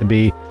was meant to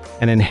be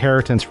an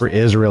inheritance for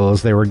Israel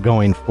as they were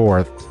going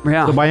forth.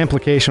 Yeah. So by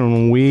implication,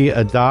 when we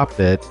adopt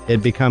it,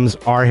 it becomes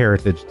our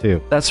heritage too.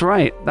 That's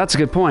right. That's a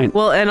good point.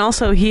 Well, and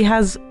also he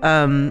has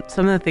some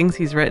of the things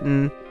he's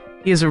written.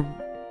 He has a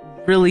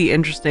really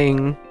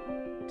interesting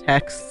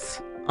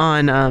texts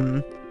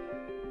on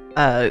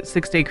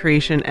 6-day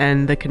creation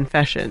and the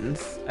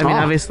confessions. I mean,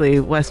 obviously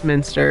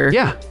Westminster.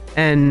 Yeah.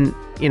 And,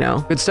 you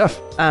know. Good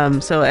stuff.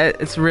 So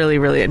it's really,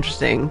 really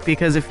interesting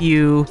because if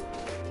you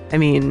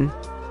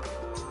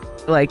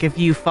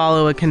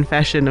follow a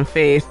confession of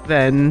faith,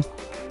 then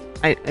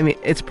I mean,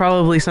 it's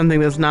probably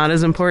something that's not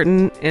as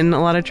important in a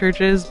lot of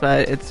churches,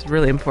 but it's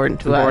really important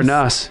to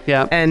us.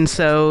 Yeah. And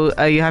so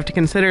you have to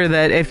consider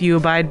that if you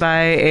abide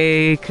by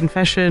a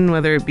confession,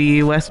 whether it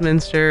be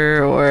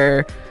Westminster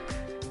or,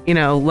 you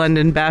know,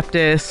 London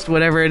Baptist,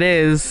 whatever it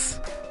is,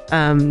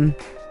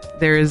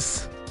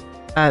 there's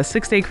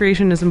 6-day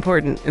creation is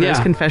important in those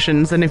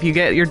confessions. And if you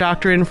get your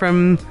doctrine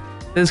from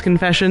those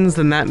confessions,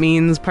 then that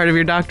means part of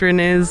your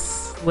doctrine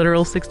is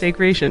literal 6-day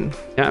creation.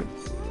 Yeah.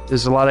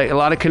 There's a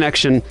lot of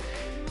connection.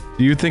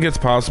 Do you think it's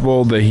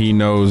possible that he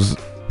knows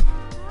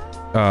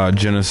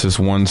Genesis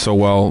 1 so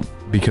well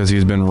because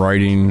he's been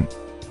writing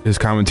his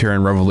commentary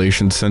on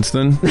Revelation since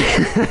then?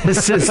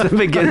 Since the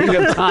beginning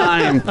of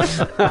time.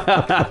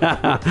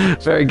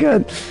 Very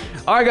good.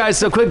 All right, guys,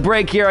 so quick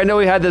break here. I know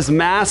we had this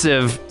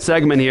massive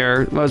segment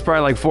here. It was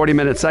probably like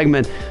 40-minute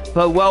segment,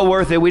 but well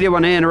worth it. We didn't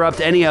want to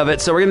interrupt any of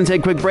it, so we're going to take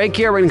a quick break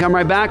here. We're going to come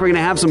right back. We're going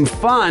to have some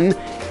fun,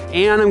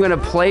 and I'm going to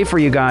play for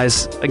you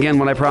guys, again,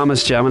 what I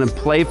promised you. I'm going to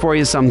play for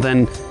you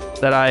something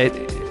that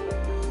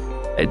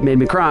it made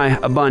me cry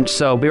a bunch.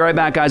 So be right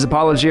back, guys.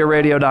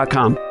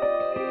 ApologiaRadio.com.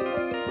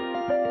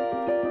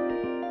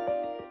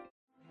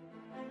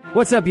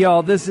 What's up,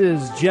 y'all? This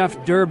is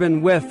Jeff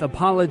Durbin with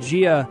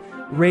Apologia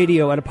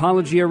Radio at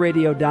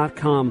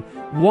ApologiaRadio.com.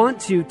 Want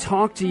to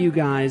talk to you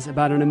guys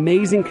about an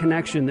amazing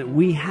connection that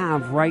we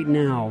have right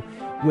now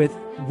with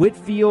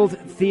Whitefield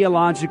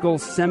Theological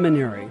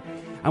Seminary.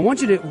 I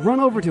want you to run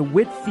over to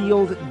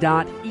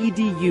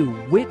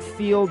whitefield.edu,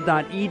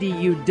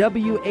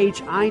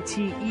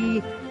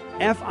 whitefield.edu,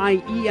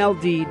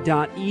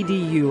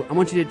 whitefield.edu. I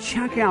want you to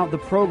check out the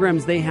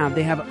programs they have.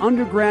 They have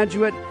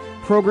undergraduate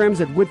programs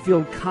at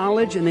Whitefield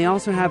College, and they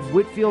also have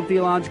Whitefield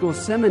Theological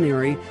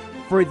Seminary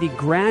for the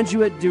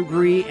graduate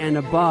degree and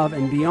above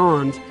and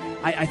beyond.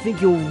 I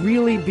think you'll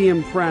really be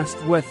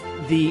impressed with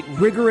the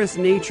rigorous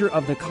nature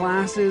of the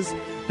classes,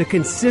 the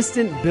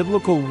consistent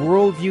biblical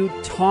worldview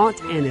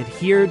taught and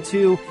adhered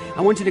to.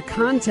 I want you to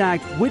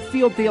contact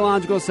Whitefield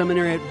Theological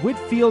Seminary at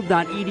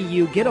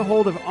whitefield.edu. Get a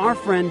hold of our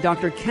friend,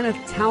 Dr. Kenneth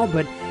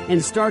Talbot,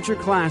 and start your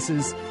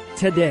classes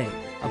today.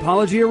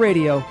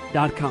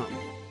 ApologiaRadio.com.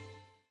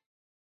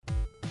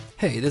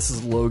 Hey, this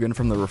is Logan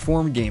from the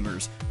Reformed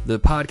Gamers, the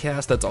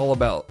podcast that's all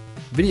about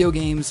video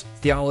games,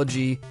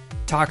 theology,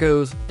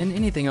 tacos, and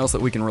anything else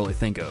that we can really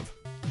think of.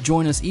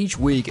 Join us each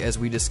week as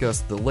we discuss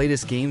the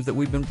latest games that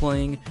we've been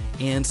playing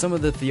and some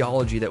of the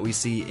theology that we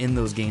see in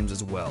those games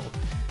as well,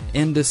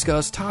 and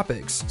discuss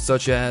topics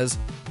such as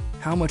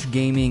how much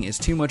gaming is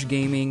too much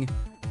gaming,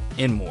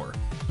 and more.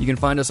 You can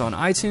find us on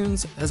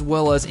iTunes as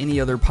well as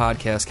any other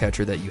podcast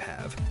catcher that you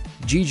have.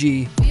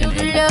 GG and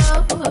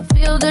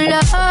Feel the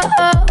love.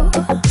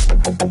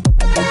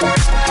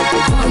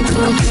 1, 2,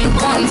 3,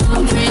 1,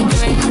 2, 3,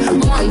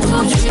 drink. 1,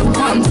 2, 3,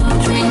 1, 2,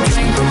 3, drink.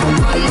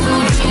 1,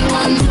 2, 3,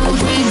 1, 2,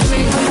 3,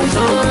 drink.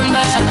 Turn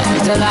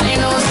back till I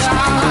know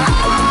sound.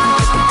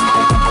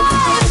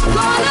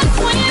 Gonna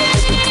swing from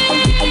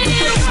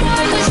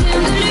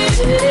the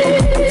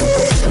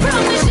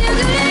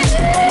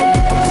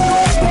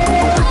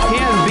chandelier.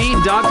 Can't beat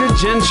Dr.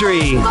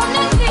 Gentry.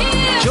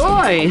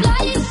 Joy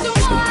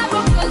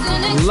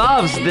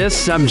loves this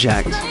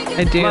subject.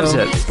 I do. Loves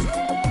it.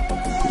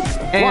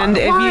 And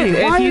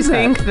if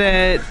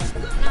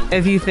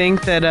you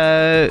think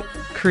that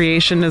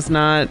creation is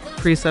not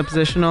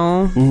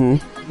presuppositional,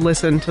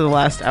 listen to the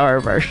last hour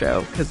of our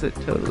show because it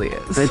totally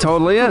is. It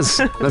totally is.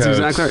 That's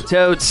exactly right.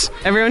 Totes.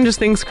 Everyone just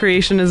thinks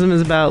creationism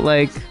is about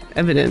like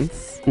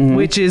evidence,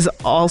 which is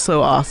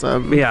also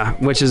awesome. Yeah,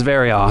 which is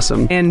very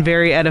awesome and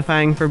very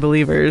edifying for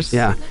believers.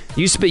 Yeah,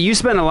 you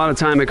spend a lot of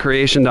time at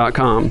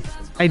creation.com.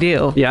 I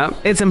do. Yeah.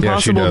 It's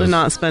impossible to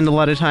not spend a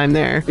lot of time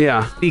there.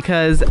 Yeah.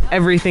 Because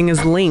everything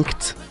is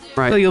linked.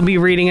 Right. So you'll be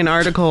reading an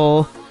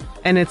article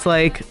and it's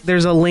like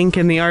there's a link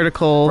in the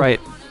article.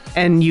 Right.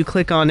 And you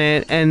click on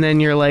it and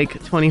then you're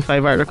like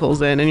 25 articles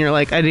in and you're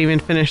like, I didn't even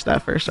finish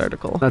that first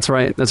article. That's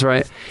right. That's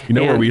right. You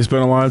know where we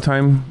spent a lot of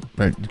time?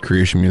 At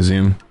Creation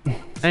Museum.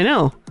 I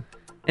know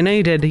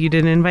you did. You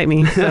didn't invite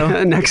me.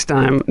 So Next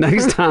time.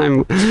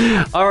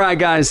 All right,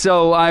 guys.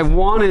 So I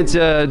wanted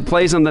to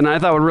play something I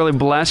thought would really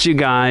bless you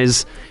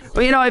guys.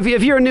 Well, you know,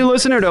 if you're a new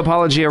listener to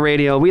Apologia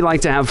Radio, we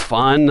like to have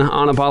fun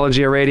on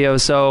Apologia Radio.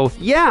 So,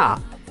 yeah,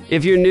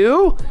 if you're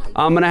new,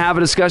 I'm going to have a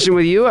discussion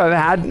with you. I've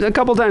had a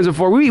couple times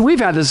before. We've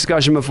had this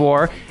discussion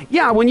before.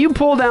 Yeah, when you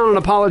pull down an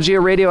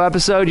Apologia Radio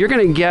episode, you're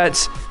going to get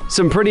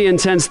some pretty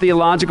intense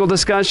theological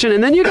discussion.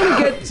 And then you're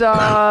going to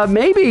get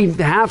maybe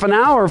half an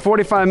hour,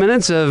 45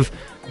 minutes of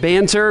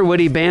banter,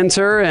 witty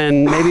banter,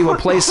 and maybe we'll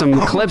play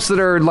some clips that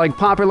are like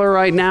popular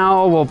right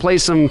now. We'll play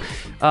some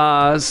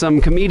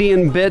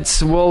comedian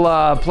bits.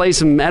 We'll play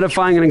some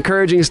edifying and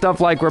encouraging stuff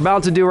like we're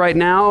about to do right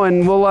now,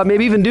 and we'll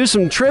maybe even do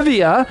some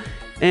trivia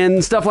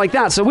and stuff like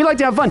that. So we like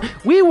to have fun.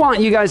 We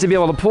want you guys to be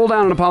able to pull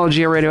down an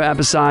Apologia Radio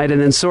episode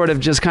and then sort of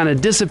just kind of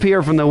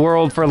disappear from the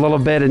world for a little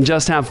bit and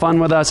just have fun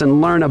with us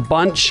and learn a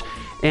bunch.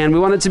 And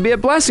we want it to be a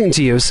blessing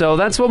to you. So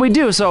that's what we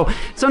do. So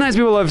sometimes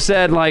people have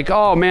said like,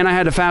 oh man, I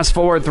had to fast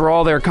forward through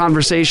all their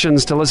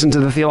conversations to listen to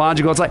the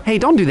theological. It's like, hey,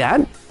 don't do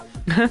that.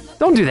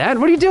 Don't do that.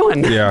 What are you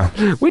doing?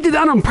 Yeah. We did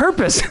that on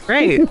purpose.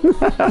 Right.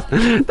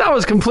 That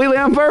was completely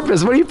on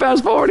purpose. What are you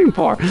fast forwarding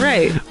for?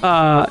 Right.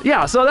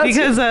 Yeah. So that's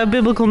because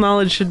biblical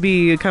knowledge should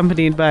be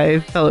accompanied by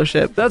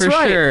fellowship. That's for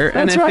right. Sure. That's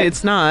and if right.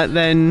 it's not,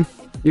 then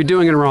you're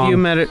doing it wrong.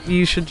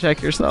 You should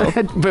check yourself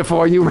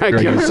before you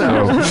wreck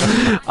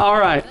yourself. All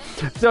right.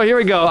 So here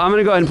we go. I'm going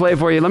to go ahead and play it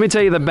for you. Let me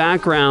tell you the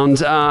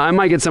background. I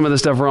might get some of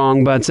this stuff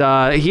wrong, but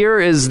here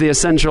is the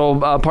essential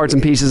parts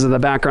and pieces of the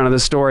background of the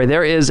story.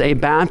 There is a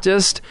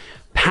Baptist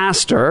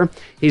pastor.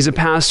 He's a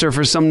pastor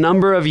for some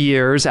number of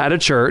years at a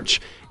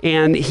church,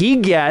 and he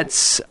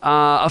gets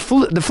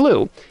the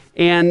flu.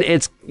 And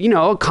it's,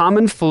 a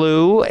common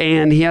flu,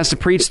 and he has to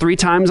preach 3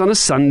 times on a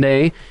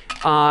Sunday.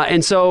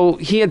 And so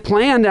he had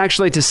planned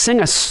actually to sing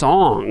a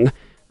song.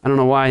 I don't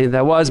know why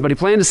that was, but he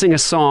planned to sing a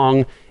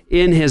song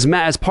in his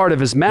as part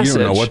of his message. You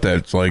don't know what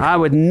that's like. I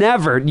would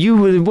never. You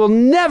will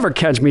never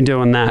catch me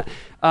doing that.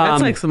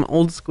 That's like some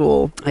old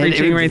school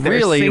preaching right there.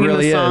 Really, singing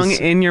really the song is.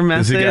 in your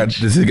message.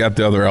 Does he got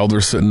the other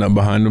elders sitting up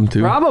behind him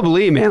too?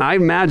 Probably, man. I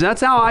imagine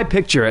that's how I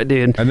picture it,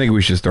 dude. I think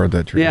we should start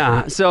that tradition.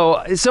 Yeah.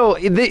 So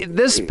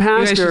this pastor.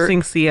 You guys should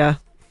sing Sia.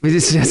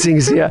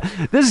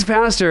 This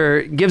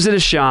pastor gives it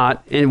a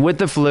shot with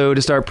the flu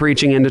to start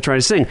preaching and to try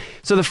to sing.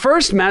 So the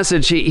first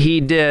message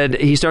he did,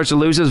 he starts to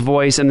lose his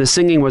voice, and the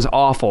singing was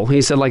awful.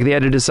 He said they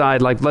had to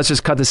decide let's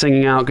just cut the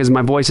singing out because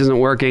my voice isn't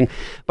working.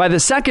 By the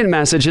second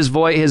message, his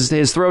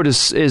throat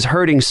is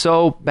hurting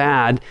so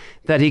bad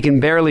that he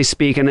can barely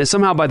speak, and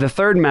somehow by the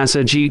third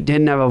message he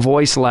didn't have a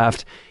voice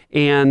left.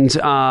 And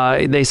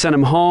they sent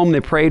him home.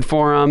 They prayed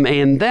for him.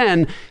 And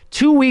then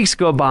 2 weeks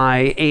go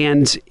by,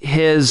 and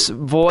his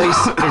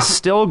voice is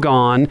still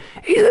gone.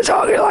 He's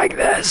talking like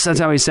this. That's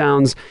how he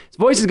sounds. His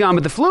voice is gone,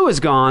 but the flu is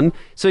gone.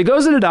 So he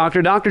goes to the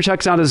doctor. Doctor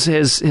checks out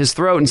his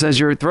throat and says,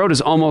 your throat is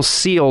almost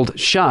sealed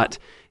shut.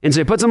 And so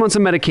he puts him on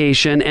some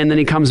medication, and then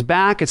he comes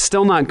back. It's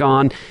still not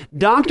gone.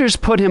 Doctors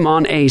put him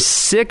on a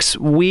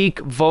 6-week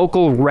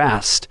vocal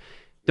rest.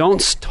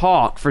 Don't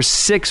talk for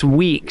 6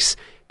 weeks.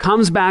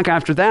 Comes back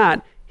after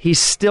that. He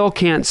still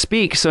can't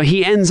speak. So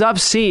he ends up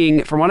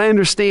seeing, from what I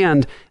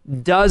understand,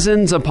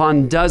 dozens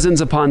upon dozens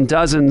upon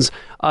dozens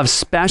of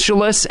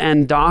specialists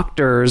and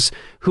doctors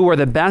who are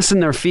the best in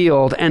their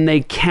field, and they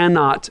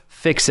cannot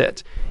fix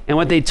it. And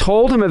what they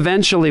told him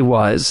eventually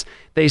was,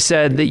 they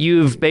said that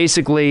you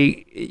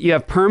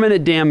have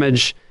permanent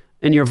damage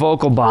in your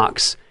vocal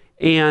box,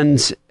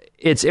 and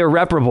it's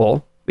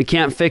irreparable. We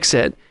can't fix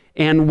it.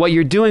 And what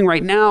you're doing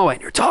right now,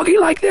 and you're talking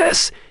like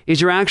this,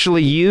 is you're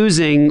actually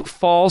using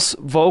false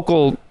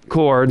vocal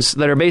cords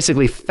that are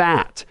basically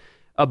fat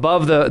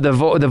above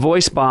the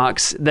voice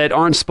box that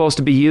aren't supposed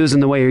to be used in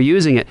the way you're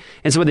using it.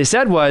 And so what they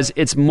said was,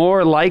 it's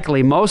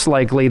most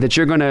likely that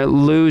you're going to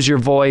lose your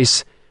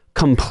voice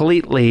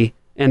completely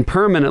and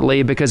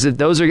permanently because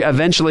those are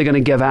eventually going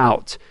to give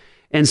out.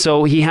 And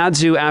so he had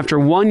to, after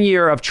 1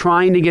 year of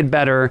trying to get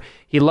better,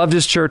 he loved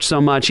his church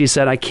so much, he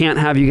said, I can't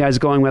have you guys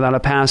going without a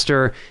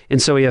pastor. And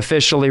so he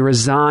officially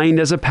resigned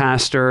as a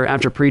pastor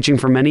after preaching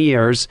for many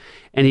years.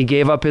 And he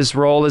gave up his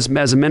role as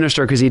a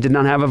minister because he did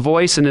not have a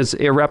voice and it's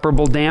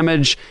irreparable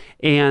damage,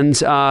 and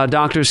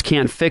doctors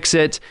can't fix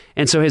it.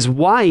 And so his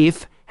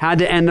wife had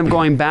to end up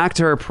going back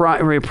to her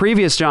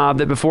previous job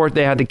that before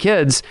they had the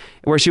kids,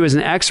 where she was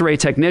an X-ray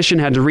technician,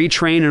 had to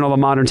retrain in all the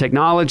modern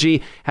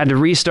technology, had to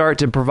restart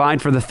to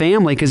provide for the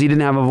family because he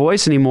didn't have a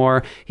voice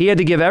anymore. He had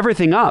to give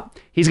everything up.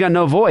 He's got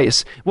no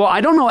voice. Well,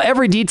 I don't know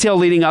every detail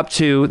leading up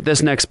to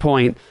this next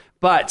point,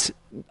 but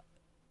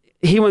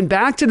he went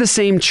back to the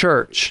same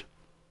church,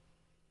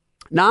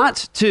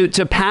 not to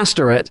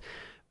pastor it,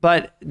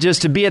 but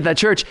just to be at that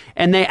church.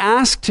 And they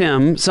asked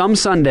him some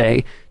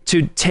Sunday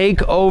to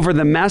take over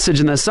the message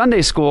in the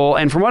Sunday school.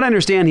 And from what I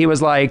understand, he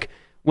was like,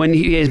 when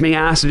he is being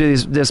asked to do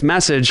this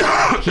message,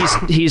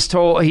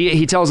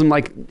 he tells him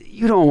like,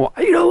 you don't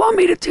want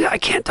me to do, I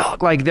can't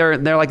talk. Like they're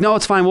like, no,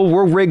 it's fine. We'll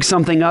rig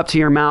something up to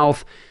your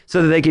mouth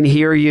so that they can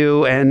hear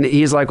you. And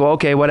he's like, well,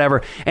 okay,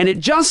 whatever. And it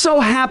just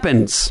so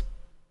happens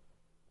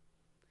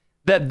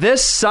that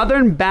this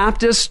Southern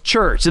Baptist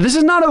church, so this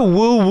is not a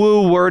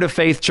woo-woo Word of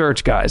Faith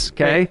church, guys,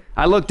 okay?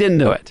 I looked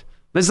into it.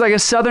 This is like a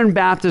Southern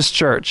Baptist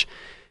church.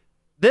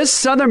 This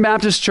Southern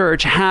Baptist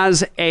Church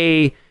has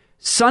a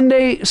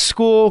Sunday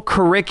school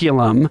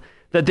curriculum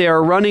that they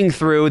are running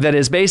through that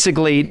is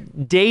basically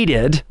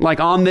dated, like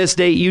on this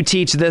date you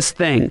teach this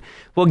thing.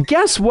 Well,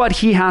 guess what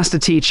he has to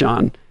teach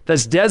on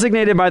that's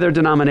designated by their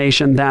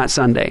denomination that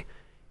Sunday?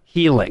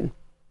 Healing.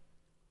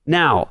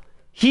 Now,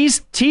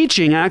 he's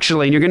teaching,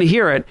 actually, and you're going to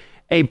hear it,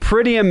 a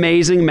pretty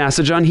amazing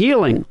message on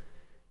healing.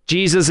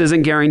 Jesus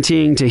isn't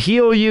guaranteeing to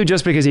heal you.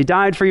 Just because he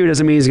died for you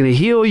doesn't mean he's going to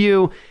heal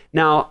you.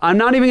 Now, I'm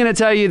not even going to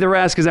tell you the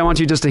rest because I want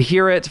you just to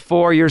hear it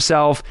for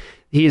yourself.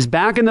 He is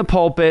back in the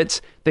pulpit.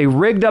 They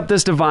rigged up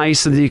this device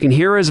so that you can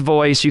hear his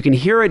voice. You can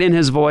hear it in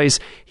his voice.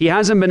 He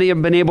hasn't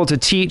been able to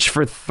teach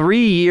for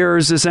 3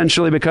 years,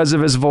 essentially, because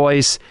of his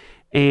voice.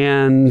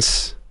 And,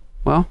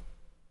 well,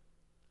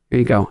 here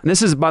you go. And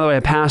this is, by the way,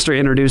 a pastor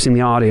introducing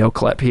the audio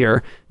clip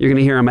here. You're going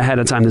to hear him ahead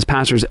of time. This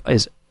pastor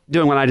is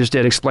doing what I just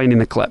did, explaining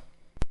the clip.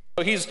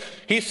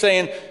 He's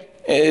saying,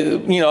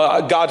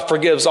 God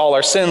forgives all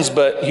our sins,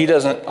 but he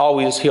doesn't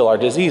always heal our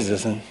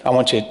diseases. And I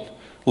want you to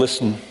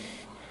listen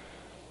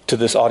to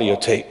this audio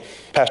tape.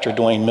 Pastor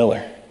Dwayne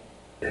Miller.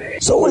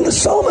 So when the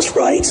psalmist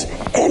writes,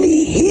 and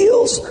he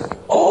heals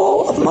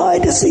all of my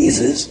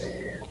diseases,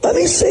 let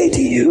me say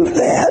to you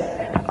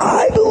that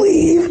I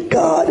believe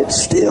God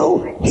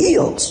still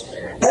heals.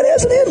 That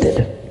hasn't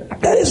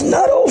ended. That is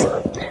not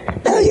over.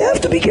 Now you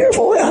have to be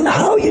careful on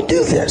how you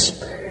do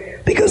this,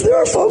 because there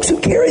are folks who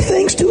carry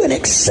things to an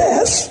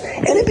excess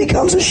and it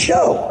becomes a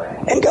show.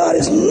 And God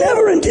has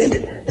never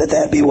intended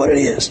that be what it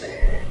is.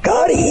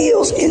 God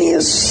heals in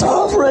his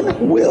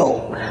sovereign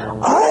will.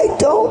 I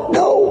don't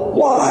know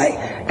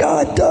why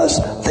God does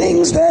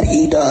things that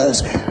he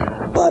does,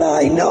 but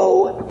I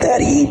know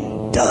that he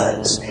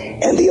does.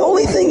 And the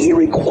only thing he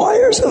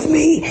requires of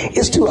me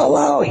is to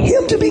allow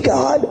him to be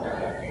God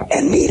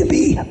and me to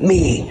be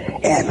me,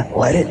 and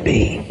let it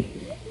be.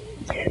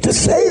 To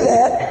say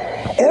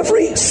that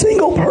every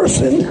single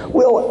person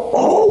will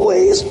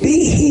always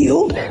be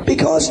healed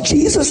because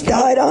Jesus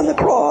died on the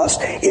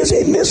cross is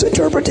a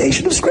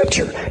misinterpretation of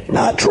Scripture.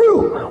 Not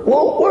true.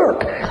 Won't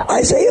work.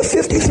 Isaiah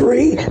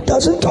 53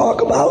 doesn't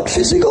talk about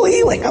physical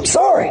healing. I'm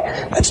sorry.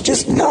 That's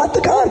just not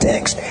the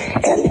context.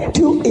 And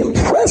to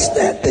impress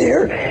that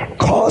there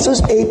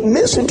causes a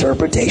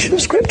misinterpretation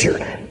of Scripture.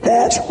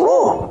 That's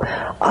wrong.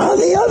 On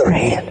the other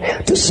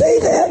hand, to say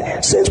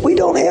that since we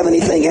don't have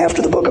anything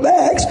after the book of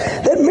Acts,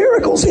 that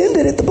miracles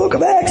ended at the book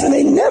of Acts and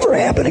they never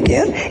happen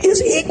again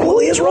is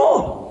equally as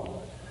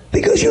wrong.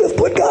 Because you have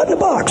put God in a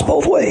box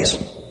both ways.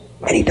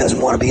 And he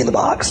doesn't want to be in the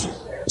box.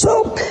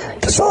 So,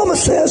 the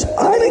psalmist says,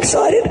 I'm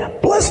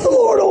excited. Bless the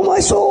Lord, O my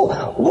soul.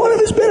 One of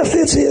his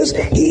benefits is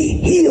he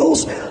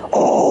heals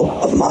all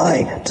of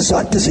my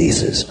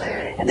diseases.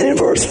 And then in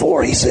verse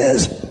 4 he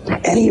says,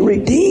 and he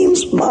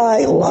redeems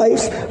my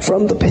life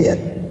from the pit.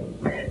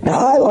 Now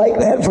I like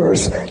that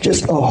verse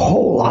just a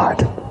whole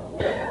lot.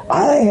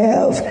 I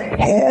have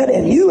had,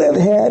 and you have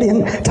had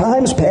in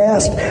times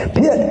past,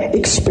 pit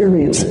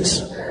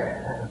experiences.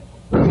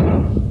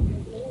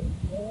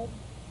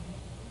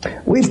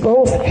 We've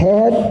all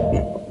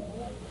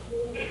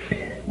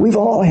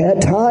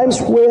had times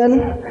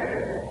when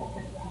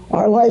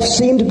our life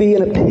seemed to be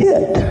in a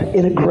pit,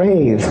 in a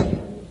grave.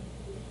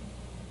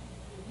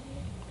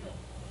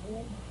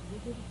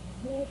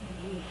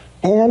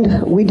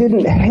 And we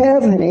didn't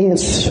have an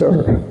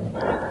answer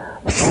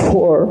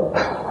for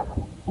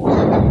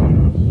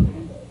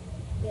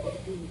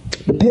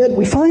the pit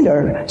we find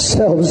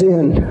ourselves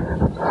in.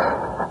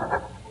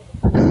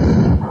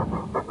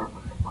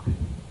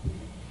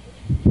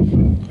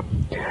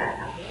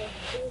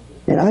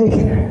 And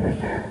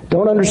I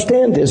don't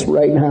understand this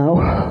right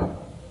now.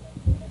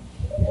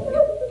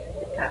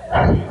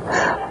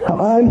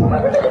 I'm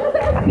a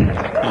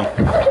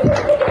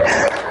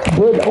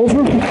bit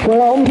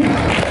overwhelmed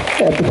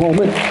at the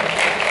moment.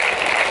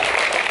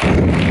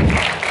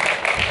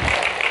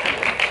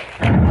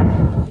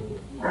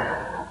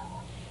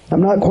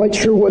 I'm not quite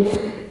sure what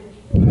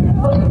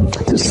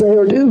to say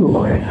or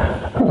do.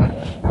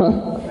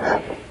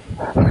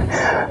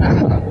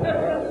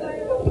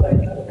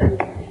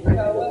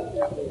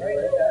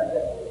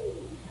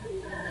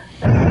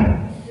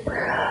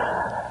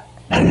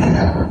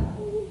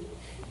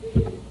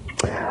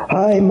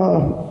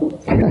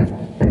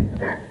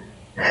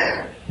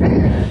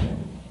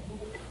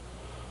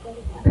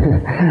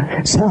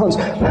 It sounds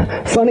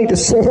funny to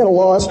say at a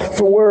loss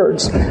for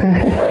words.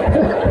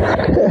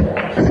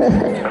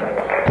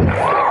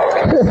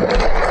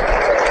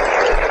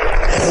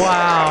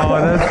 Wow,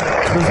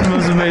 that's the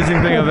most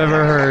amazing thing I've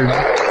ever heard.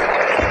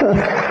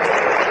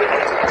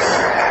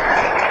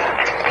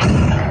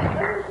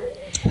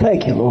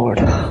 Thank you, Lord.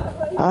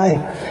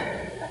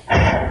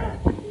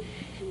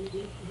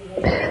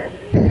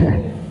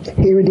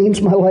 He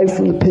redeems my life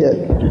from the pit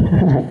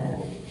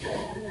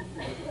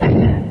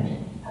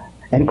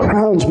and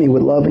crowns me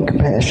with love and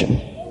compassion.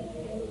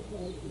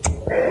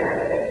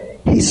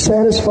 He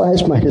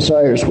satisfies my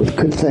desires with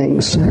good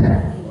things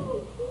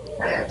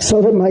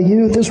so that my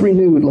youth is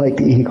renewed like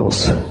the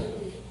eagles.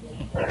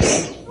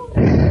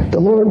 The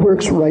Lord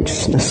works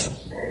righteousness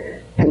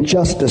and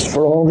justice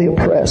for all the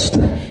oppressed.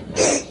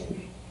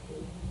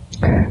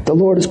 The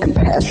Lord is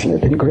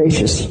compassionate and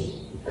gracious.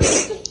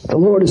 The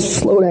Lord is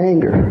slow to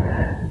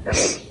anger.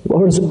 The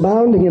Lord is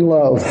abounding in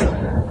love.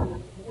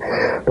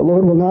 The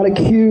Lord will not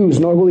accuse,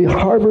 nor will he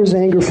harbor his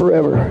anger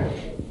forever.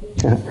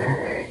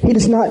 He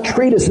does not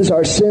treat us as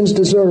our sins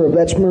deserve.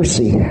 That's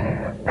mercy.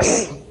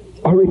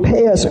 Or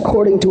repay us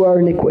according to our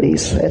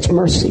iniquities. That's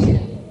mercy.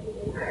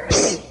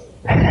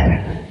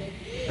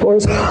 For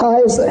as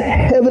high as the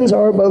heavens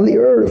are above the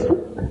earth,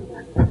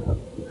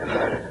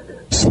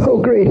 so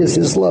great is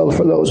his love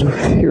for those who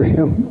fear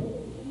him.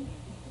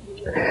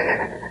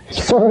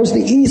 As far as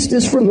the east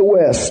is from the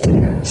west,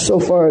 so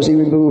far as he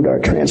removed our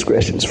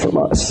transgressions from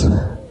us.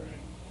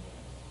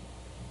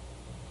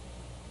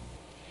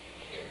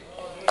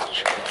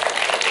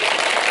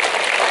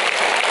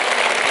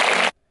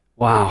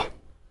 Wow.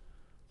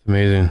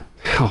 Amazing.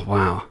 Oh,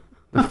 wow.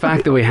 The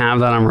fact that we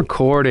have that on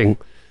recording.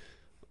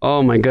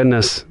 Oh, my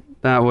goodness.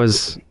 That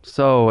was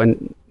so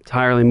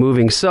entirely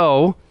moving.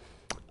 So,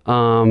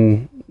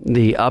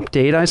 the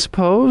update, I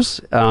suppose,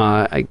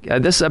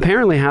 this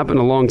apparently happened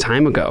a long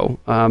time ago.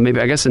 Maybe,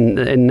 I guess, in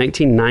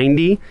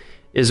 1990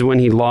 is when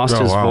he lost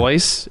his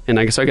voice. And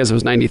I guess it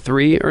was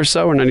 93 or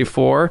so, or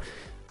 94,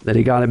 that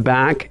he got it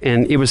back.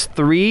 And it was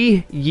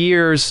 3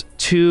 years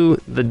to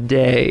the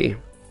day.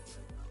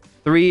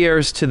 3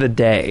 years to the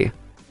day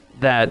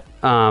that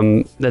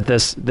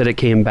it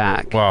came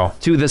back. Wow.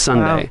 To the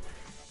Sunday. Wow.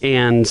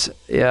 And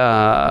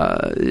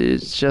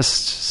it's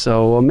just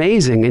so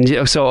amazing.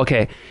 And so,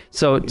 okay,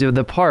 so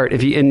the part,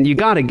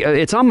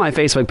 it's on my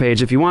Facebook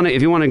page. If you want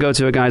to go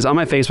to it, guys, on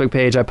my Facebook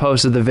page, I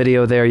posted the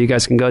video there. You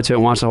guys can go to it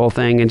and watch the whole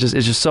thing. And it's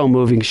just so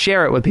moving.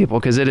 Share it with people,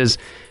 because it is.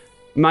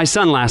 My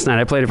son last night,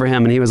 I played it for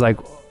him, and he was like,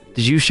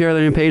 "Did you share that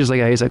on your page?" I was like,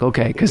 yeah. He's like,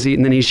 okay,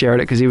 and then he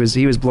shared it because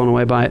he was blown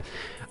away by it.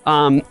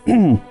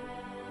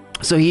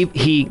 So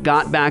he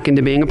got back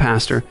into being a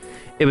pastor.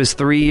 It was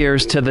 3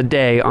 years to the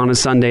day on a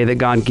Sunday that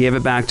God gave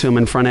it back to him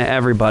in front of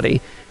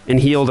everybody and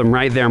healed him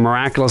right there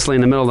miraculously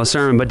in the middle of the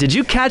sermon. But did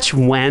you catch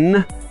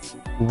when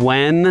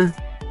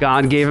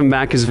God gave him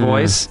back his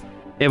voice?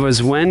 It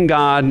was when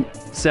God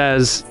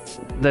says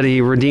that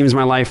he redeems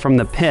my life from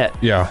the pit.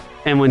 Yeah.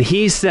 And when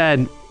he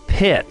said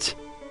pit,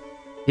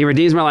 he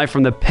redeems my life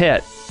from the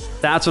pit,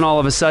 that's when all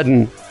of a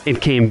sudden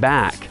it came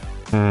back.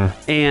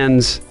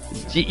 And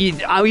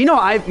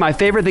my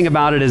favorite thing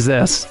about it is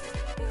this.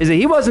 Is that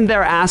he wasn't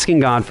there asking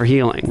God for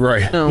healing.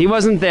 Right. No. He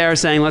wasn't there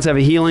saying, let's have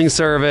a healing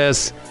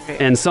service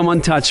and someone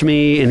touch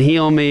me and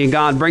heal me.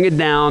 God, bring it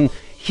down.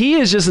 He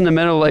is just in the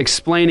middle of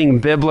explaining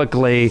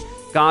biblically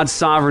God's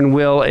sovereign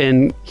will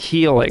in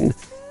healing.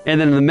 And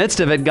then in the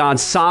midst of it, God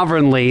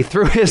sovereignly,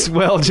 through his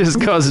will, just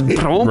goes,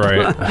 boom.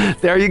 Right.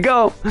 There you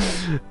go.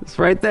 It's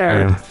right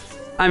there. Yeah.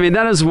 I mean,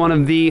 that is one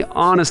of the,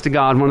 honest to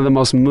God, one of the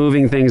most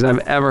moving things I've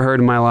ever heard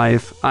in my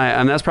life.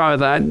 And that's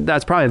probably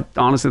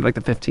honestly like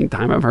the 15th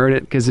time I've heard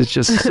it, because it's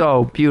just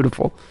so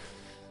beautiful.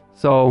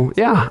 So,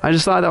 yeah, I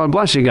just thought that would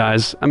bless you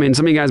guys. I mean,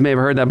 some of you guys may have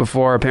heard that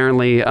before.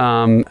 Apparently,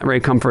 Ray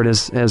Comfort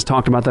has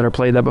talked about that or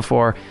played that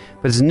before.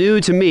 But it's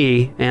new to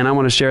me, and I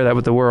want to share that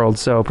with the world.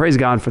 So praise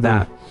God for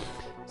that.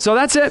 So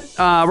that's it.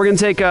 We're going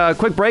to take a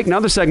quick break.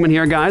 Another segment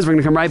here, guys. We're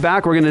going to come right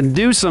back. We're going to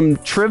do some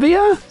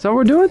trivia. Is that what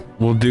we're doing?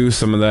 We'll do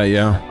some of that,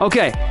 yeah.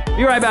 Okay.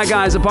 Be right back,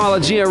 guys.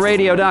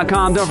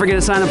 ApologiaRadio.com. Don't forget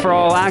to sign up for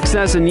All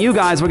Access. And you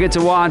guys will get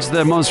to watch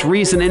the most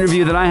recent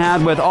interview that I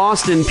had with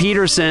Austin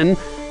Peterson,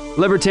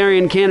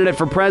 Libertarian candidate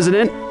for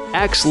president,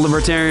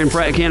 ex-Libertarian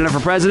candidate for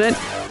president.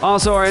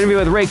 Also, our interview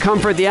with Ray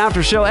Comfort, the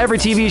after show, every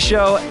TV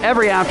show,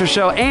 every after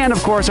show, and,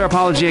 of course, our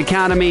Apology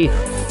Academy.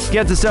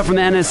 Get the stuff from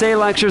the NSA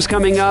lectures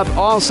coming up.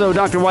 Also,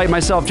 Dr. White,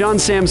 myself, John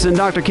Sampson,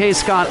 Dr. K.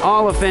 Scott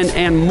Oliphant,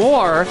 and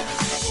more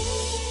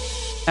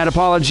at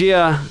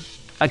Apologia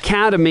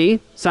Academy.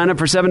 Sign up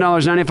for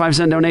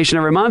 $7.95 donation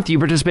every month. You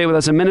participate with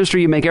us in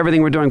ministry. You make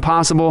everything we're doing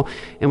possible.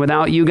 And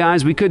without you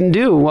guys, we couldn't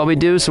do what we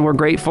do. So we're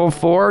grateful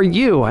for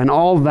you. And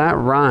all that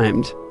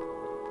rhymed.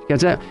 Get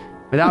that?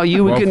 Without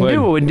you, we couldn't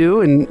do what we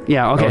do. And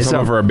yeah, okay.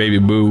 So for a baby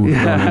boo.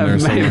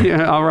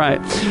 Yeah, all right.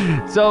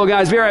 So,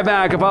 guys, be right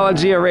back.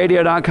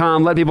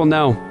 ApologiaRadio.com. Let people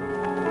know.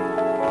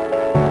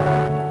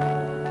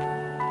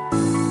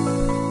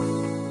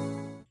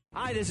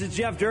 Hi, this is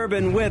Jeff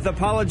Durbin with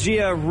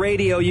Apologia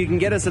Radio. You can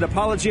get us at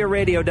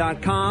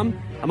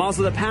ApologiaRadio.com. I'm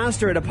also the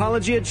pastor at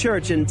Apologia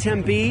Church in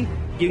Tempe.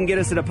 You can get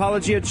us at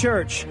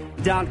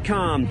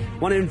ApologiaChurch.com.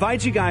 Want to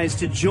invite you guys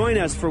to join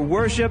us for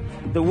worship,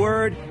 the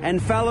Word,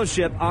 and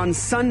fellowship on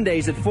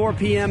Sundays at 4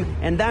 p.m.,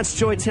 and that's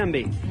Joy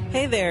Tempe.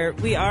 Hey there,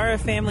 we are a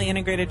family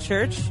integrated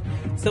church,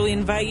 so we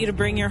invite you to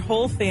bring your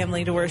whole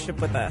family to worship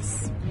with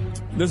us.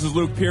 This is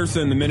Luke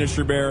Pearson, the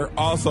ministry bearer,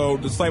 also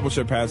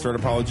discipleship pastor at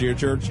Apologia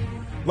Church.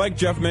 Like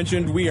Jeff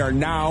mentioned, we are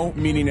now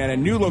meeting at a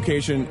new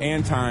location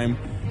and time,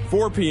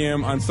 4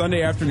 p.m. on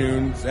Sunday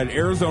afternoons at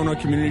Arizona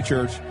Community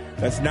Church.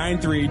 That's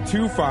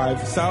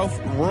 9325 South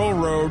Rural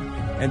Road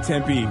in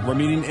Tempe. We're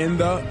meeting in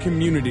the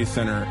Community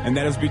Center, and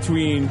that is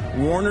between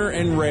Warner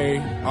and Ray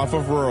off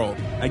of Rural.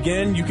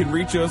 Again, you can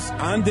reach us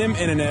on them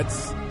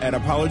internets at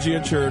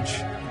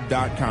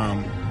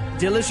apologiachurch.com.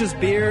 Delicious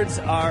beards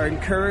are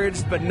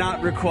encouraged but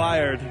not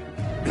required.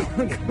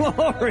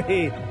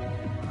 Glory!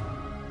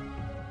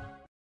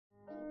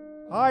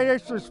 Hi,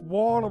 this is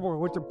Mortimer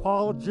with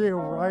Apologia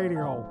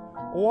Radio.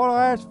 I want to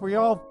ask for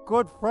y'all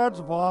good friends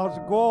of ours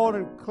to go on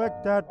and click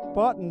that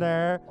button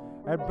there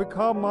and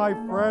become my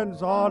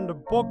friends on the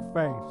book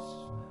face.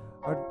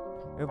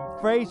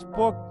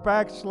 Facebook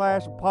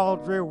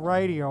 /Apologia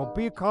Radio.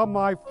 Become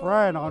my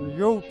friend on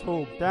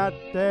YouTube. That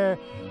there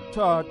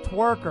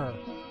twerker.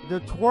 The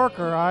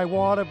twerker, I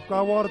want to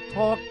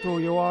talk to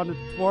you on the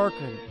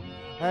twerking.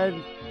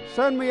 And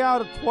send me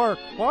out a twerk.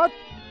 What?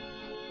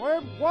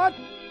 What?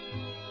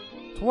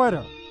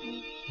 Twitter.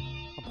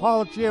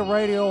 Apologia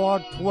Radio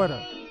on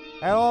Twitter.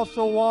 And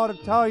also want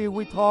to tell you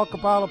we talk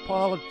about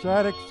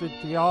apologetics and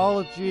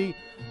theology,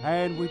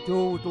 and we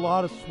do a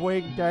lot of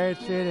swing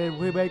dancing, and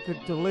we make a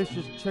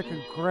delicious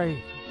chicken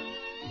gravy.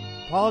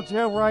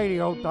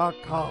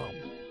 ApologiaRadio.com.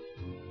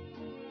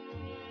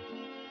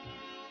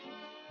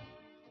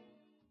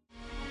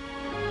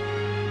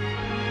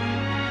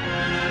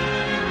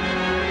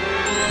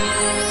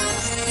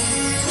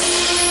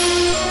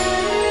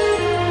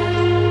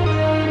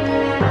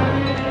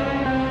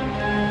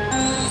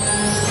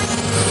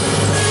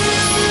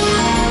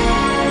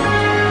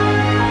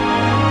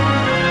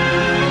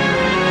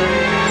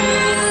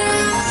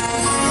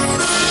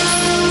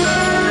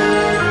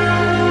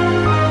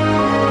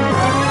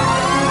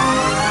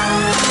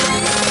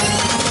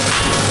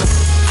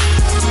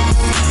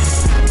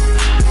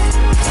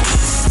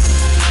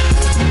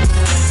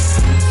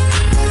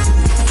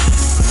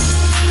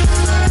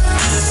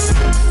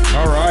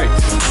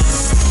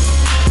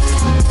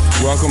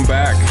 Welcome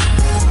back.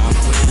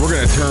 We're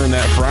going to turn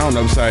that frown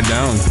upside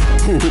down.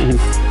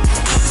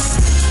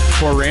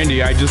 Poor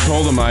Randy, I just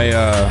told him I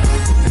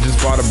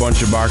just bought a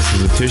bunch of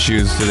boxes of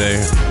tissues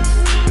today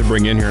to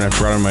bring in here, and I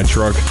forgot in my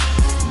truck.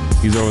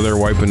 He's over there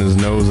wiping his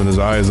nose and his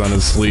eyes on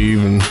his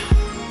sleeve. And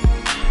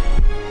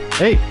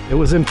hey, it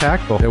was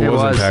impactful. It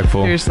was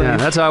impactful. Seriously. Yeah,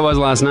 that's how I was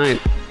last night.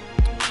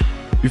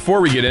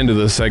 Before we get into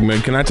this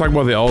segment, can I talk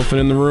about the elephant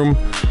in the room?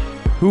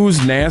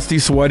 Whose nasty,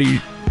 sweaty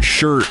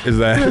shirt is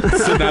that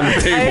sitting on the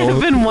table?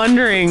 I've been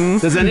wondering.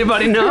 Does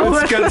anybody know?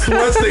 It's got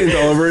sweat stains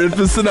all over it. It's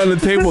been sitting on the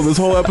table this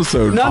whole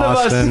episode. None of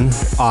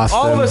us.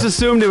 All of us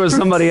assumed it was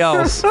somebody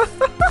else.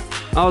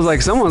 I was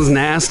like, someone's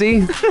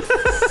nasty.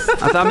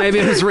 I thought maybe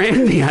it was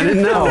Randy. I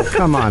didn't know. Oh,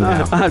 come on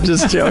now. I'm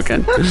just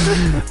joking.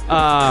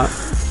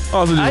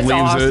 Also, just That's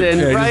leaves Austin, it.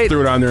 Yeah, right? just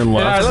threw it on there and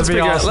left.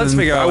 Yeah, let's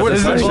figure out. I would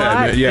have touched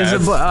that. Yeah,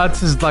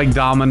 It's his like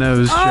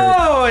Domino's shirt.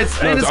 Oh, it's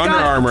Under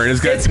Armour, and it's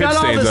got pit all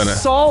stains the on it.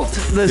 salt,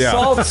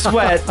 salt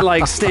sweat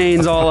like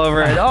stains all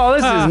over it. Oh,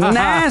 this is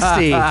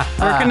nasty.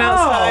 Working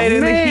outside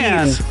in the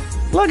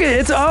heat. Look at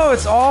it. It's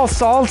all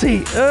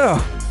salty. Ugh.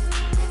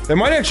 It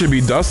might actually be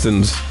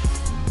Dustin's.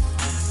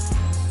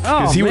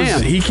 Oh,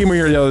 man. He came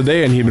here the other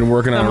day and he'd been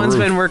working on a roof.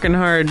 Someone's been working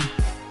hard.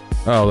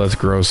 Oh, that's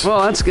gross. Well,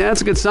 that's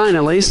a good sign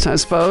at least, I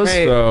suppose.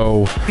 Right.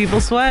 So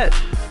people sweat.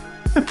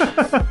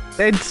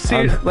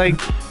 Like,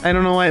 I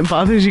don't know why it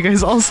bothers you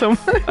guys all so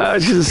much.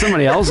 Because it's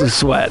somebody else's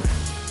sweat.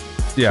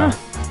 Yeah.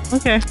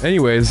 Okay.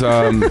 Anyways,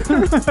 so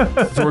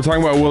we're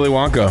talking about Willy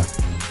Wonka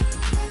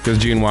because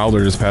Gene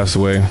Wilder just passed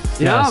away.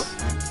 Yeah.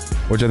 Yes.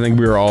 Which I think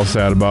we were all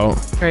sad about.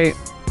 Right.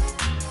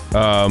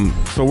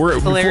 So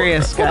we're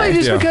hilarious. Well,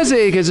 just because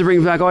it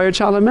brings back all your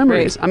childhood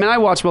memories. Right. I mean, I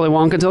watched Willy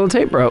Wonka until the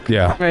tape broke.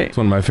 Yeah, right. It's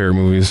one of my favorite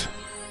movies.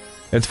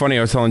 It's funny.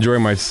 I was telling Joy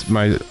my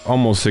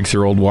almost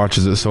 6-year-old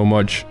watches it so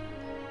much.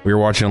 We were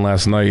watching it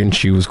last night, and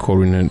she was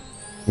quoting it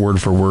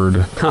word for word.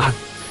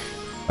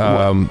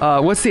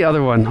 What's the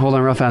other one? Hold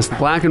on, real fast.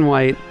 Black and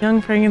white. Young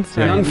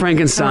Frankenstein. Young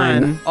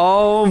Frankenstein.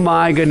 Oh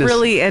my goodness.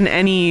 Really, in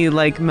any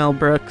like Mel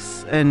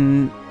Brooks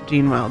and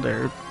Gene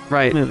Wilder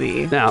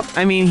movie. Yeah.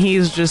 I mean, he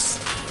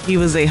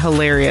was a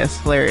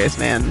hilarious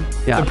man.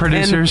 Yeah. The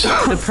producers.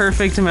 And the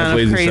perfect amount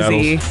of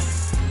crazy.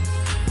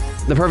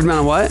 The perfect amount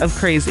of what? Of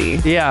crazy.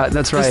 Yeah,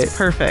 that's right. Just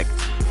perfect.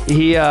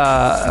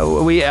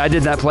 I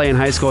did that play in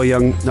high school,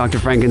 Young Dr.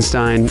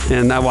 Frankenstein,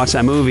 and I watched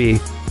that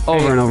movie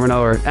over and over and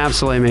over.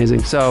 Absolutely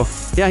amazing. So,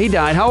 yeah, he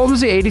died. How old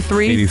was he?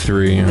 83?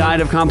 83. Yeah. Died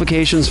of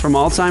complications from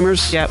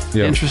Alzheimer's? Yep.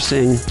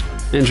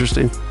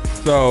 Interesting.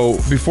 So,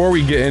 before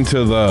we get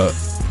into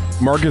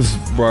Marcus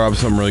brought up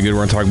something really good we're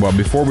going to talk about.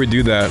 Before we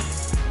do that,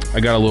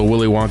 I got a little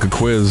Willy Wonka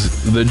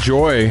quiz that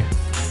Joy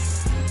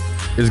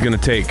is going to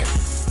take.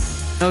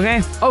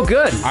 Okay. Oh,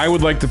 good. I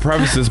would like to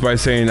preface this by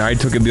saying I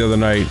took it the other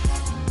night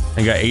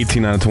and got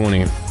 18 out of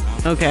 20.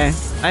 Okay.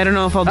 I don't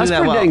know if I'll do That's that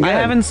pretty well. dang good. I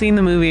haven't seen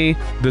the movie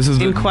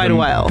in quite a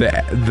while.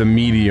 The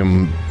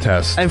medium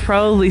test. I've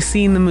probably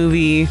seen the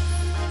movie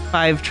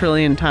 5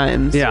 trillion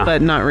times,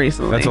 but not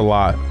recently. That's a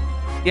lot.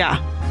 Yeah.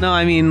 No,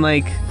 I mean,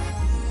 like,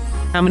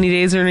 how many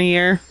days are in a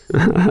year?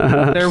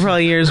 There are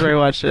probably years where I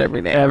watched it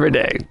every day. Every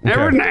day.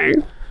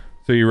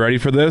 So you ready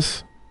for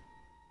this?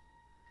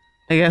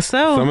 I guess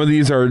so. Some of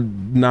these are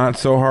not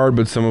so hard,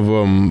 but some of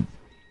them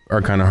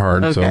are kind of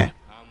hard. Okay.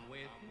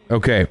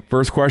 Okay,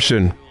 first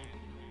question.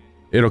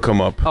 It'll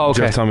come up. Oh,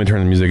 okay. Just tell me to turn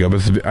the music up.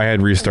 I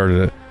had restarted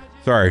it.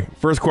 Sorry.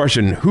 First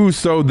question. Who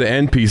sewed the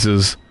end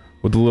pieces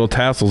with the little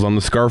tassels on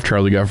the scarf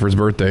Charlie got for his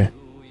birthday?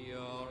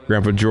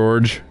 Grandpa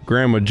George,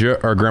 Grandma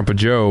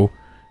Joe,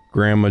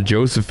 Grandma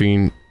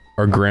Josephine,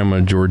 or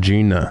Grandma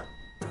Georgina?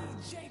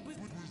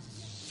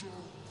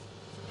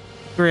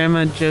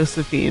 Grandma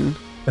Josephine.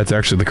 That's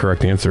actually the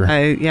correct answer.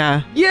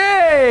 Yeah.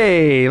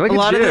 Yay! Look a at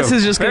lot of you. this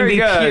is just going to be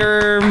Very good.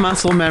 pure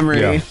muscle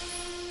memory. Yeah.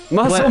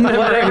 Muscle memory.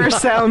 Whatever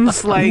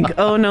sounds like,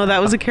 oh no,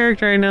 that was a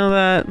character. I know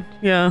that.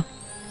 Yeah.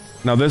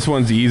 Now this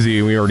one's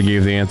easy. We already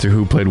gave the answer.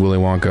 Who played Willy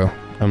Wonka?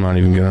 I'm not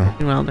even gonna.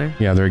 Gene Wilder.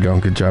 Yeah, there you go.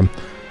 Good job.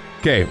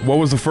 Okay, what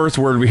was the first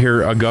word we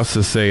hear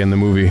Augustus say in the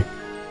movie?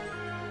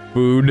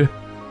 Food,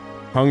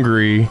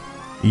 hungry,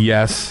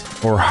 yes,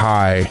 or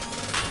high?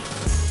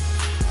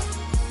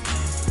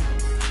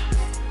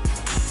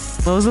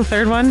 What was the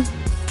third one?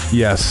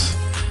 Yes.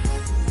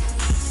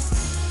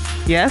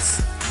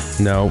 Yes?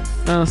 No.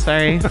 Oh,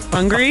 sorry.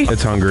 Hungry?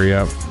 It's hungry,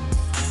 yep.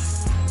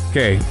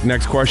 Okay,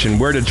 next question.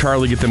 Where did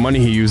Charlie get the money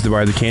he used to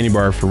buy the candy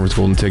bar from his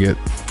golden ticket?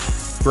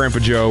 Grandpa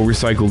Joe,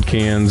 recycled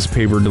cans,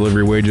 paper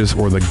delivery wages,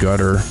 or the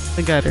gutter?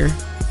 The gutter.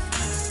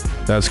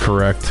 That's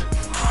correct.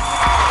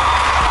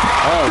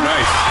 Oh,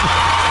 nice.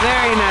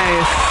 Very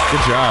nice.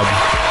 Good job.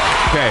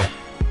 Okay,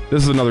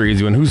 this is another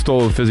easy one. Who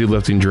stole the fizzy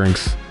lifting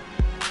drinks?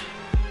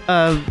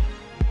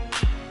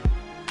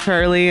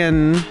 Charlie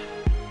and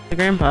the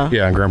grandpa.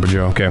 Yeah, Grandpa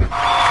Joe. Okay.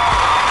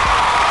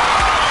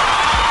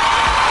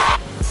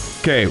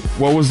 Okay,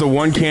 what was the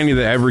one candy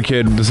that every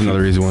kid, this is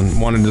another easy one,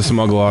 wanted to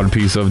smuggle out a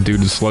piece of due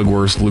to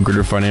Slugworth's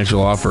lucrative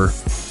financial offer?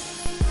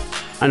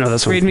 I know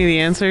this one. Read me the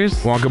answers.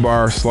 Wonka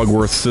Bar,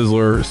 Slugworth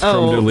Sizzler,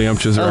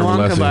 Scrumdiddlyumptious, or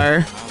Wonka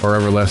Bar.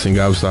 Everlasting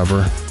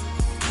Gobstopper.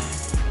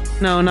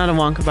 No, not a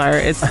Wonka Bar.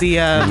 It's the,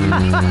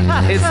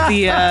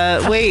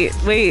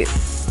 wait.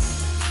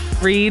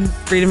 Read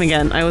him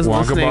again. I was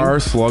Wonka listening. Bar,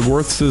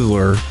 Slugworth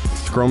Sizzler,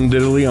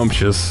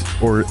 Scrumdiddlyumptious,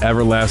 or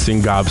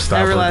Everlasting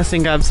Gobstopper.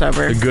 Everlasting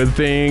Gobstopper. The good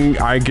thing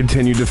I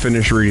continue to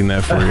finish reading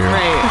that for you.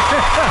 Right.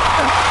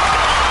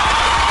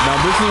 Now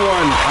this is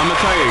one, I'm going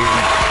to tell you,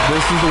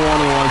 this is the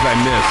one of the ones I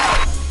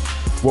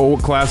missed.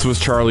 What class was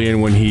Charlie in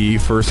when he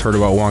first heard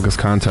about Wonka's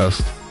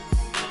contest?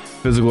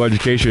 Physical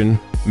education,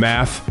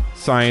 math,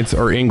 science,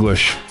 or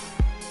English?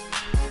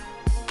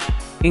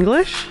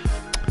 English?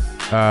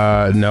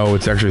 No,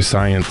 it's actually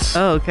science.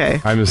 Oh, okay.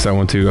 I missed that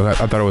one too. I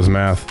thought it was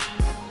math.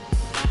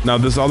 Now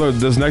this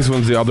next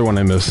one's the other one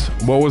I missed.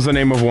 What was the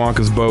name of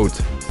Wonka's boat?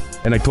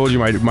 And I told you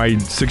my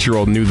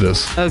 6-year-old knew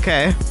this.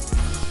 Okay.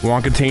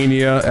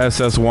 Wonkatania,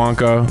 SS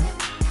Wonka,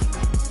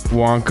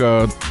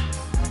 Wonka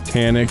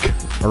Tanic,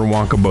 or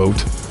Wonka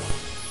Boat?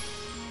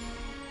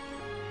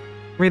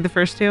 Read the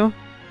first two.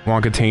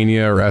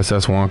 Wonkatania or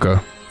SS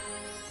Wonka?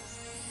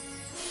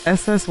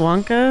 SS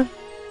Wonka?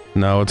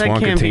 No, it's that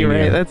Wonkatania. Can't be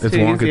right. That's it's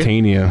too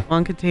Wonkatania. Easy.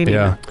 Wonkatania.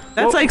 Yeah.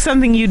 That's like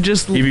something you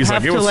just Evie's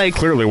have like, to it was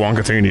clearly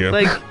Wonkatania.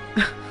 Like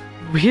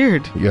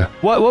weird. Yeah.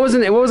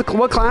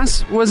 What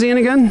class was he in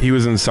again? He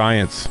was in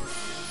science.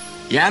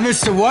 Yeah,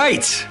 Mr.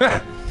 White.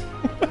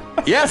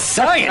 Yes,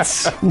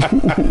 science.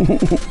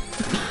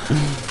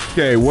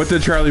 Okay, what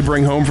did Charlie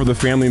bring home for the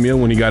family meal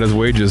when he got his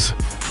wages?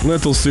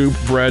 Lentil soup,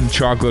 bread,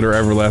 chocolate, or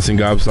everlasting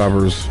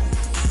gobstoppers?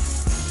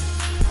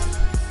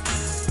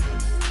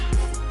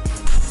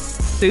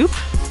 Soup?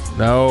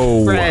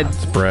 No. Bread.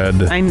 It's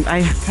bread. I kind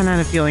of had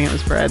a feeling it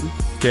was bread.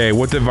 Okay,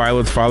 what did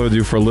Violet's father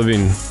do for a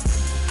living?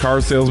 Car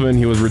salesman,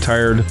 he was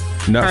retired.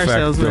 Car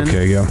salesman.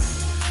 Okay, yeah.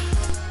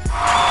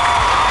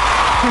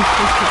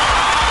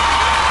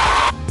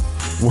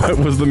 What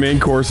was the main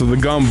course of the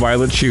gum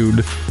Violet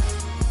chewed,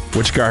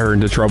 which got her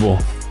into trouble?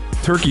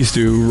 Turkey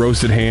stew,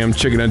 roasted ham,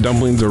 chicken and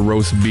dumplings, or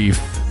roast beef?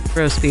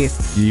 Roast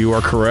beef. You are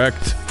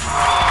correct.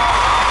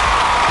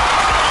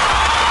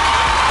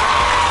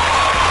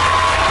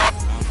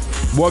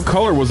 What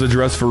color was the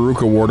dress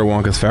Veruca wore to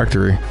Wonka's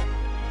factory?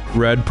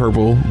 Red,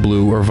 purple,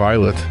 blue, or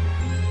violet?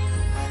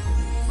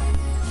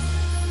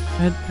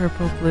 Red,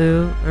 purple,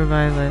 blue, or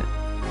violet?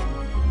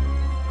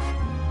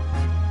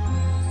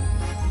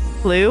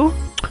 Blue?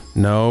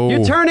 No.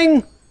 You're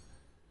turning.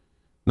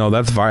 No,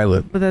 that's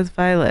violet. But that's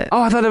violet.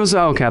 Oh, I thought it was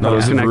okay. I thought No, it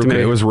was connected. Veruca.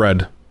 It was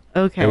red.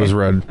 Okay. It was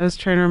red. I was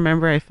trying to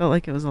remember. I felt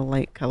like it was a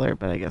light color,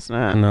 but I guess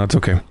not. No, it's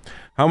okay.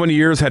 How many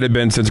years had it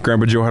been since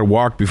Grandpa Joe had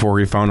walked before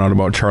he found out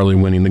about Charlie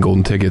winning the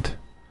golden ticket?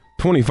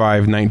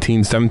 25,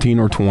 19, 17,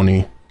 or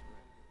 20?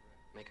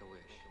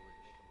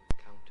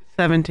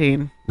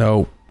 17.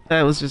 No.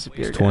 That was just a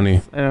pure 20.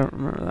 guess. I don't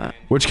remember that.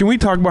 Which, can we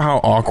talk about how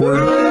awkward?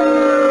 Oh,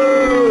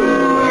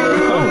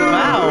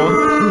 wow.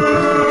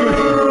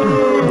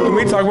 Can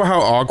we talk about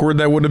how awkward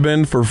that would have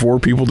been for 4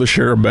 people to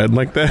share a bed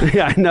like that?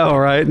 Yeah, I know,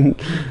 right? In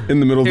the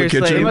middle of the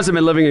kitchen. They must have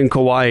been living in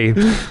Kauai.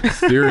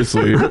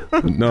 Seriously.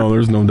 No,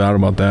 there's no doubt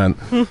about that.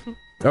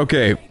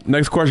 Okay,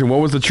 next question.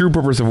 What was the true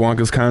purpose of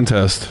Wonka's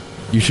contest?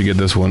 You should get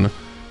this one.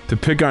 To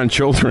pick on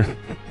children.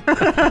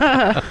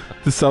 To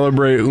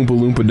celebrate Oompa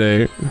Loompa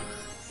Day.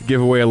 To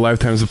give away a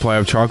lifetime supply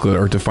of chocolate,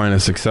 or to find a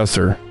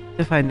successor.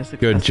 To find a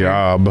successor. Good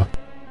job.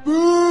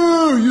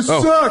 you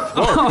suck.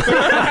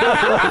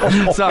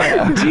 Sorry.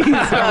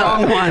 Jeez,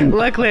 wrong one.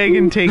 Luckily, I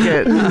can take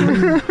it.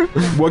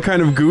 What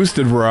kind of goose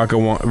did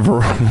Veruca want?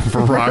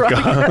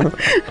 Veruca.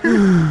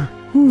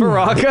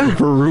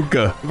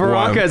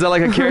 Veruca, is that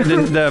like a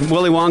character, the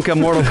Willy Wonka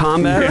Mortal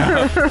Kombat?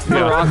 Yeah.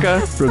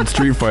 Veruca? For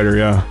Street Fighter,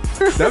 yeah.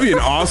 That'd be an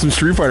awesome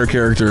Street Fighter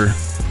character.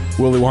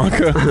 Willy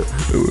Wonka.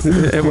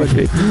 It would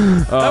be.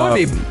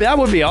 That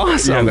would be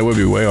awesome. Yeah, that would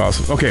be way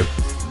awesome. Okay.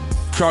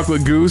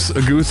 Chocolate goose,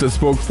 a goose that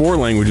spoke 4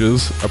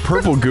 languages, a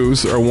purple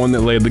goose, or one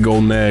that laid the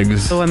golden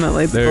eggs. The one that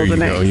laid the there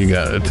golden you go, eggs. you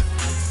got it.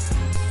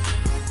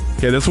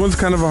 Okay, this one's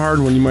kind of a hard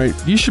one.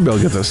 You should be able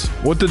to get this.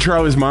 What did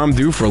Charlie's mom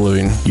do for a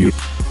living?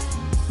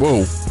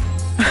 Whoa.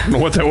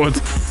 What that was?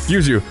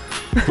 Excuse you.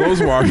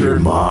 Clothes washer.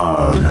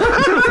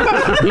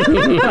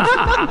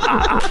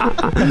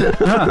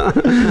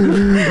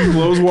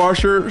 Clothes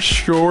washer,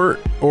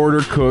 short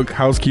order cook,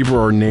 housekeeper,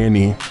 or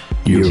nanny.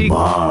 She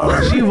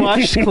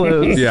washed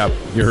clothes. Yeah,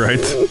 you're right.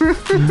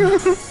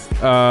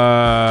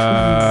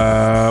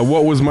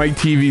 What was Mike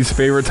TV's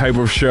favorite type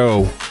of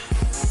show?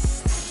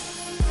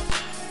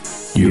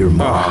 Your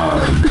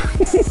mom.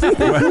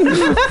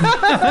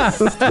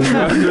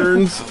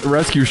 Westerns,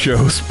 rescue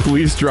shows,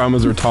 police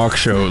dramas, or talk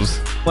shows?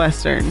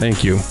 Western.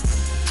 Thank you.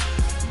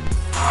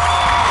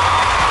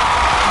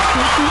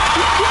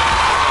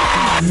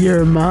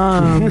 Your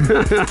mom.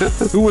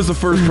 Who was the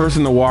first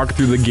person to walk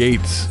through the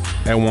gates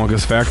at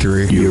Wonka's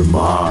factory? Your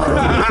mom.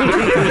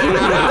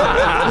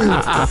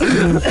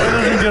 It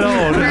doesn't get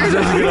old.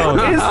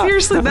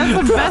 Seriously,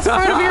 that's the best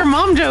part of your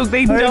mom joke.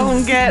 They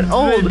don't get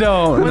old. They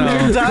don't. When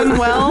they're done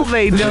well,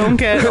 they don't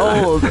get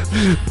old.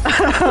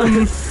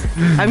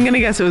 I'm gonna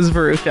guess it was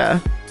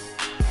Veruca.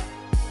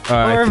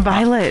 Or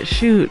Violet.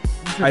 Shoot.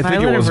 I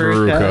think it was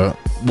Veruca.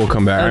 We'll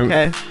come back.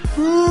 Okay.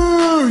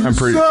 I'm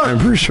pretty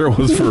sure it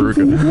was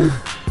Veruca.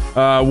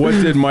 What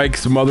did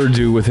Mike's mother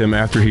do with him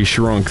after he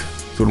shrunk?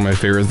 It's one of my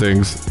favorite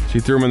things. She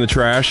threw him in the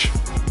trash,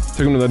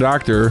 took him to the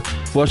doctor,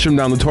 flushed him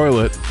down the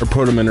toilet, or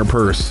put him in her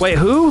purse. Wait,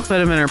 who? Put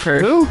him in her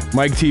purse. Who?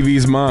 Mike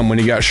TV's mom when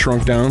he got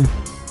shrunk down.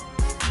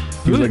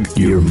 He was like,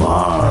 your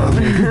mom.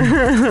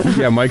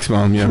 Yeah, Mike's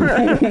mom,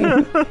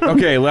 yeah.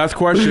 Okay, last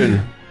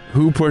question.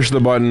 Who pushed the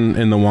button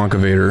in the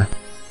Wonkavator?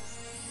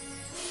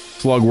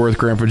 Slugworth,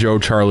 Grandpa Joe,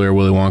 Charlie, or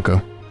Willy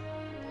Wonka?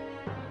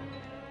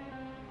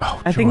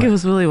 Oh, I think it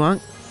was Willy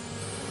Wonka.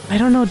 I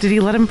don't know. Did he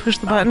let him push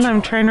the button?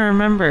 I'm trying to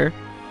remember.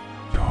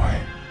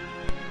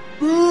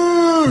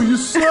 Ooh, you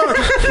suck.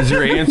 Is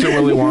your answer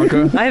Willy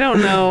Wonka? I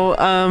don't know.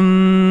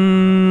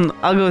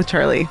 I'll go with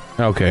Charlie.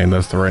 Okay,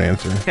 that's the right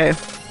answer. Okay.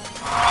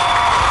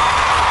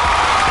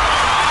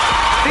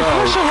 They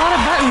push a lot of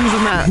buttons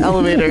in that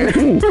elevator.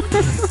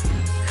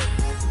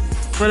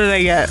 What did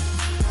I get?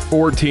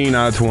 14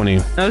 out of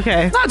 20.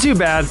 Okay. Not too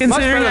bad.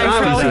 Considering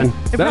I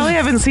probably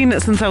haven't seen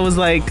it since I was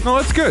like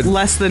that's good.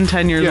 Less than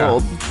 10 years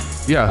old.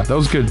 Yeah, that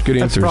was good. Good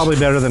That's answers. probably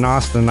better than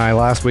Austin and I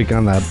last week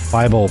on the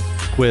Bible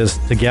quiz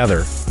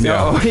together.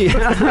 Yeah. Oh,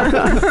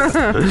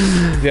 yeah.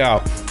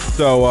 Yeah.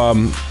 So,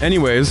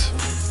 anyways,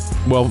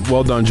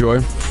 well done,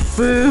 Joy.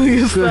 Boo,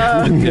 you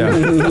suck. Yeah.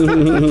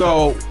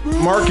 So,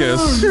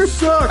 Marcus, You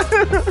suck.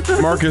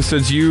 Marcus,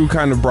 since you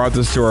kind of brought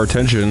this to our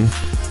attention,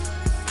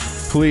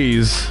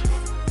 please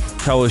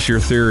tell us your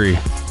theory.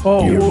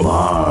 Oh, Your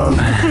mom.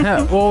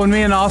 well, when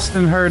me and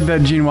Austin heard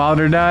that Gene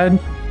Wilder died,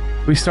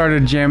 we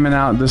started jamming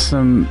out to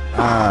some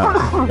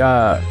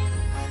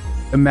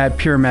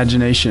Pure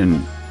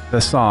Imagination,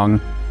 the song.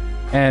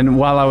 And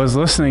while I was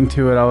listening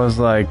to it, I was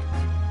like,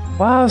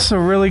 wow,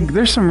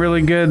 there's some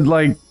really good,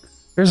 like,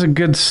 there's a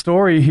good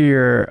story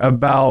here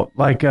about,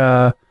 like,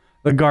 the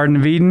Garden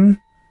of Eden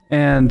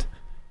and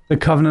the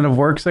covenant of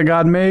works that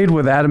God made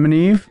with Adam and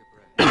Eve.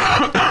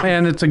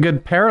 And it's a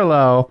good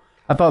parallel.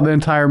 I thought the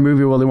entire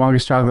movie, Willy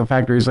Wonka's Chocolate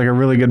Factory, is like a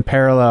really good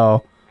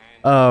parallel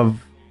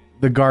of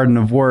the Garden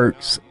of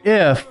Works.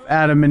 If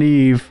Adam and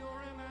Eve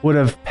would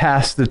have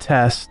passed the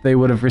test, they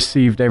would have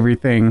received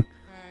everything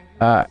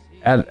at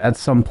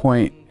some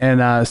point.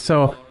 And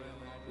so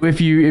if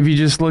you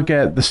just look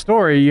at the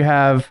story, you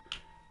have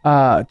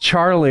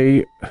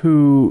Charlie,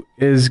 who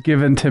is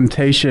given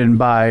temptation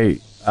by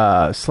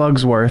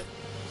Slugsworth,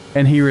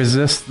 and he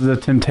resists the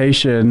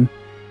temptation.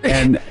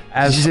 And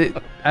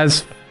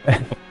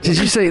Did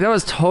you say that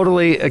was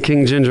totally a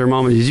King Ginger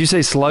moment? Did you say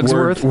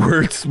Slugsworth?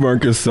 Words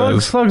Marcus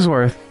says.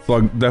 Slugsworth.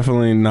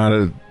 Definitely not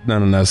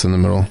an S in the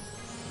middle.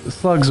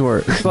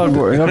 Slugsworth.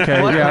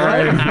 Okay, What? yeah,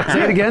 right.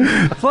 Say it again.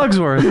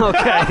 Slugsworth.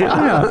 Okay.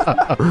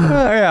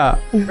 Yeah,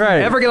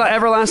 right.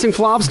 Everlasting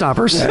flop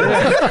stoppers.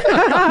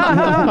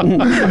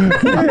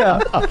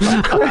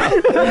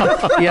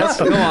 Yes,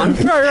 go on.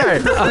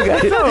 Right.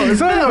 Okay.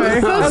 So anyway,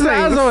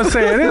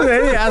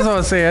 as I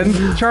was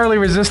saying, Charlie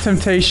resists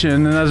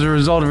temptation, and as a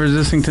result of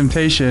resisting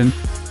temptation,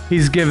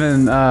 he's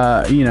given,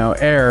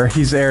 heir.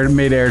 He's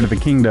made heir to the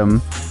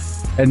kingdom,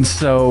 and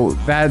so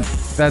that's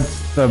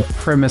the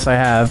premise I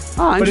have.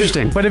 Oh,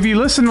 interesting. But if you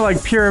listen to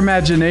like Pure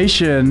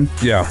Imagination,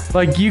 yeah,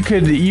 like you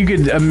could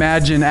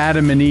imagine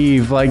Adam and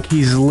Eve, like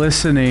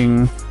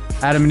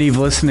Adam and Eve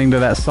listening to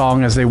that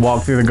song as they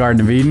walk through the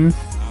Garden of Eden.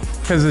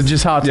 because of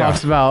just how it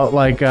talks about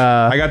like.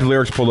 I got the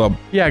lyrics pulled up.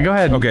 Yeah, go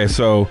ahead. Okay,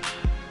 so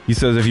he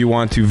says, if you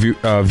want to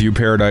view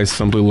paradise,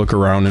 simply look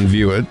around and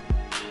view it.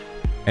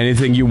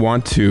 Anything you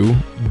want to,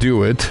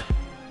 do it.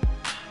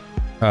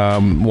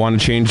 Want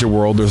to change the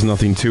world, there's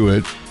nothing to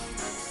it.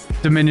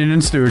 Dominion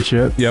and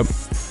stewardship. Yep.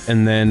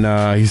 And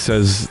then he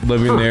says,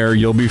 living there,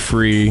 you'll be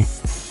free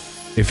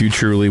if you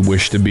truly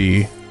wish to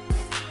be.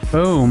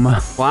 Boom.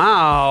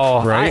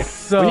 Wow. Right?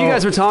 When you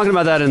guys were talking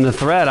about that in the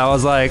thread, I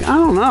was like, I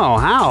don't know.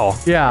 How?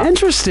 Yeah.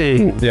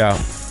 Interesting. Yeah.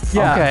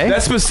 Yeah. Okay.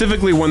 That's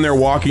specifically when they're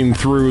walking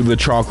through the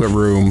chocolate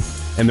room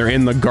and they're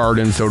in the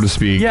garden, so to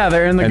speak. Yeah,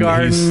 they're in the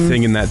garden. And he's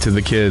singing that to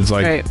the kids.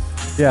 Like, Right.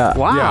 Yeah.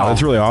 Wow. yeah,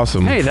 that's really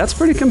awesome. Hey, that's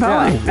pretty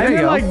compelling. Yeah. There And you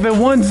then, go. like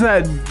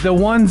the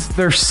ones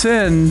their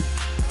sin,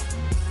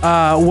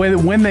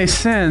 when they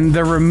sin,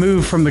 they're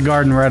removed from the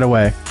garden right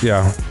away.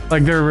 Yeah.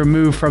 Like they're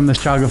removed from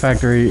this chocolate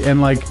factory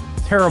in like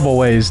terrible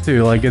ways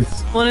too. Like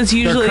it's Well, and it's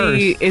they're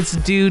usually cursed. it's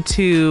due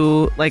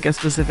to like a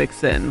specific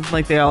sin.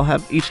 Like they all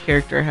have, each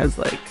character has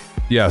like,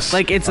 Yes.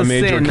 like it's a a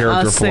major sin,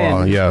 character a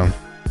flaw. sin. Yeah.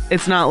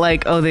 It's not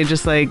like, oh, they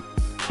just like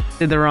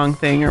did the wrong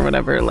thing or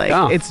whatever. Like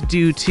Oh. it's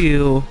due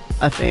to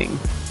a thing.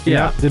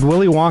 Yeah. Did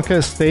Willy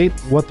Wonka state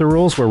what the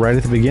rules were right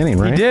at the beginning,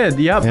 right? He did.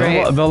 Yep.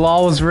 Yeah. The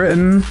law was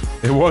written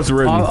It was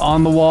written.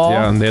 on the wall.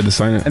 Yeah, and they had to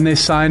sign it. And they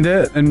signed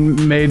it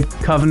and made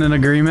covenant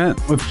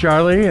agreement with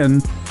Charlie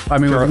and I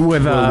mean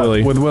with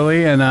Willy.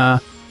 Willie and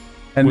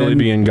Willie then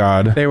being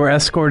God. they were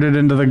escorted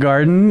into the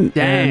garden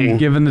Dang. and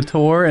given the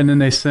tour and then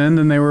they sinned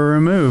and they were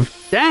removed.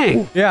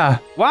 Dang. Yeah.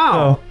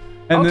 Wow. So,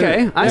 and Okay,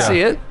 then- I see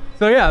it.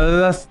 So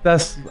yeah,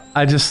 that's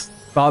I just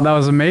thought that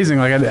was amazing.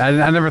 Like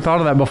I never thought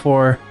of that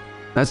before.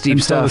 That's deep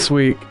until stuff. this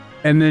week.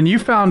 And then you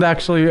found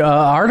actually an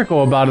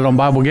article about it on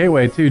Bible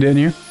Gateway too, didn't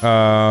you?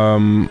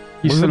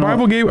 Was it sent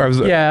Bible Gateway?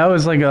 Yeah, it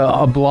was like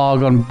a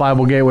blog on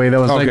Bible Gateway that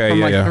was like Okay, from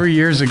yeah, like yeah. 3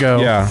 years ago.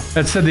 Yeah.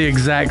 That said the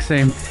exact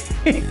same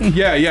thing.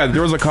 Yeah.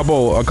 There was a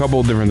couple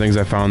different things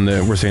I found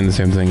that were saying the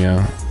same thing.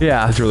 Yeah.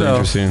 Yeah. It's really so-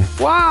 interesting.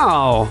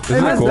 Wow.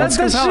 Isn't that cool? That's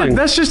compelling.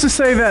 That's just to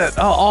say that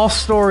all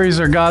stories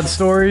are God's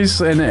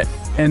stories and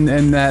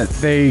that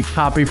they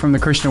copy from the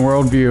Christian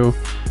worldview.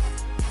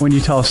 When you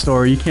tell a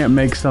story, you can't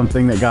make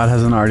something that God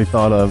hasn't already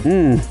thought of.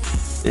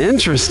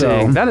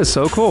 Interesting. So- That is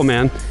so cool,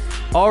 man.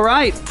 All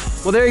right.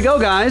 Well, there you go,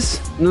 guys.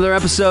 Another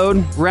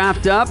episode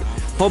wrapped up.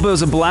 Hope it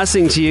was a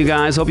blessing to you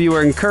guys. Hope you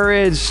were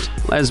encouraged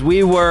as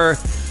we were.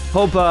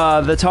 Hope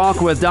the talk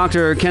with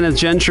Dr. Kenneth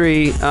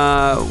Gentry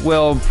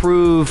will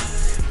prove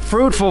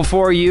fruitful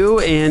for you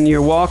in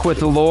your walk with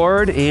the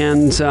Lord.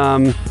 And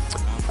so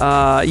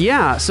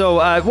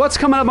what's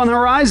coming up on the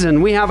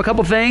horizon? We have a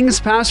couple things.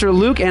 Pastor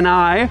Luke and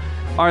I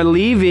are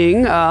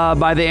leaving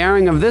by the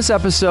airing of this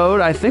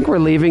episode. I think we're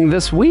leaving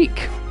this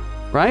week,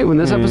 right? When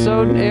this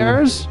episode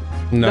airs?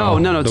 No,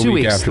 the 2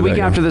 week weeks. after The week that,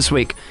 yeah. after this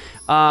week.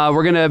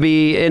 We're going to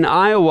be in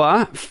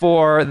Iowa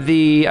for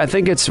the, I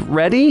think it's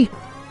Ready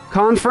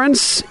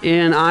conference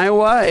in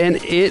Iowa, and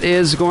it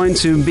is going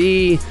to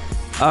be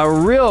a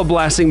real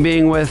blessing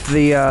being with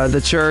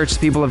the church, the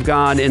people of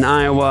God in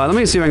Iowa. Let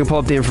me see if I can pull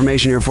up the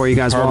information here for you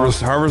guys.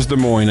 Harvest Des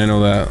Moines, I know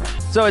that.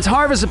 So it's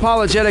Harvest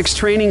Apologetics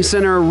Training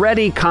Center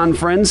Ready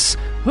Conference.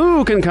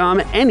 Who can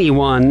come?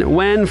 Anyone.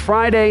 When?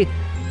 Friday,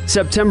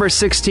 September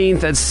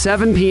 16th at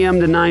 7 p.m.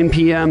 to 9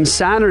 p.m.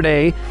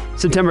 Saturday,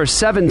 September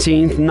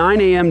 17th,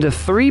 9 a.m. to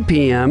 3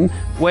 p.m.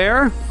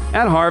 Where?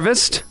 At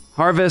Harvest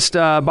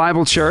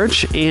Bible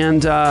Church.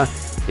 And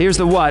here's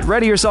the what.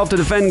 Ready yourself to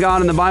defend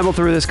God and the Bible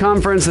through this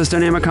conference. This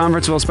dynamic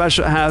conference will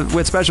have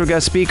with special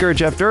guest speaker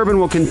Jeff Durbin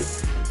will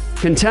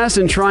contest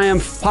and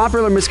triumph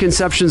popular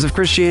misconceptions of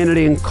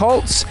Christianity and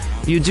cults.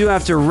 You do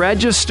have to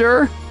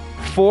register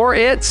for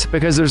it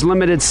because there's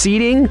limited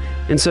seating.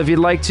 And so if you'd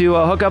like to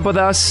hook up with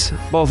us,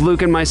 both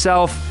Luke and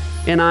myself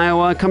in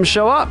Iowa, come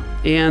show up.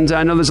 And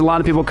I know there's a lot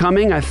of people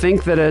coming. I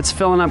think that it's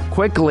filling up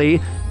quickly.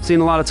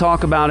 Seen a lot of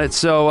talk about it.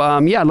 So,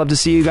 I'd love to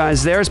see you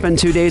guys there. Spend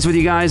 2 days with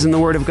you guys in the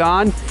Word of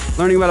God,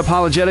 learning about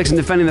apologetics and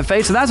defending the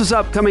faith. So that's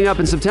what's coming up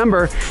in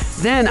September.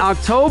 Then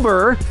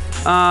October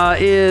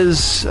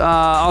is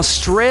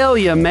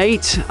Australia,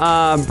 mate.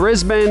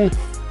 Brisbane,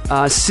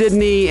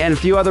 Sydney, and a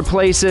few other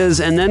places.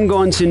 And then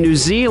going to New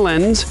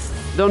Zealand.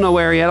 Don't know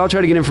where yet. I'll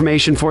try to get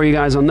information for you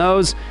guys on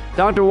those.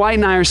 Dr. White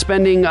and I are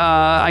spending,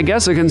 a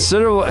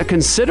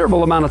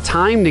considerable amount of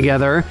time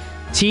together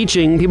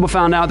teaching. People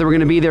found out that we're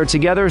going to be there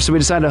together, so we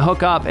decided to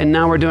hook up, and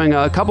now we're doing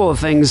a couple of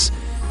things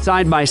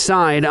side by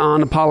side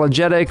on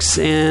apologetics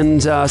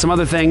and some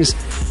other things.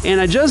 And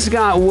I just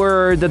got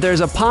word that there's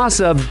a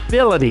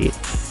possibility,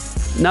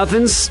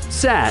 nothing's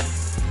set,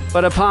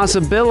 but a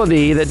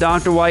possibility that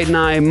Dr. White and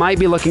I might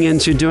be looking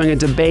into doing a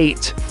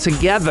debate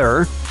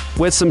together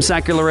with some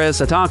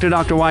secularists. I talked to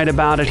Dr. White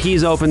about it.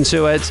 He's open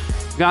to it.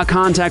 Got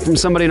contact from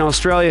somebody in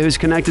Australia who's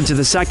connected to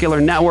the secular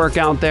network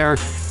out there.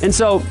 And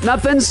so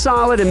nothing's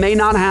solid. It may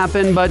not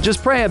happen, but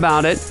just pray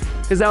about it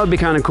because that would be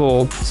kind of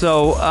cool.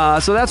 So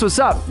that's what's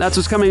up. That's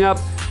what's coming up.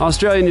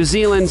 Australia, New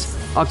Zealand,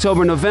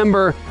 October,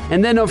 November.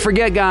 And then don't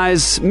forget,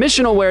 guys,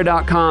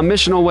 missionalwear.com.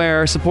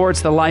 Missionalwear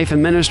supports the life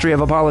and ministry of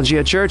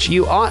Apologia Church.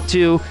 You ought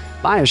to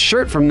buy a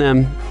shirt from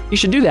them. you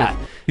should do that.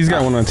 He's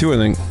got one on too, I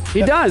think.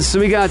 He does. So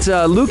we got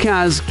Luke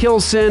has Kill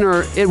Sin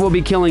or It Will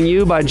Be Killing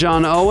You by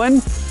John Owen,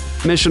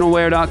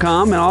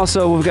 missionalware.com. And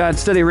also we've got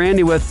Steady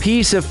Randy with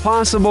Peace If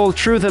Possible,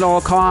 Truth at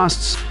All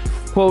Costs,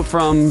 quote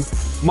from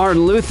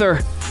Martin Luther.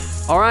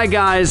 All right,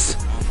 guys,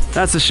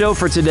 that's the show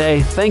for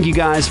today. Thank you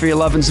guys for your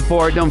love and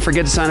support. Don't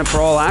forget to sign up for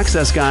All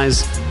Access,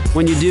 guys.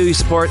 When you do, you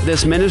support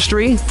this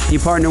ministry. You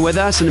partner with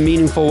us in a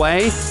meaningful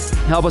way.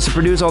 Help us to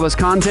produce all this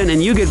content,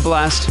 and you get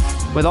blessed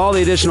with all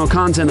the additional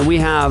content that we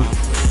have,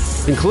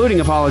 including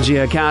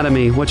Apologia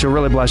Academy, which will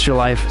really bless your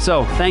life.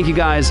 So, thank you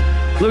guys.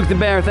 Luke the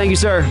Bear, thank you,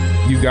 sir.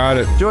 You got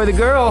it. Joy the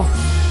Girl.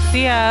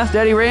 See ya.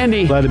 Steady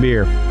Randy. Glad to be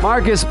here.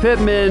 Marcus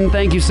Pittman,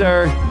 thank you,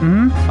 sir.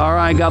 All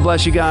right, God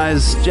bless you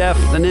guys. Jeff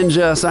the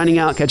Ninja signing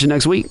out. Catch you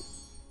next week.